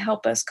really can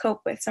help us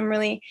cope with some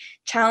really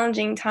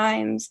challenging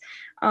times.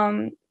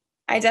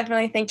 I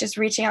definitely think just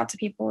reaching out to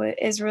people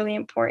is really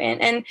important.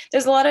 And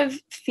there's a lot of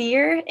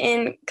fear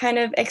in kind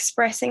of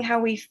expressing how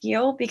we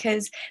feel,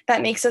 because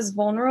that makes us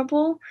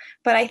vulnerable.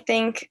 But I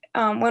think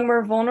when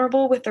we're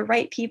vulnerable with the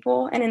right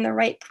people and in the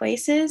right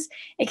places,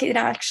 it can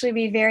actually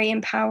be very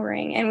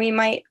empowering. And we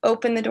might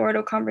open the door to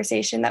a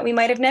conversation that we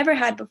might have never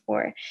had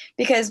before,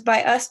 because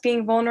by us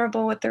being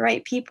vulnerable with the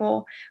right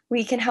people,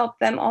 we can help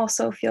them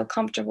also feel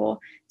comfortable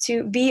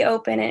to be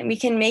open, and we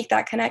can make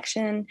that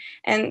connection.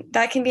 And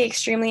that can be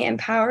extremely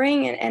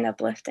empowering and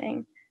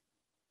uplifting.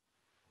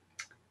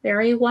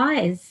 Very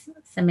wise,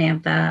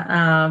 Samantha.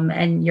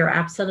 And you're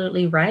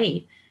absolutely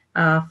right.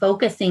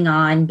 Focusing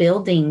on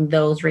building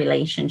those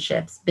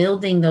relationships,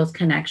 building those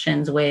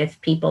connections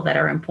with people that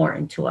are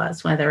important to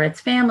us, whether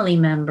it's family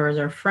members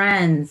or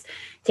friends,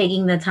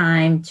 taking the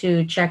time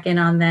to check in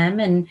on them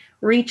and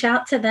reach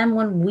out to them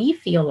when we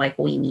feel like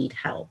we need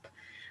help.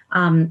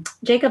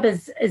 Jacob,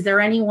 is there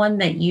anyone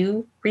that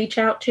you reach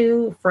out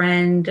to, a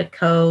friend, a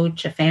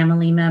coach, a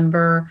family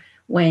member,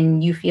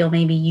 when you feel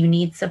maybe you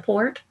need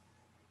support?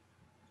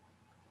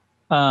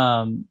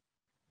 The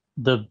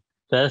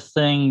best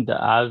thing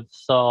that I've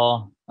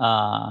saw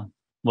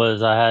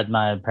was I had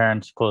my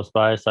parents close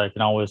by, so I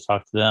can always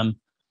talk to them.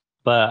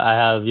 But I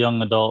have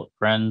young adult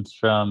friends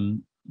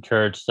from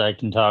church that I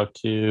can talk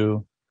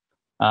to.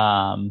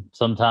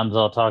 Sometimes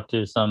I'll talk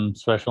to some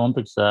Special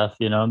Olympics staff,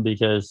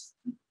 because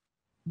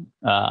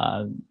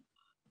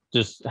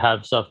just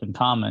have stuff in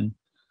common.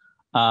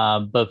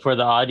 But for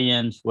the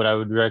audience, what I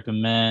would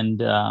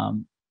recommend,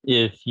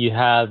 if you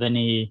have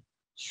any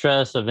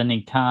stress of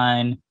any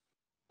kind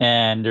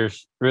and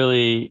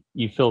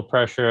you feel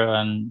pressure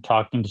on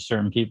talking to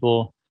certain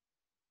people,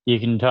 you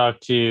can talk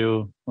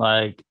to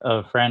like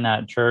a friend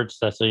at church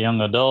that's a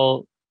young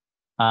adult,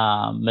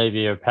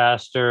 maybe a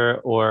pastor,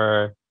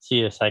 or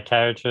see a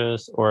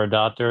psychiatrist or a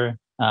doctor.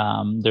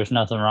 There's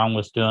nothing wrong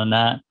with doing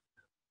that.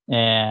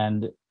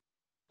 And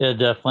it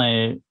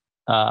definitely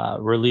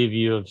relieve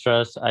you of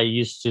stress. I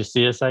used to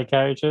see a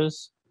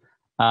psychiatrist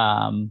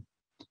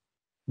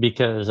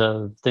because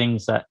of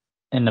things that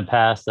in the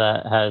past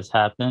that has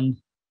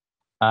happened,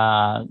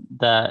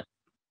 that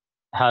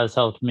has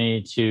helped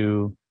me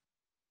to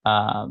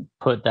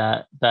put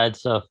that bad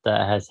stuff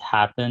that has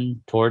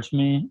happened towards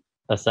me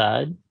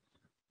aside.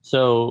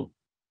 So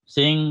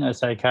seeing a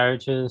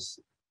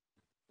psychiatrist,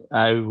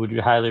 I would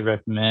highly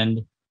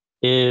recommend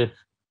if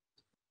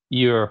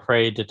you're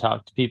afraid to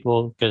talk to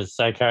people, because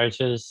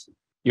psychiatrists,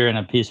 you're in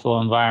a peaceful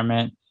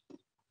environment.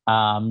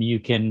 You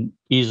can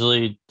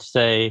easily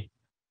say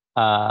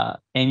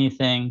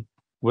anything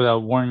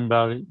without worrying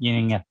about it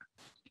getting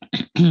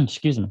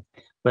excuse me,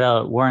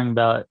 without worrying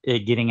about it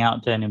getting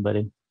out to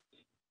anybody.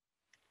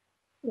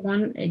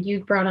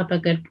 you brought up a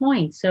good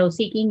point. So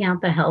seeking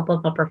out the help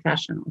of a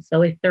professional.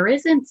 So if there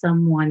isn't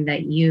someone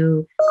that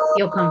you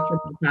feel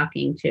comfortable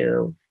talking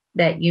to,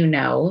 that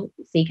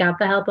seek out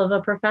the help of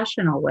a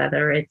professional,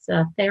 whether it's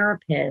a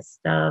therapist,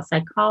 a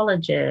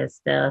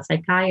psychologist, a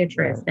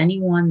psychiatrist,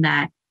 anyone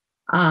that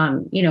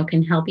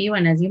can help you.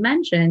 And as you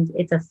mentioned,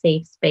 it's a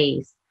safe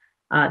space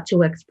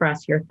to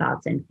express your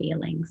thoughts and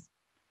feelings.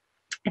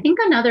 I think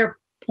another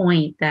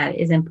point that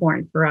is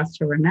important for us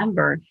to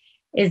remember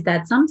is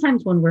that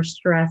sometimes when we're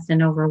stressed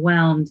and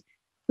overwhelmed,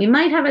 we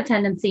might have a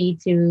tendency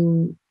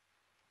to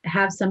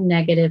have some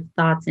negative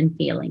thoughts and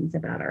feelings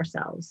about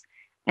ourselves.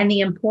 And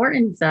the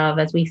importance of,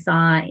 as we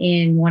saw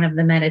in one of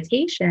the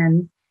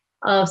meditations,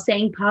 of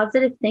saying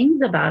positive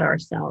things about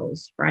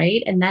ourselves,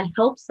 right? And that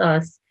helps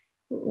us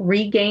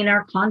regain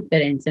our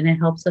confidence and it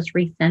helps us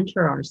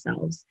recenter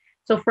ourselves.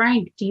 So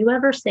Frank, do you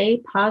ever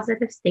say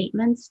positive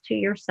statements to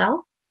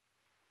yourself?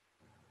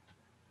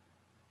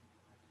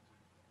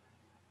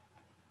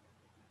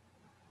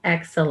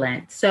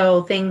 Excellent.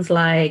 So things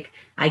like,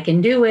 I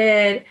can do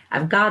it,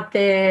 I've got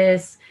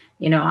this,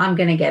 I'm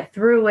going to get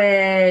through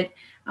it,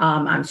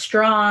 I'm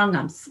strong,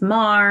 I'm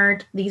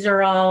smart. These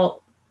are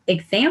all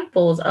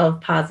examples of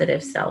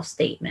positive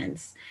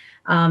self-statements.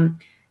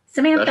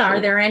 Samantha, are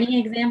there any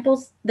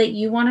examples that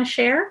you want to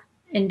share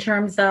in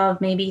terms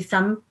of maybe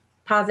some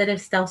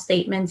positive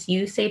self-statements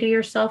you say to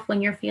yourself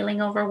when you're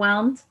feeling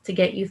overwhelmed to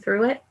get you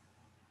through it?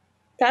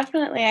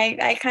 Definitely.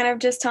 I kind of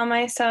just tell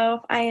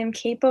myself I am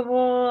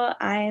capable,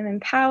 I am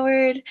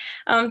empowered.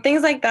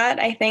 Things like that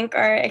I think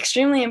are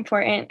extremely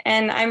important.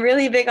 And I'm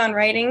really big on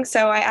writing.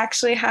 So I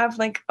actually have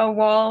like a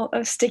wall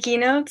of sticky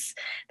notes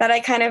that I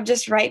kind of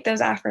just write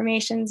those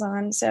affirmations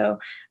on. So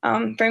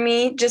for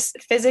me,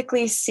 just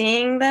physically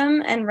seeing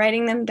them and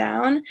writing them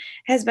down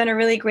has been a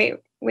really great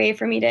way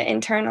for me to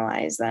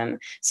internalize them.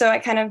 So I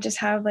kind of just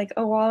have like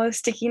a wall of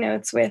sticky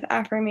notes with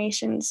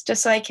affirmations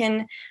just so I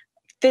can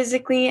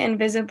physically and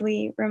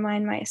visibly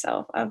remind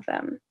myself of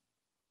them.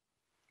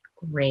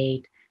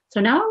 Great. So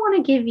now I want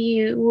to give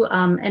you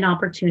an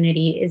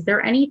opportunity. Is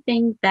there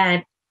anything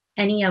that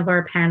any of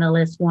our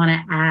panelists want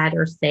to add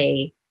or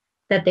say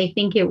that they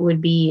think it would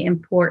be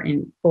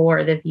important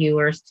for the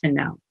viewers to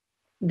know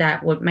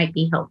that might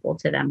be helpful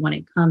to them when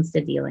it comes to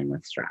dealing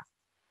with stress?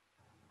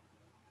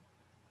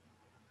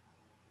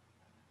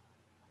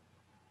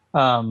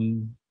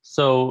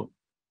 So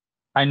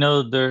I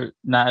know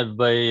not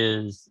everybody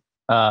is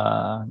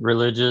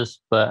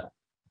religious, but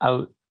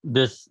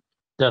this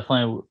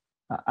definitely,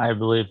 I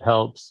believe,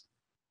 helps.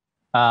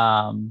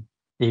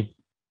 If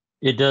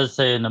it does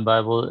say in the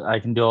Bible,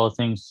 I can do all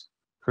things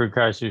through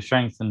Christ who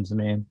strengthens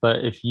me.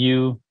 But if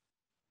you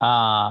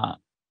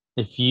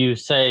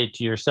say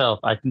to yourself,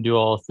 I can do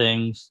all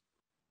things,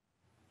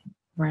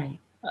 right,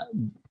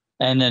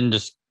 and then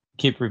just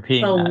keep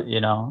repeating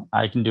that,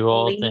 I can do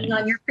all things. Leaning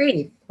on your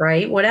faith,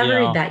 right?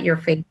 Whatever that your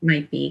faith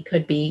might be,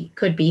 could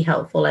be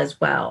helpful as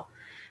well.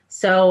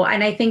 So,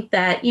 and I think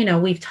that,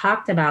 we've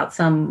talked about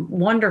some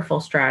wonderful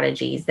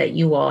strategies that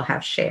you all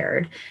have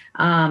shared,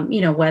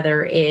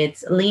 whether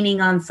it's leaning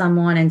on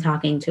someone and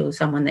talking to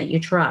someone that you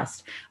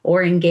trust,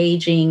 or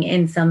engaging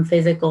in some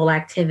physical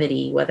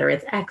activity, whether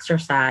it's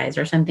exercise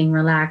or something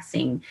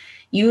relaxing,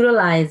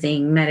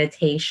 utilizing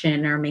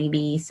meditation or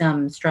maybe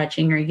some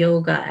stretching or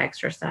yoga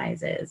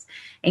exercises,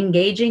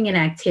 engaging in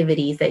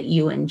activities that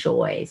you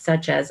enjoy,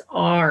 such as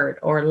art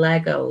or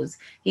Legos.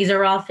 These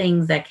are all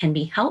things that can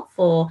be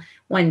helpful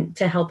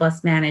to help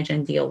us manage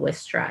and deal with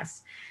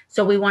stress.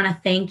 So we want to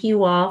thank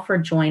you all for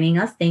joining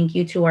us. Thank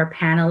you to our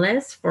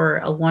panelists for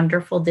a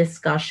wonderful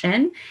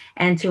discussion,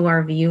 and to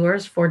our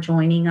viewers for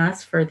joining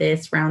us for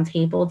this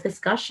roundtable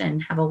discussion.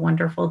 Have a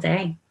wonderful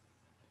day.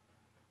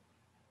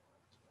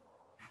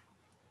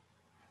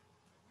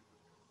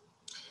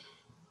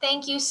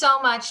 Thank you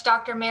so much,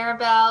 Dr.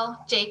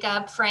 Maribel,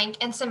 Jacob, Frank,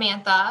 and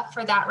Samantha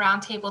for that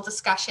roundtable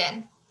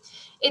discussion.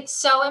 It's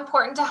so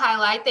important to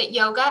highlight that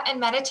yoga and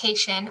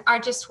meditation are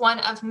just one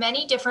of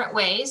many different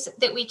ways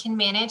that we can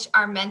manage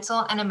our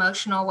mental and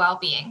emotional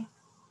well-being.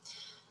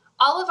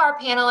 All of our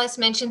panelists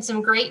mentioned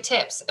some great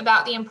tips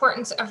about the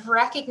importance of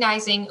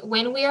recognizing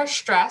when we are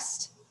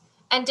stressed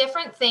and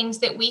different things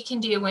that we can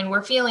do when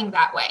we're feeling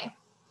that way.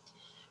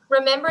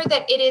 Remember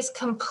that it is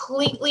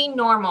completely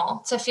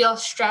normal to feel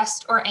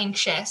stressed or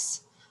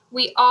anxious.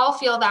 We all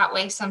feel that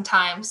way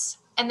sometimes,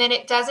 and that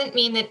it doesn't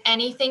mean that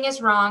anything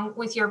is wrong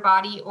with your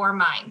body or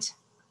mind.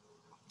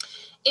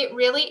 It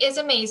really is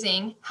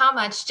amazing how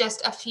much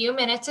just a few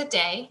minutes a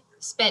day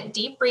spent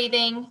deep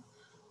breathing,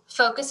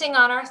 focusing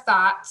on our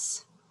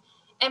thoughts,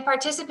 and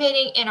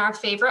participating in our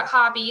favorite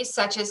hobbies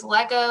such as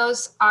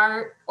Legos,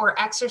 art, or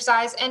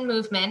exercise and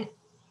movement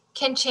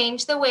can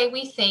change the way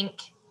we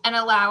think and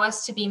allow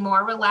us to be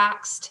more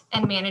relaxed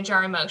and manage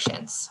our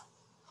emotions.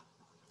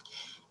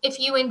 If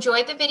you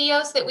enjoyed the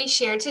videos that we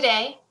shared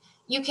today,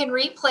 you can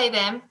replay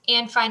them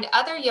and find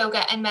other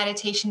yoga and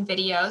meditation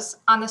videos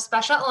on the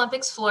Special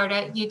Olympics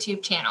Florida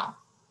YouTube channel.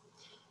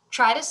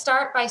 Try to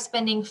start by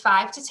spending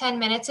 5 to 10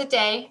 minutes a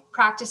day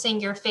practicing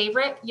your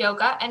favorite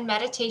yoga and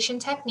meditation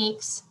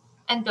techniques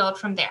and build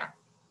from there.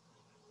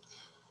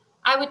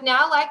 I would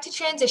now like to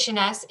transition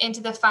us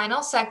into the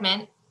final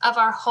segment of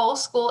our whole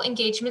school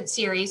engagement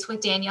series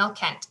with Danielle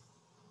Kent.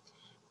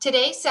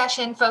 Today's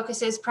session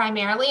focuses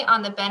primarily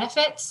on the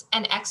benefits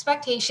and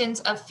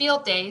expectations of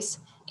field days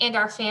and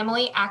our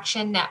Family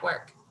Action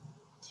Network.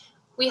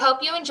 We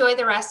hope you enjoy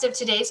the rest of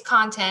today's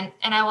content,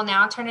 and I will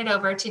now turn it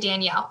over to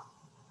Danielle.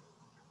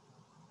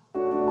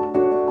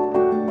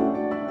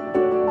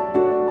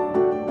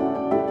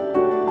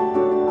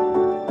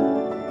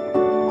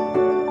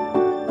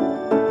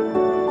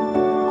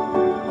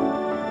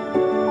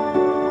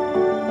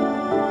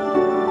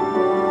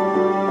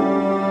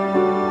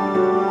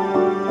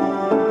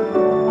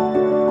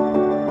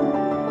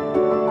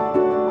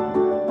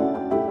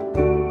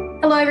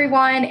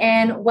 Everyone,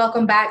 and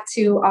welcome back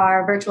to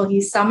our virtual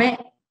youth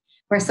summit.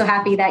 We're so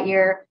happy that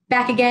you're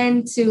back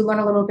again to learn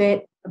a little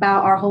bit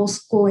about our whole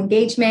school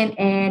engagement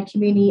and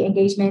community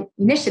engagement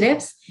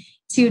initiatives.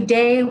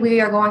 Today, we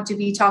are going to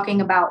be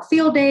talking about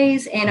field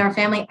days and our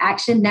Family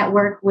Action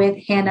Network with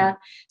Hannah.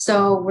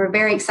 So we're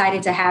very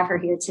excited to have her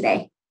here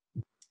today.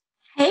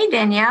 Hey,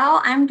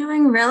 Danielle, I'm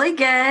doing really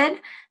good.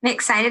 I'm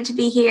excited to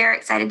be here,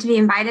 excited to be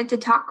invited to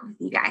talk with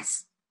you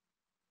guys.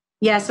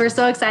 Yes, we're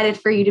so excited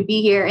for you to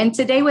be here. And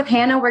today with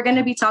Hannah, we're going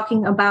to be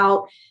talking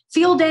about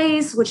field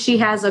days, which she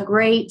has a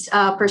great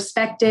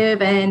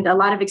perspective and a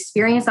lot of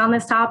experience on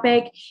this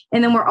topic.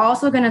 And then we're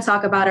also going to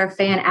talk about our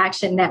Fan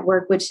Action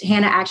Network, which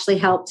Hannah actually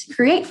helped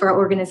create for our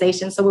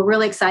organization. So we're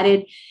really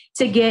excited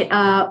to get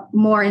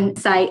more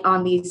insight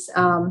on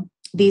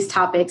these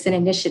topics and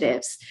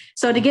initiatives.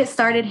 So to get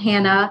started,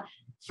 Hannah,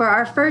 for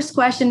our first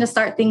question to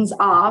start things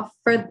off,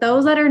 for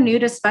those that are new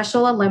to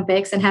Special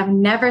Olympics and have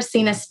never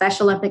seen a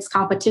Special Olympics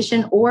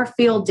competition or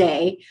field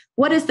day,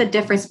 what is the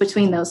difference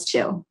between those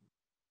two?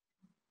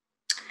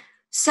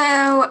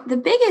 So the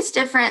biggest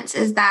difference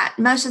is that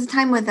most of the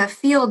time with a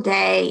field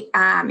day,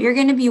 you're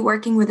going to be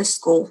working with a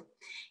school.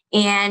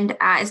 And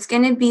it's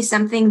going to be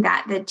something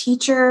that the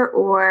teacher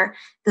or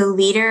the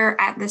leader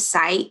at the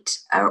site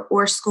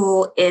or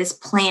school is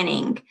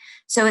planning.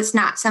 So it's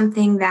not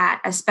something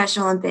that a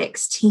Special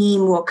Olympics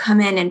team will come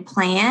in and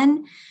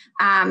plan.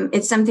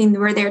 It's something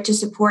we're there to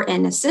support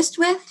and assist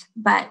with.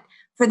 But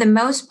for the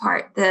most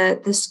part,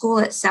 the school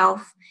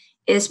itself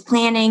is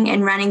planning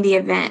and running the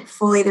event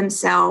fully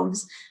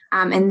themselves.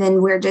 And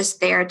then we're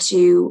just there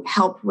to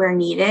help where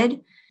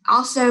needed.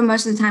 Also,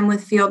 most of the time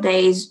with field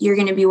days, you're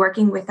going to be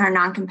working with our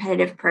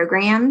non-competitive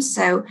programs.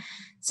 So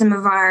some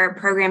of our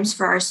programs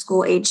for our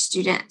school age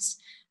students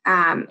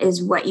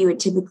is what you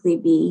would typically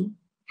be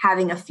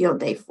having a field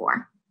day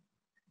for.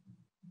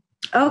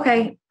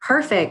 Okay,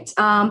 perfect.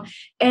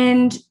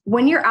 And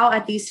when you're out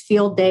at these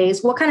field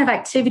days, what kind of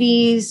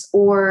activities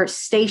or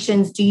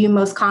stations do you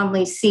most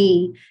commonly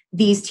see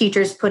these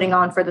teachers putting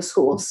on for the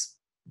schools?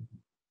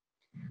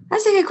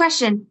 That's a good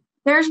question.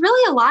 There's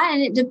really a lot,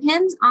 and it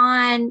depends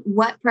on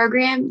what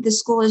program the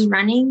school is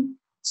running.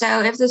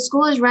 So if the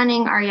school is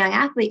running our Young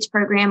Athletes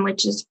program,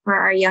 which is for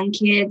our young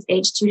kids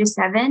age 2 to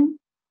 7,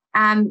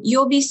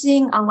 you'll be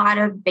seeing a lot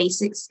of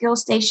basic skill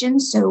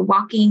stations. So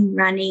walking,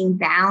 running,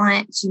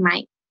 balance. You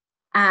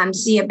might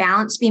see a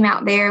balance beam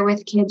out there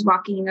with kids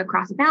walking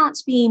across a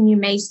balance beam. You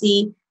may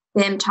see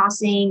them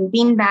tossing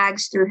bean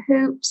bags through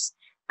hoops,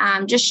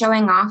 just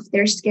showing off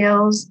their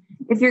skills.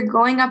 If you're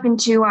going up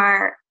into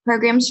our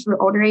programs for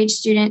older age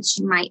students,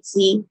 you might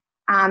see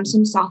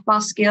some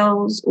softball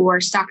skills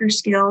or soccer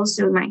skills.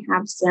 So we might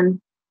have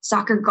some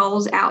soccer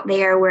goals out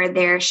there where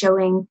they're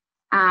showing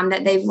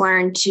that they've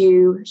learned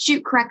to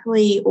shoot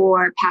correctly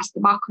or pass the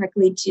ball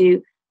correctly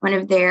to one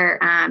of their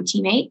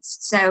teammates.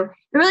 So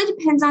it really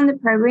depends on the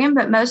program,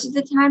 but most of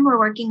the time we're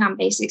working on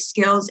basic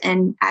skills.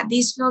 And at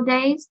these field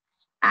days,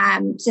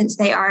 since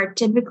they are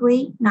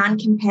typically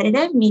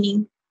non-competitive,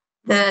 meaning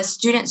the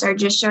students are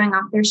just showing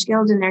off their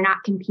skills and they're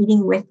not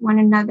competing with one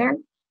another.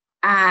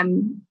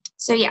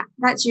 So yeah,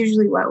 that's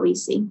usually what we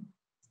see.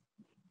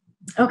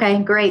 Okay,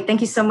 great.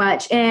 Thank you so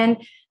much. And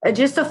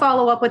just to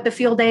follow up with the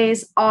field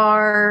days,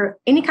 are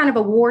any kind of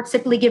awards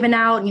typically given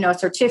out, a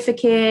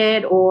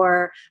certificate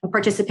or a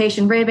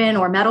participation ribbon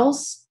or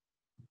medals?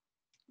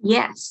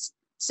 Yes.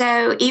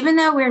 So even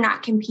though we're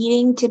not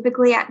competing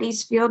typically at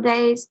these field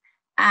days,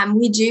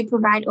 we do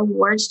provide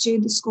awards to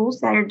the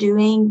schools that are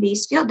doing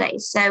these field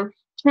days. So it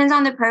depends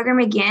on the program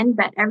again,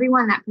 but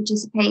everyone that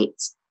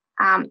participates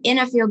in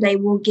a field day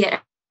will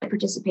get a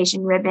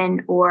participation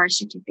ribbon or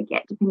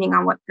certificate, depending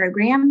on what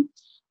program.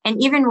 And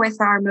even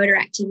with our motor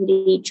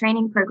activity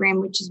training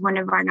program, which is one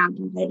of our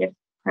non-competitive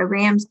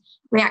programs,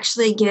 we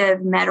actually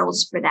give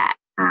medals for that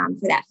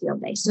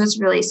field day. So it's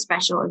really a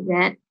special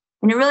event,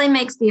 and it really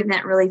makes the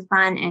event really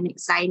fun and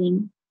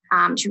exciting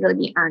to really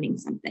be earning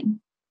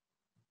something.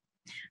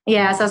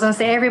 Yeah, so I was going to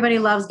say everybody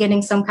loves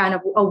getting some kind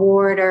of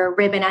award or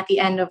ribbon at the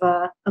end of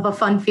a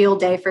fun field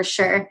day for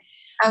sure.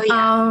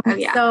 Oh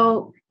yeah.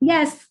 So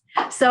yes.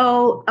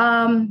 So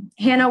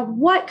Hannah,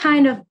 what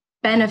kind of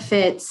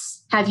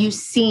benefits have you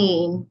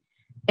seen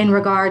in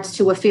regards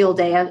to a field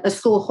day, a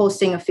school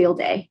hosting a field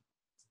day?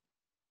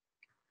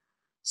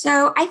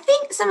 So I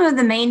think some of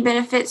the main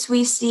benefits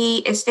we see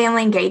is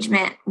family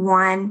engagement,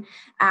 one,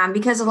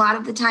 because a lot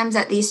of the times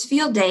at these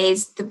field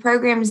days, the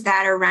programs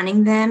that are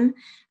running them,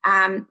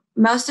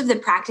 most of the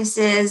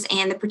practices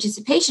and the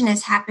participation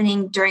is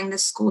happening during the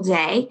school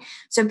day.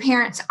 So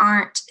parents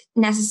aren't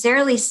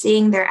necessarily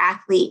seeing their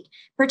athlete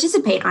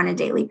participate on a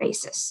daily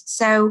basis.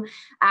 So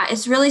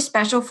it's really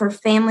special for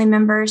family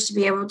members to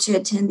be able to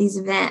attend these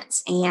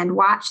events and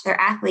watch their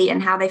athlete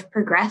and how they've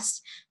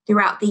progressed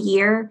throughout the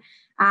year.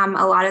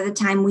 A lot of the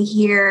time we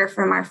hear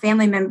from our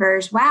family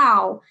members,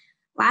 wow,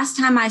 last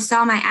time I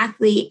saw my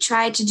athlete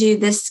try to do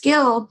this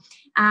skill,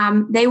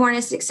 they weren't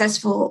as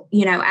successful,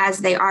 as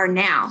they are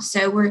now.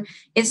 So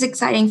it's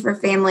exciting for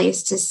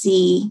families to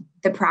see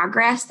the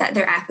progress that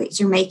their athletes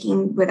are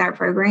making with our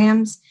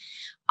programs.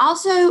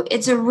 Also,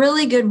 it's a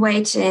really good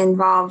way to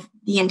involve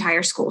the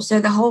entire school. So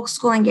the whole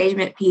school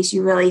engagement piece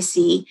you really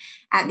see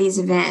at these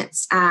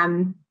events.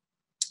 A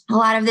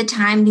lot of the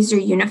time, these are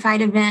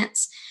unified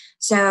events.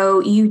 So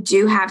you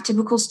do have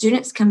typical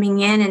students coming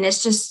in, and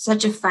it's just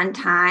such a fun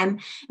time.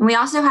 And we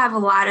also have a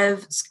lot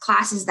of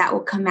classes that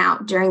will come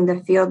out during the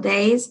field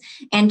days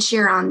and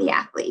cheer on the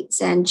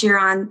athletes and cheer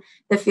on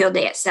the field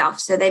day itself.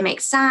 So they make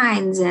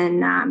signs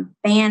and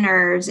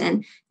banners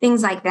and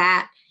things like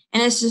that.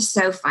 And it's just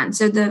so fun.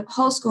 So the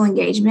whole school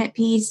engagement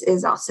piece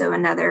is also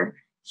another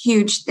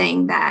huge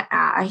thing that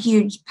a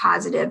huge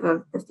positive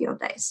of the field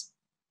days.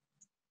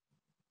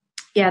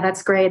 Yeah,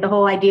 that's great. The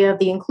whole idea of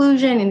the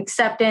inclusion and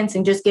acceptance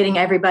and just getting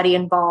everybody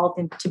involved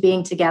into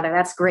being together.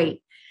 That's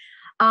great.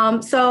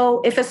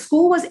 So if a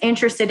school was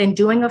interested in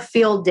doing a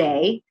field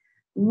day,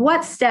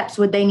 what steps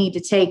would they need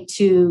to take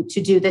to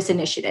do this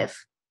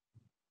initiative?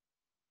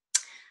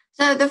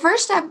 So the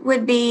first step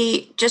would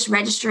be just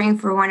registering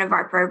for one of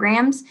our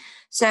programs.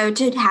 So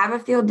to have a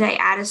field day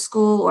at a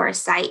school or a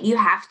site, you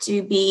have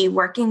to be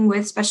working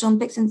with Special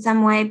Olympics in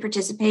some way,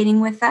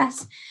 participating with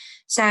us.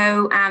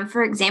 So,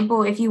 for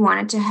example, if you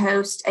wanted to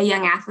host a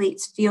young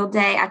athletes field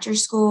day at your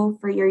school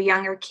for your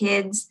younger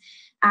kids,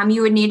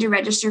 you would need to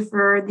register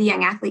for the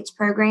Young Athletes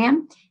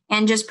program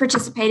and just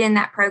participate in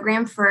that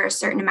program for a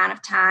certain amount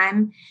of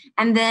time.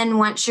 And then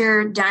once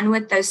you're done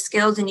with those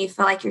skills and you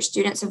feel like your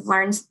students have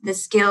learned the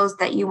skills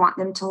that you want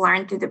them to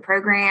learn through the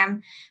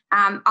program,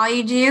 all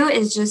you do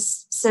is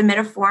just submit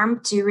a form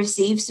to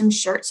receive some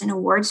shirts and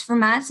awards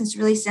from us. It's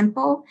really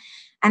simple.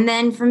 And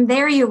then from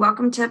there, you're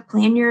welcome to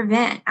plan your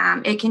event.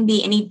 It can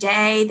be any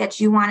day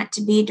that you want it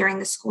to be during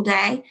the school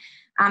day.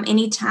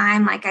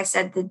 Anytime, like I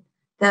said,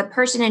 the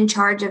person in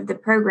charge of the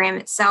program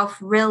itself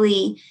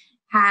really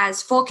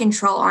has full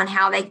control on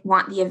how they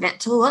want the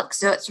event to look.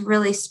 So it's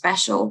really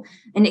special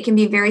and it can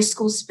be very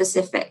school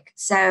specific.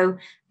 So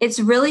it's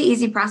a really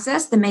easy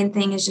process. The main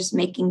thing is just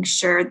making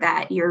sure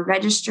that you're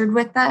registered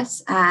with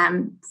us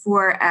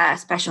for a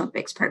Special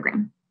Olympics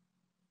program.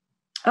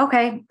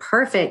 Okay,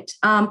 perfect.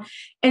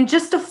 And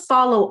just to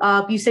follow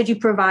up, you said you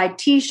provide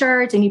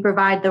T-shirts and you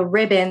provide the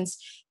ribbons.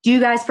 Do you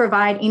guys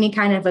provide any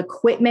kind of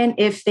equipment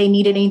if they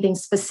needed anything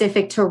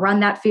specific to run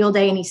that field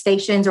day, any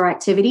stations or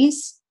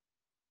activities?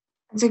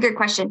 That's a good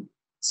question.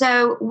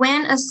 So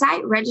when a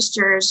site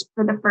registers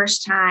for the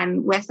first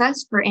time with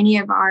us for any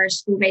of our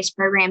school-based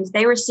programs,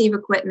 they receive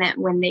equipment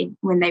when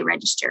they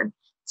register.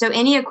 So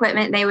any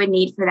equipment they would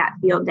need for that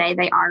field day,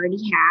 they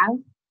already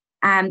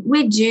have.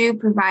 We do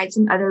provide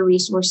some other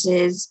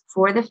resources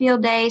for the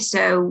field day.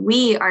 So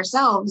we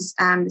ourselves,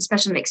 the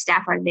Special Olympics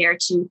staff, are there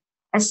to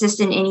assist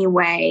in any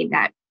way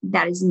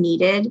that is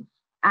needed.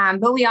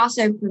 But we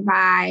also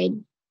provide,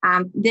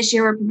 this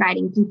year we're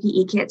providing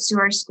PPE kits to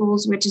our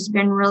schools, which has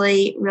been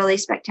really, really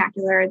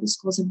spectacular. The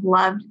schools have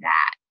loved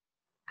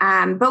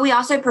that. But we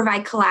also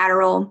provide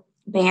collateral,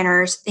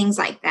 banners, things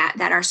like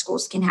that our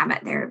schools can have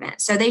at their event.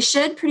 So they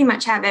should pretty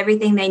much have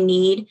everything they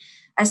need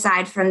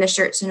aside from the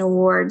shirts and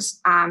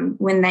awards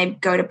when they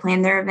go to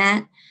plan their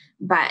event.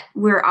 But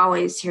we're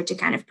always here to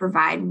kind of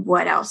provide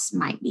what else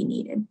might be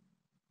needed.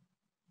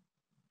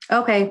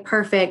 Okay,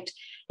 perfect.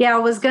 Yeah, I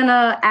was going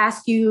to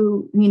ask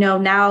you,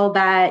 now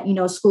that,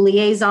 school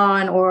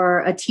liaison or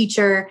a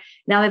teacher,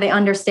 now that they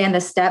understand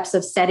the steps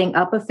of setting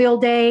up a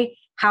field day,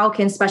 how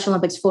can Special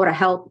Olympics Florida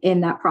help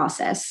in that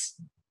process?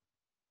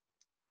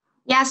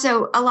 Yeah,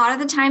 so a lot of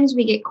the times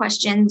we get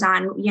questions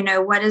on,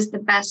 what is the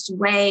best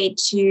way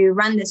to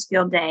run this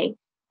field day?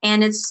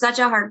 And it's such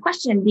a hard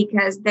question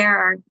because there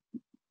are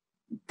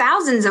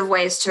thousands of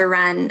ways to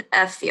run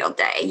a field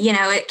day.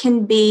 It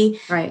can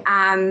be right.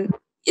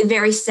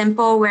 Very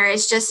simple where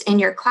it's just in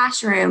your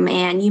classroom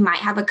and you might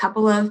have a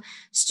couple of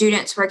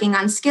students working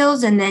on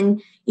skills and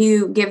then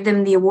you give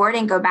them the award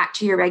and go back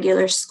to your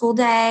regular school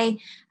day.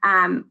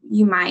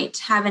 You might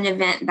have an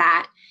event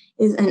that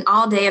is an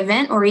all-day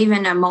event or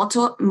even a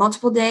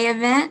multiple day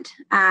event.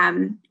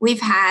 We've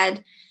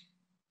had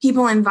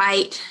people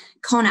invite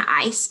Kona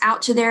Ice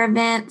out to their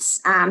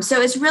events.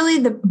 So it's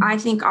really I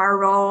think our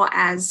role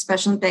as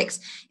Special Olympics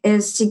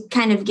is to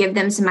kind of give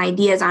them some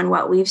ideas on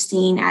what we've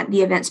seen at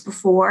the events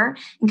before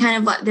and kind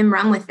of let them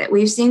run with it.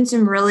 We've seen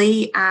some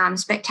really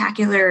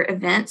spectacular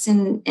events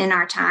in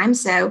our time.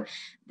 So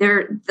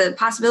the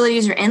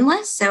possibilities are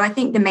endless. So I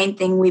think the main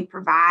thing we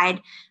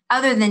provide,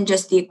 other than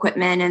just the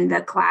equipment and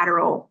the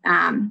collateral,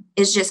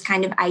 is just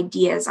kind of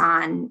ideas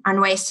on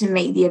ways to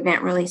make the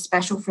event really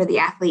special for the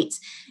athletes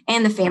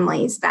and the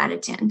families that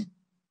attend.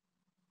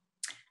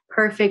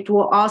 Perfect.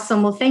 Well,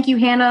 awesome. Well, thank you,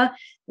 Hannah.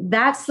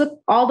 That's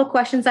all the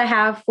questions I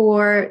have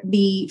for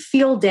the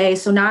field day.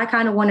 So now I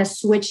kind of want to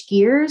switch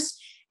gears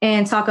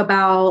and talk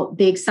about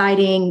the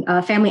exciting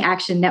Family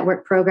Action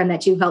Network program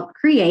that you helped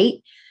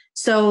create.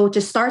 So to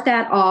start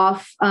that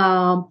off,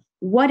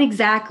 what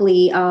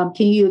exactly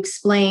can you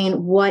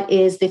explain what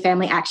is the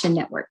Family Action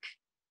Network?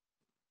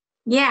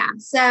 Yeah,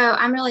 so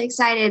I'm really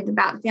excited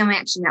about the Family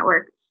Action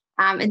Network.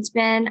 It's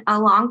been a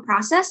long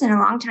process and a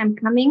long time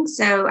coming,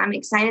 so I'm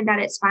excited that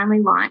it's finally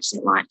launched.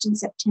 It launched in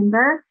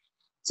September.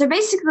 So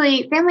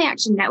basically, Family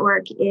Action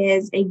Network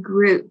is a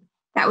group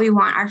that we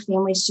want our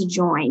families to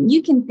join.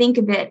 You can think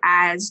of it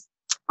as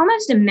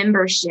almost a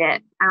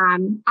membership.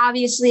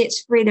 Obviously,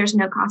 it's free. There's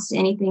no cost to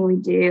anything we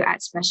do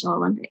at Special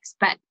Olympics,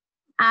 but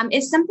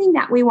it's something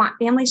that we want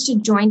families to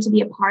join to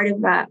be a part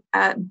of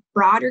a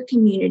broader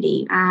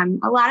community.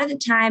 A lot of the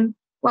time,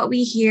 what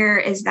we hear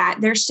is that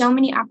there's so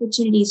many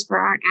opportunities for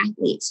our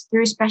athletes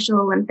through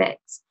Special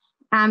Olympics,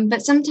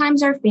 but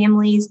sometimes our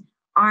families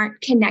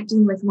aren't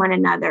connecting with one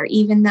another,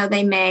 even though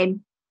they may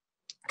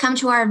come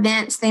to our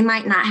events, they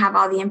might not have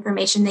all the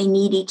information they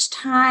need each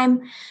time.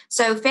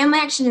 So Family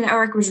Action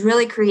Network was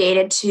really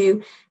created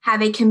to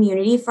have a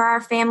community for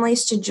our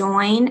families to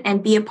join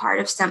and be a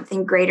part of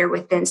something greater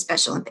within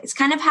Special Olympics,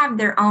 kind of have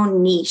their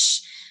own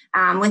niche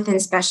within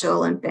Special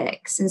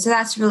Olympics. And so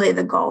that's really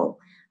the goal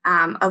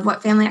of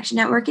what Family Action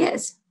Network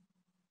is.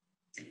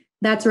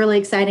 That's really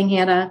exciting,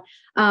 Hannah.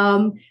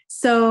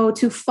 So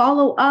to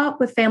follow up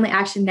with Family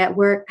Action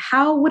Network,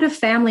 how would a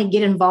family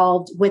get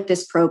involved with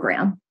this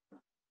program?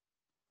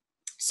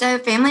 So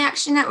Family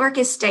Action Network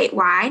is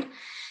statewide,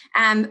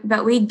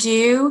 but we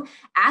do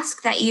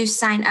ask that you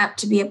sign up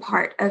to be a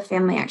part of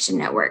Family Action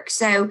Network.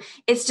 So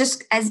it's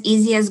just as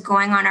easy as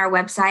going on our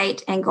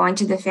website and going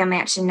to the Family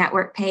Action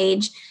Network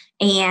page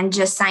and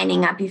just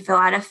signing up. You fill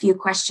out a few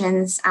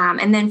questions.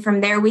 And then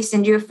from there, we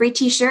send you a free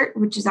t-shirt,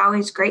 which is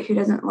always great. Who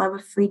doesn't love a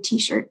free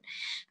t-shirt?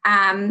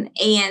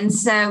 And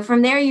so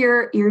from there,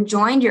 you're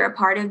joined, you're a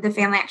part of the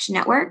Family Action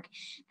Network.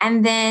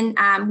 And then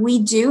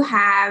we do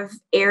have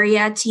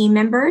area team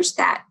members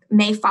that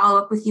may follow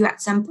up with you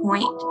at some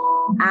point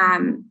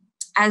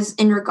as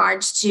in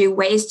regards to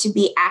ways to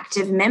be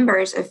active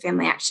members of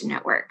Family Action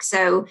Network.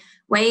 So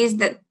ways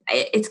that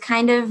it's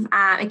kind of,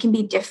 it can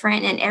be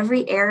different in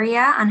every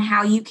area on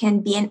how you can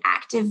be an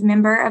active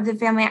member of the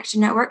Family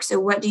Action Network. So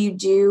what do you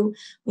do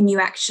when you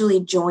actually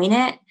join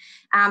it?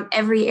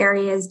 Every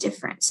area is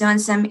different. So in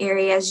some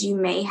areas, you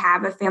may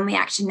have a Family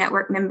Action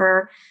Network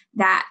member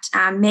that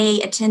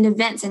may attend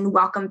events and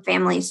welcome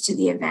families to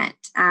the event.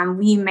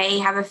 We may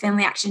have a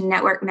Family Action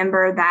Network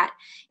member that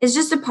is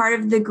just a part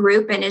of the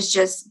group and is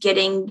just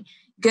getting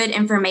good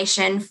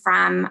information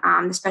from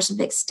the Special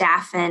Olympics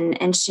staff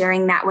and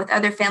sharing that with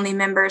other family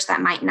members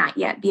that might not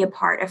yet be a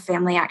part of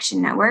Family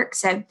Action Network.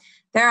 So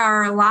there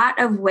are a lot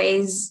of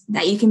ways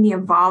that you can be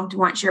involved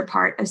once you're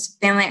part of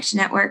Family Action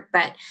Network,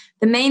 but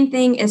the main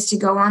thing is to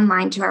go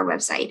online to our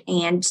website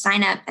and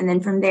sign up, and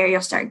then from there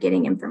you'll start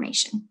getting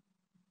information.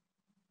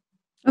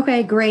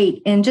 Okay,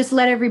 great. And just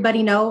let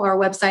everybody know our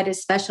website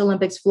is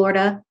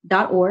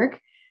specialolympicsflorida.org,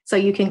 so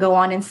you can go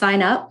on and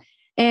sign up.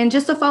 And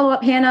just to follow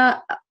up,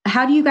 Hannah,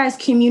 how do you guys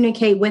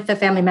communicate with the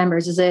family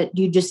members? Do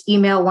you just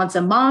email once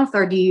a month,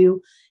 or do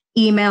you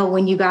email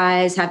when you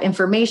guys have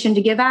information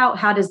to give out?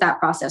 How does that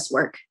process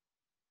work?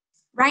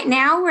 Right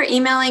now, we're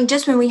emailing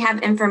just when we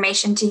have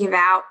information to give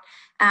out.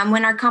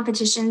 When our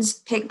competitions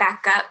pick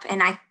back up,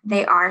 and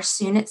they are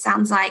soon, it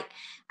sounds like,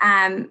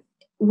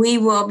 we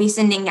will be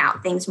sending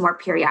out things more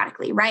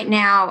periodically. Right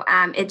now,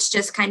 it's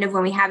just kind of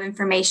when we have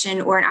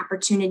information or an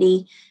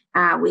opportunity,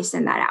 we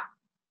send that out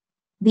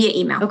via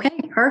email.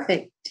 Okay,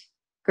 perfect.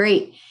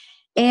 Great.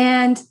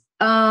 And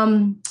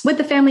with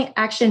the Family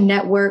Action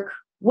Network,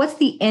 what's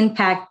the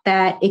impact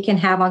that it can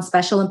have on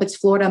Special Olympics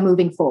Florida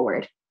moving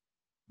forward?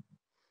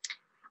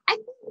 I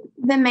think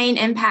the main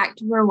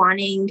impact we're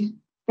wanting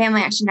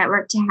Family Action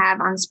Network to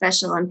have on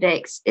Special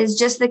Olympics is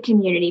just the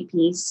community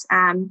piece.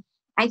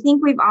 I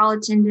think we've all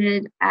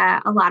attended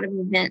a lot of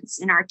events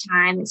in our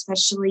time,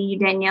 especially you,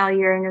 Danielle,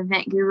 you're an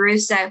event guru.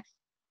 So,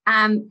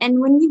 and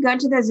when you go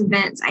to those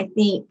events, I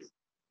think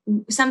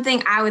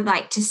something I would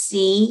like to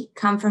see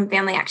come from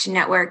Family Action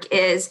Network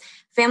is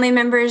family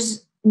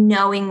members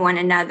knowing one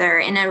another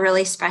in a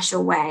really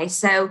special way.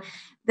 So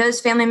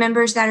those family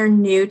members that are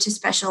new to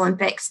Special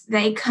Olympics,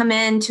 they come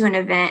into an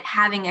event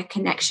having a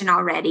connection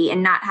already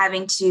and not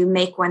having to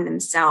make one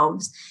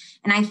themselves.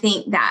 And I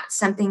think that's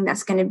something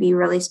that's going to be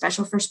really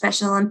special for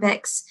Special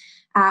Olympics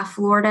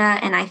Florida.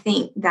 And I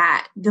think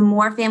that the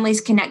more families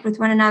connect with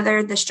one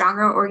another, the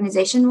stronger our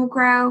organization will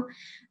grow.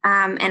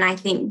 And I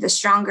think the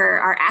stronger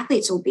our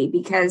athletes will be,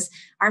 because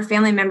our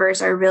family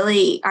members are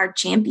really our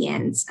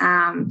champions.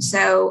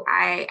 So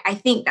I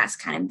think that's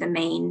kind of the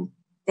main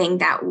thing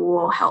that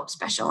will help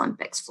Special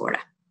Olympics Florida.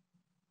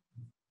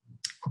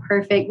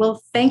 Perfect.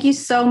 Well, thank you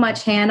so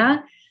much,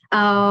 Hannah.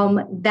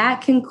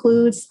 That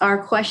concludes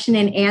our question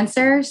and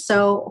answer.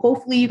 So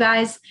hopefully you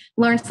guys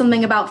learned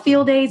something about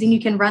field days and you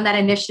can run that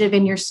initiative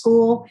in your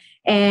school.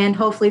 And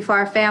hopefully for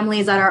our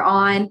families that are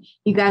on,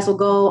 you guys will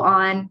go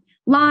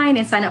online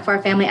and sign up for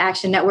our Family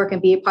Action Network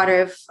and be a part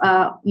of,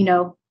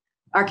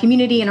 our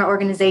community and our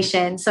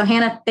organization. So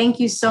Hannah, thank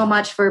you so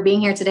much for being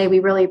here today. We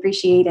really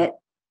appreciate it.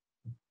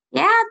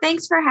 Yeah,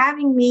 thanks for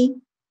having me.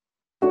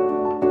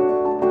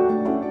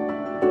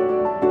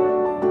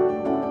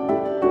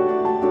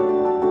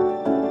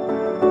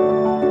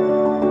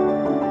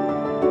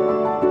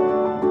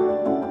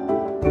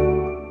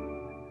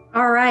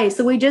 All right.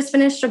 So we just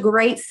finished a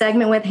great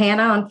segment with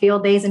Hannah on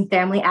Field Days and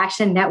Family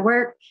Action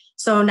Network.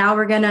 So now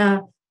we're going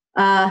to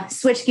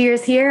switch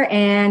gears here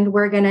and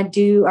we're going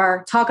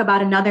to talk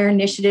about another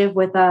initiative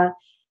with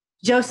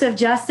Joseph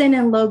Justin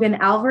and Logan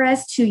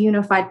Alvarez, two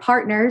unified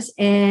partners.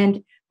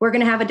 And we're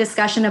going to have a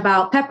discussion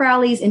about pep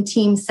rallies and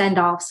team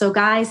send-offs. So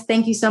guys,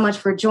 thank you so much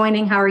for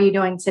joining. How are you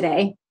doing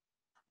today?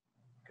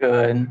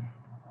 Good.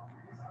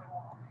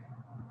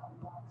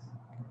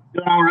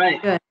 Doing all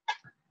right. Good.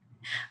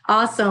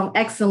 Awesome.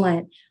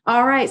 Excellent.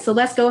 All right. So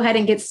let's go ahead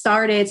and get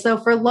started. So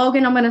for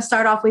Logan, I'm going to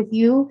start off with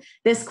you.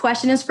 This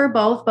question is for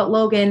both, but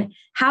Logan,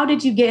 how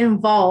did you get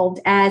involved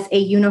as a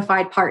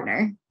unified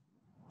partner?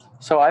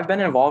 So I've been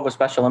involved with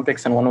Special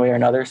Olympics in one way or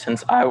another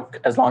since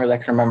as long as I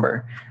can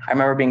remember. I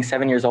remember being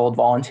 7 years old,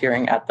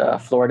 volunteering at the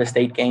Florida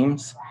State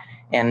Games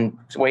and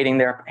waiting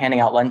there,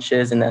 handing out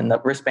lunches and then the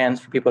wristbands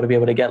for people to be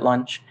able to get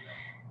lunch.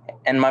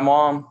 And my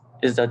mom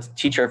is a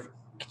teacher,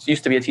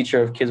 used to be a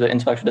teacher of kids with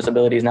intellectual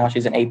disabilities. Now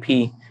she's an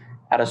AP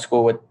at a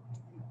school with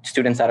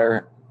students that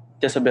are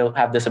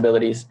have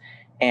disabilities.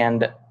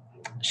 And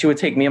she would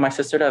take me and my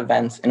sister to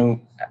events.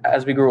 And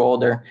as we grew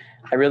older,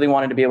 I really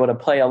wanted to be able to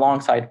play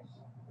alongside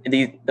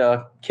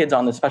the kids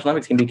on the Special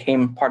Olympics team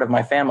became part of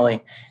my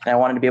family. And I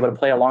wanted to be able to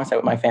play alongside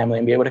with my family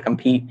and be able to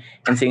compete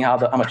and seeing how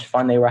much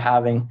fun they were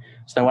having.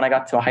 So when I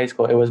got to high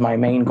school, it was my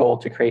main goal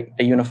to create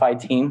a unified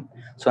team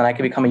so that I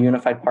could become a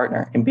unified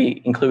partner and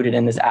be included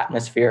in this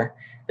atmosphere,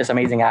 this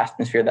amazing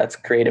atmosphere that's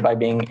created by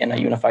being in a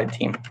unified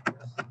team.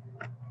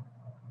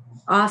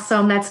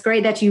 Awesome. That's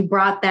great that you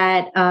brought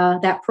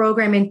that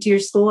program into your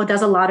school. It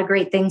does a lot of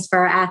great things for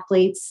our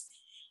athletes.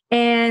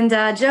 And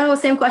Joe,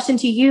 same question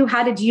to you.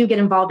 How did you get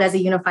involved as a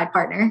unified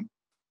partner?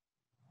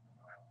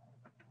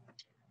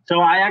 So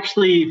I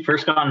actually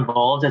first got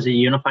involved as a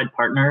unified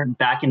partner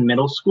back in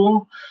middle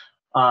school.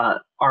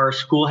 Our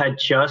school had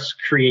just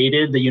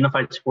created the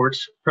unified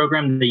sports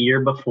program the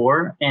year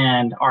before,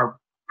 and our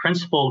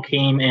principal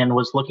came and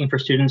was looking for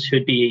students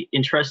who'd be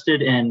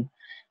interested in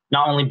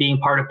not only being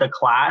part of the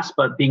class,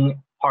 but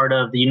being part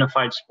of the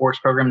unified sports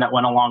program that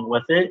went along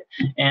with it.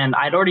 And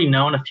I'd already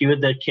known a few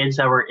of the kids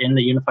that were in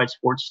the unified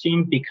sports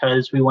team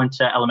because we went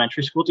to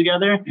elementary school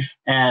together,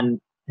 and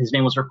his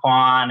name was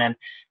Raquan. And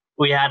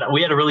we had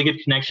a really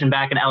good connection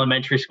back in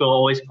elementary school,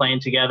 always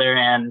playing together.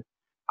 And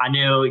I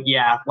knew,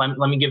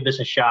 let me give this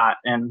a shot.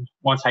 And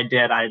once I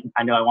did, I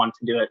knew I wanted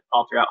to do it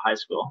all throughout high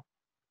school.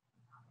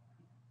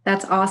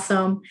 That's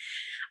awesome.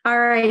 All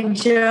right,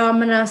 Joe, I'm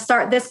going to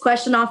start this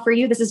question off for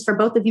you. This is for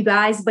both of you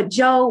guys. But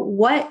Joe,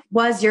 what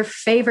was your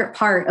favorite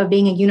part of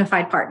being a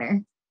unified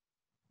partner?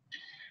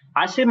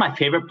 I say my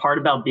favorite part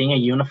about being a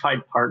unified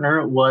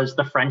partner was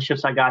the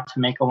friendships I got to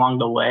make along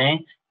the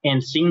way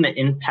and seeing the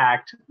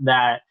impact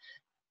that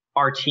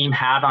our team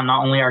had on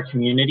not only our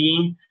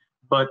community,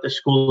 but the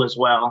school as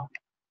well.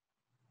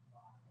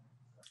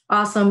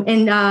 Awesome.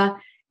 And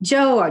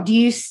Joe, do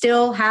you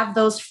still have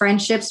those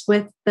friendships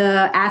with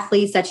the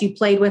athletes that you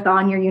played with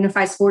on your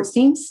unified sports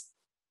teams?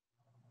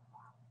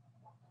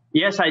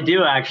 Yes, I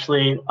do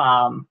actually.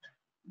 I'm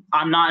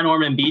not in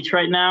Ormond Beach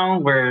right now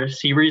where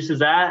Seabreeze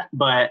is at,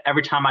 but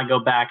every time I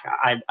go back,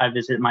 I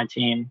visit my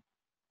team.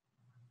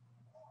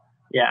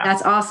 Yeah.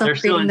 That's awesome. They're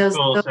still in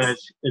school, so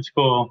it's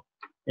cool.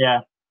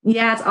 Yeah.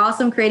 Yeah, it's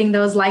awesome creating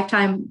those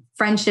lifetime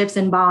friendships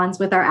and bonds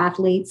with our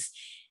athletes.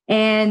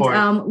 And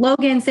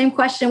Logan, same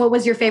question. What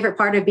was your favorite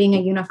part of being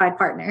a unified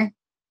partner?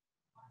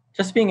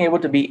 Just being able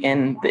to be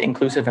in the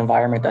inclusive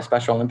environment that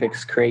Special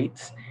Olympics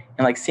creates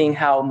and seeing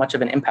how much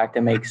of an impact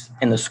it makes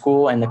in the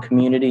school and the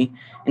community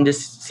and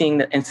just seeing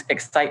the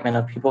excitement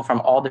of people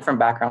from all different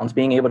backgrounds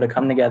being able to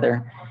come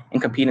together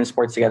and compete in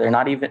sports together.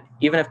 Not even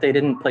if they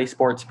didn't play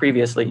sports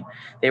previously,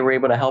 they were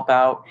able to help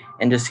out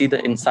and just see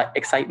the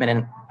excitement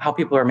and how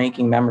people are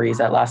making memories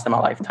that last them a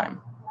lifetime.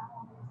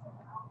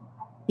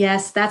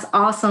 Yes, that's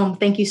awesome.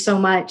 Thank you so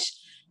much.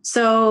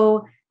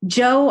 So,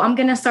 Joe, I'm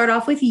going to start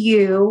off with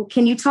you.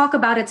 Can you talk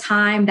about a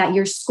time that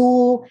your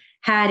school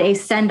had a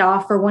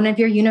send-off for one of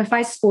your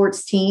unified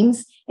sports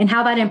teams and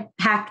how that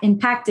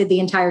impacted the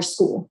entire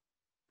school?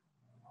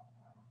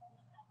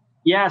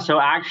 Yeah,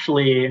 so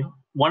actually,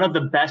 one of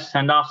the best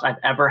send-offs I've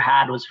ever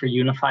had was for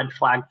unified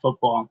flag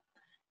football.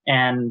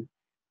 And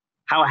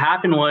how it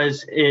happened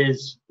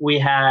is we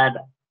had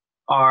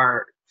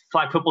our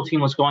flag football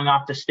team was going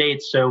off to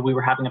state, so we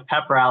were having a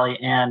pep rally.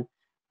 And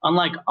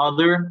unlike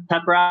other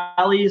pep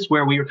rallies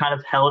where we were kind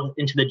of held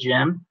into the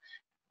gym,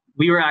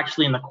 we were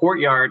actually in the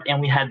courtyard,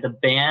 and we had the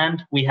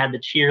band, we had the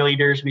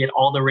cheerleaders, we had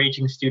all the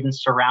raging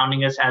students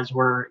surrounding us as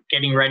we're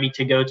getting ready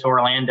to go to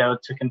Orlando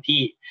to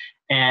compete.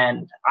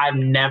 And I've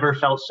never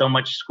felt so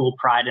much school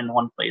pride in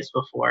one place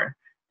before.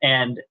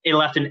 And it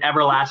left an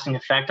everlasting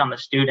effect on the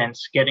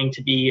students, getting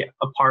to be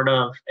a part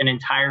of an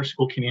entire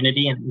school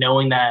community and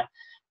knowing that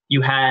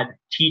you had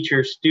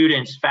teachers,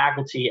 students,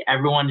 faculty,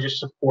 everyone just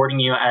supporting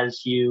you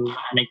as you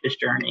make this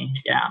journey.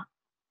 Yeah.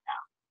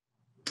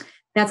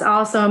 That's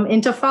awesome.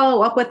 And to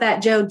follow up with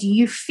that, Joe, do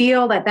you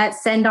feel that that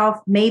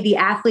send-off made the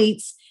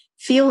athletes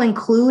feel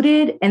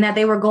included and that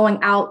they were going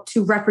out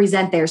to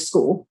represent their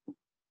school?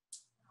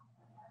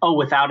 Oh,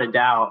 without a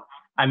doubt.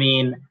 I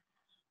mean,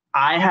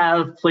 I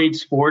have played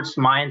sports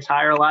my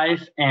entire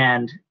life,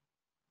 and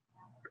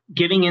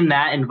getting in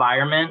that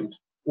environment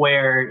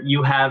where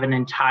you have an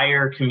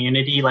entire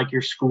community like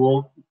your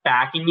school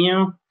backing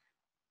you,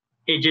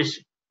 it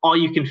just, all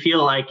you can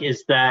feel like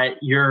is that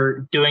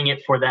you're doing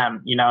it for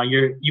them. You know,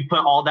 you put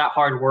all that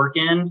hard work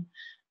in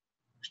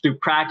through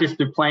practice,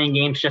 through playing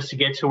games just to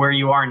get to where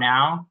you are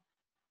now.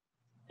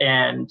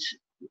 And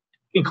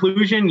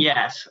inclusion,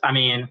 yes. I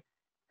mean,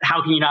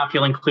 how can you not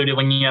feel included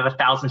when you have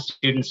 1,000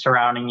 students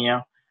surrounding you?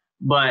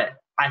 But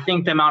I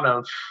think the amount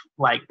of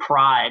like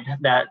pride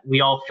that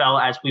we all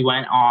felt as we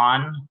went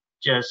on,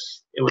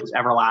 just, it was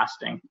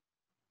everlasting.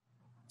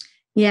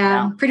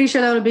 Yeah, I'm pretty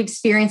sure that was a big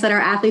experience that our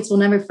athletes will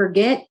never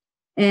forget.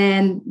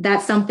 And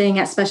that's something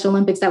at Special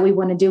Olympics that we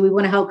want to do. We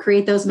want to help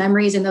create those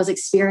memories and those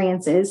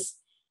experiences.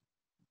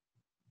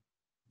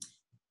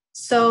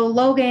 So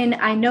Logan,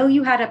 I know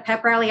you had a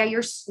pep rally at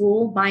your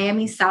school,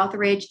 Miami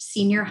Southridge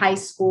Senior High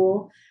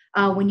School,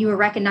 when you were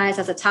recognized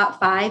as a top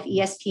 5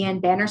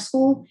 ESPN banner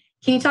school.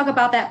 Can you talk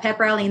about that pep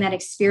rally and that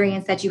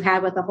experience that you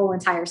had with the whole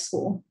entire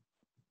school?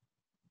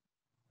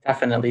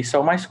 Definitely.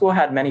 So my school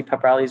had many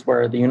pep rallies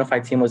where the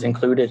unified team was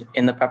included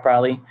in the pep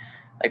rally.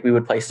 Like we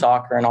would play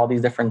soccer and all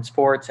these different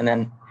sports. And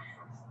then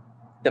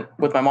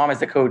with my mom as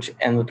the coach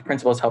and with the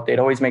principal's help, they'd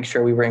always make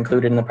sure we were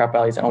included in the pep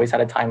rallies and always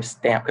had a time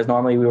stamp, because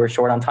normally we were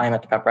short on time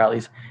at the pep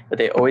rallies, but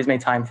they always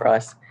made time for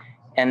us.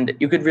 And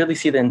you could really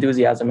see the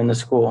enthusiasm in the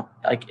school.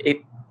 Like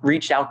it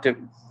reached out to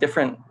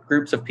different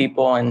groups of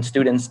people and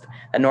students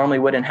that normally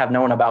wouldn't have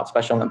known about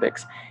Special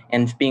Olympics.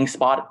 And being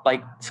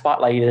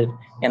spotlighted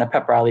in a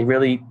pep rally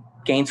really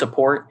gained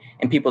support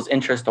and people's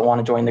interest to want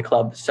to join the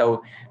club.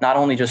 So not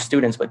only just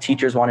students, but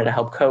teachers wanted to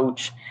help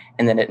coach,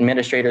 and then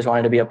administrators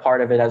wanted to be a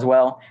part of it as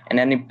well. And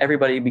then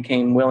everybody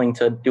became willing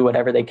to do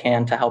whatever they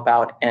can to help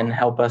out and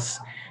help us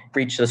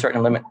reach the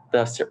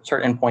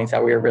certain points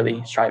that we were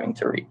really striving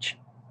to reach.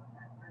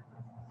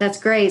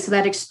 That's great. So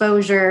that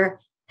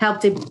exposure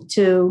helped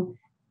to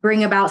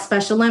bring about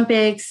Special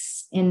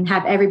Olympics and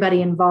have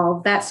everybody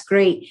involved. That's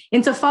great.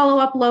 And to follow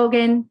up,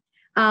 Logan,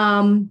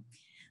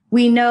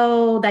 we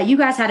know that you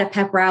guys had a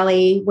pep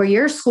rally where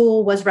your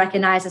school was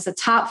recognized as a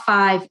top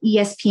 5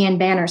 ESPN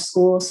banner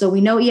school. So we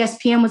know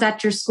ESPN was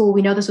at your school.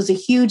 We know this was a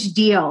huge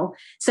deal.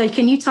 So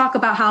can you talk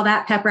about how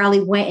that pep rally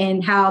went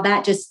and how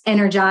that just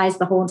energized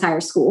the whole entire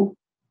school?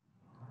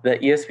 The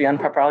ESPN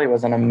pep rally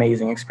was an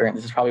amazing experience.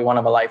 This is probably one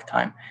of a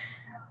lifetime.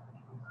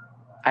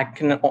 I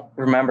can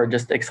remember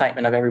just the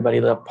excitement of everybody,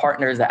 the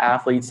partners, the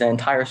athletes, the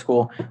entire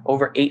school.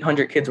 Over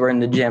 800 kids were in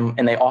the gym,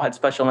 and they all had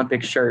Special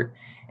Olympics shirt.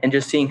 And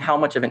just seeing how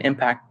much of an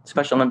impact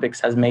Special Olympics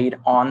has made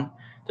on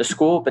the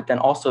school, but then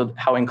also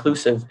how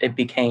inclusive it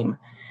became.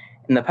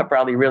 And the pep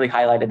rally really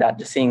highlighted that,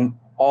 just seeing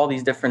all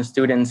these different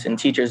students and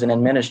teachers and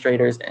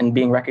administrators and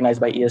being recognized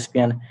by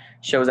ESPN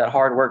shows that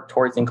hard work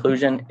towards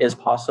inclusion is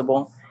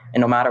possible.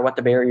 And no matter what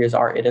the barriers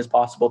are, it is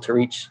possible to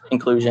reach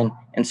inclusion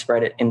and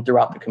spread it in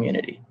throughout the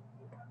community.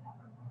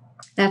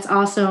 That's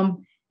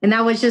awesome. And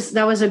that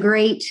was a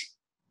great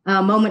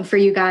moment for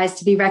you guys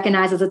to be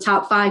recognized as a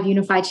top 5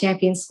 unified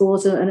champion school.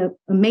 It's an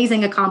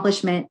amazing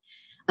accomplishment.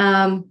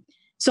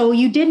 So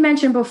you did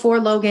mention before,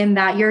 Logan,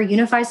 that your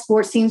unified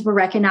sports teams were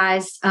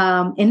recognized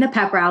in the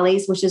pep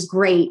rallies, which is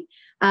great.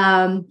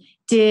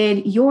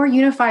 Did your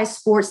unified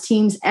sports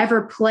teams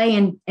ever play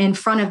in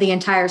front of the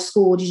entire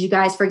school? Did you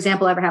guys, for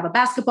example, ever have a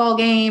basketball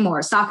game or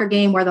a soccer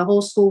game where the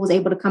whole school was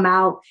able to come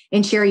out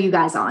and cheer you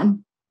guys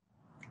on?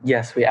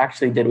 Yes, we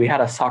actually did. We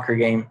had a soccer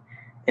game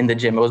in the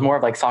gym. It was more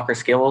of like soccer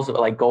skills,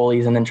 like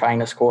goalies and then trying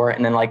to score.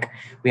 And then like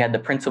we had the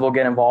principal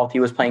get involved. He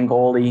was playing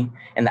goalie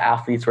and the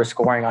athletes were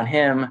scoring on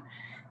him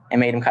and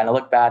made him kind of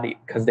look bad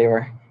because they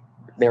were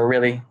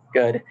really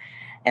good.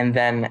 And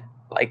then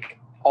like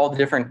all the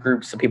different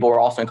groups of people were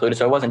also included.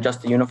 So it wasn't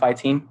just the unified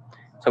team.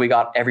 So we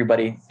got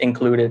everybody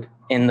included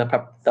in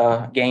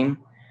the game.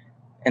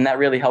 And that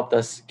really helped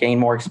us gain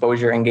more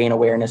exposure and gain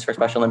awareness for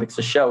Special Olympics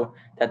to show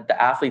that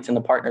the athletes and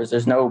the partners,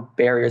 there's no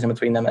barriers in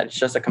between them. That it's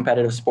just a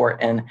competitive sport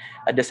and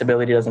a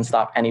disability doesn't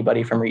stop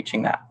anybody from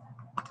reaching that.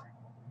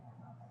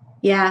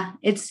 Yeah,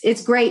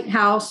 it's great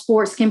how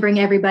sports can bring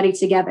everybody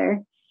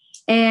together.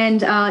 And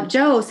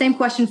Joe, same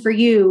question for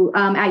you.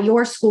 At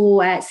your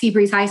school, at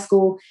Seabreeze High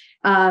School,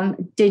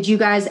 did you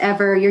guys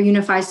ever, your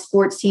unified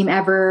sports team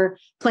ever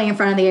play in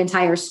front of the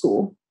entire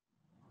school?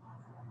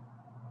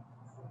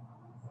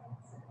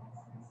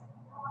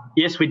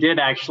 Yes, we did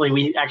actually.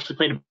 We actually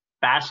played a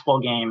basketball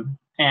game,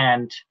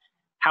 and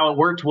how it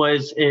worked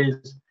is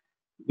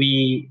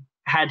we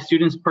had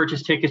students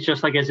purchase tickets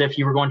just like as if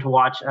you were going to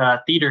watch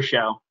a theater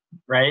show,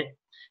 right?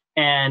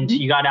 And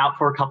you got out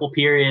for a couple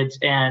periods,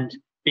 and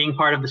being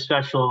part of the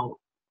special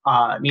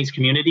needs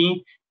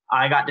community,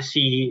 I got to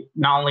see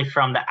not only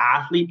from the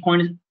athlete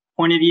point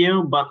of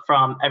view, but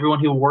from everyone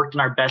who worked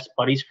in our Best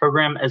Buddies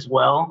program as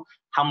well,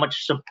 how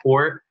much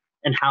support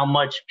and how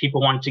much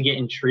people wanted to get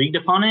intrigued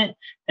upon it.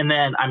 And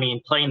then, I mean,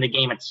 playing the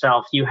game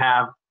itself, you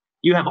have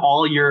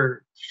all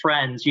your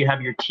friends, you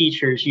have your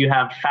teachers, you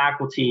have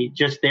faculty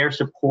just there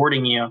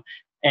supporting you,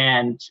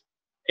 and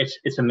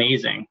it's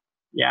amazing.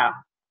 Yeah.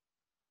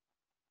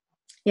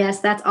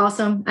 Yes, that's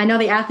awesome. I know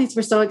the athletes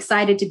were so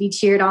excited to be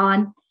cheered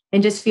on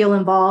and just feel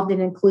involved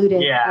and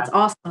included. Yeah. That's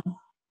awesome.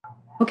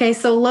 Okay,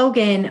 so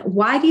Logan,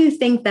 why do you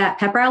think that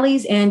pep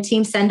rallies and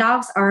team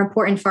send-offs are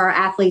important for our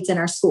athletes in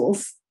our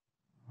schools?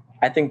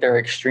 I think they're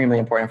extremely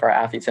important for our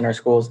athletes in our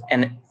schools.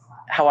 And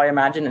how I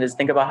imagine it is,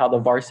 think about how the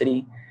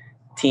varsity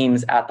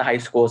teams at the high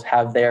schools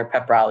have their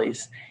pep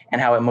rallies and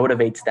how it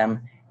motivates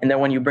them. And then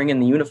when you bring in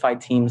the unified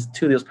teams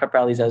to those pep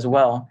rallies as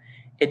well,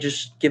 it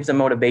just gives them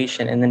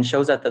motivation and then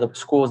shows that the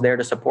school is there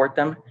to support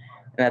them,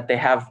 and that they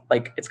have,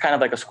 like, it's kind of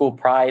like a school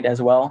pride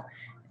as well.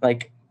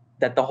 Like,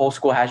 that the whole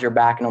school has your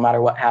back no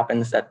matter what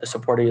happens, that the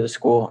support of the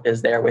school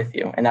is there with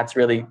you. And that's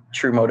really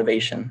true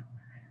motivation.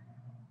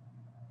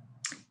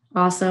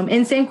 Awesome.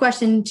 And same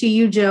question to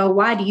you, Joe.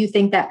 Why do you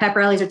think that pep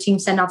rallies or team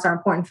send-offs are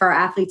important for our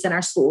athletes in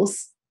our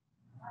schools?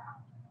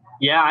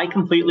 Yeah, I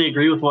completely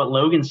agree with what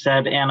Logan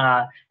said. And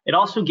it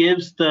also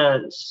gives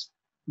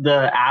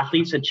the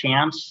athletes a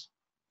chance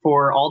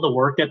for all the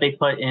work that they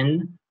put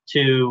in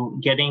to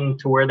getting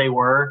to where they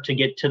were to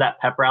get to that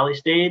pep rally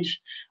stage,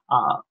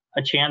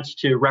 a chance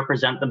to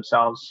represent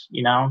themselves,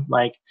 you know,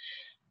 like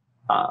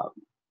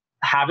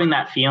having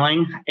that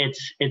feeling,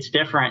 it's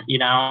different, you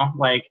know,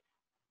 like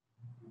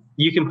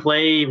you can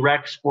play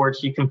rec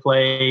sports, you can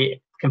play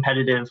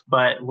competitive,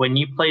 but when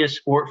you play a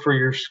sport for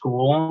your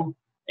school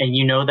and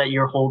you know that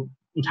your whole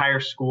entire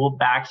school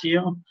backs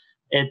you,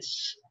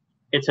 it's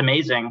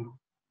amazing.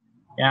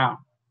 Yeah.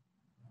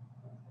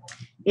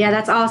 Yeah,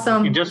 that's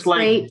awesome. You're just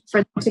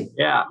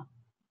yeah.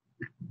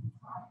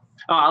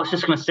 Oh, I was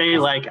just going to say,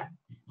 like,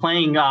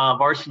 playing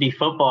varsity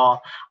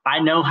football, I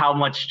know how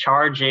much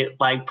charge it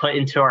like put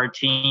into our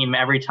team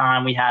every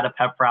time we had a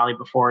pep rally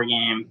before a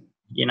game,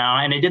 you know,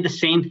 and it did the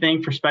same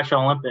thing for Special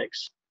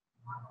Olympics.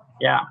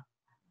 Yeah.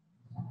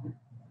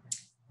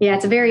 Yeah,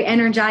 it's a very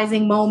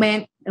energizing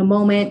moment, a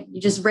moment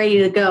you're just ready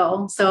to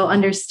go. So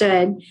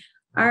understood.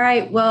 All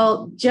right.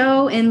 Well,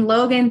 Joe and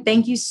Logan,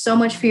 thank you so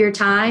much for your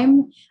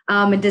time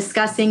and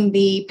discussing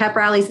the pep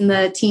rallies and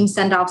the team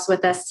send-offs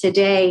with us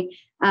today.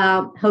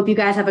 Hope you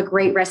guys have a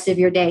great rest of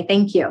your day.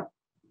 Thank you.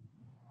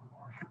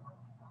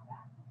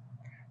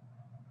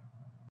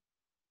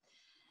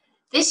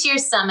 This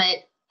year's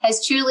summit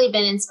has truly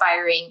been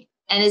inspiring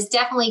and has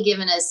definitely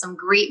given us some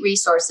great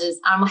resources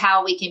on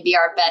how we can be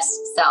our best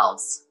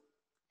selves.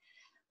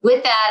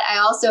 With that, I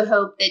also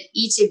hope that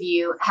each of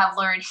you have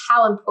learned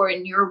how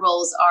important your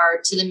roles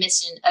are to the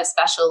mission of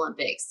Special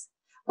Olympics.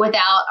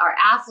 Without our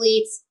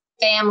athletes,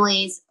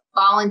 families,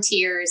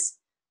 volunteers,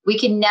 we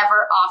can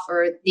never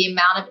offer the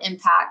amount of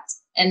impact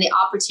and the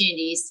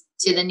opportunities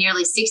to the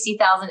nearly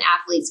 60,000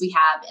 athletes we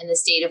have in the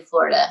state of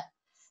Florida.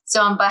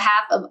 So on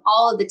behalf of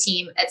all of the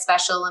team at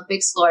Special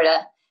Olympics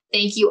Florida,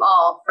 thank you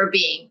all for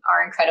being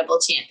our incredible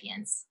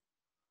champions.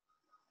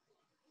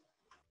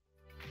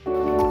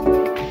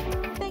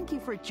 Thank you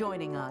for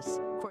joining us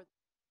for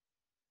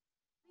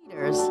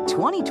Leaders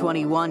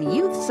 2021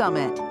 Youth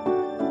Summit.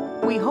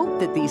 We hope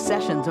that these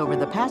sessions over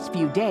the past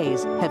few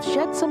days have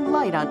shed some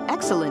light on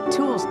excellent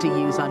tools to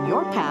use on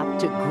your path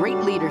to great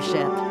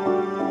leadership.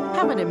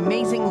 Have an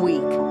amazing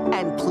week,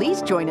 and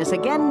please join us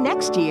again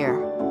next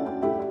year.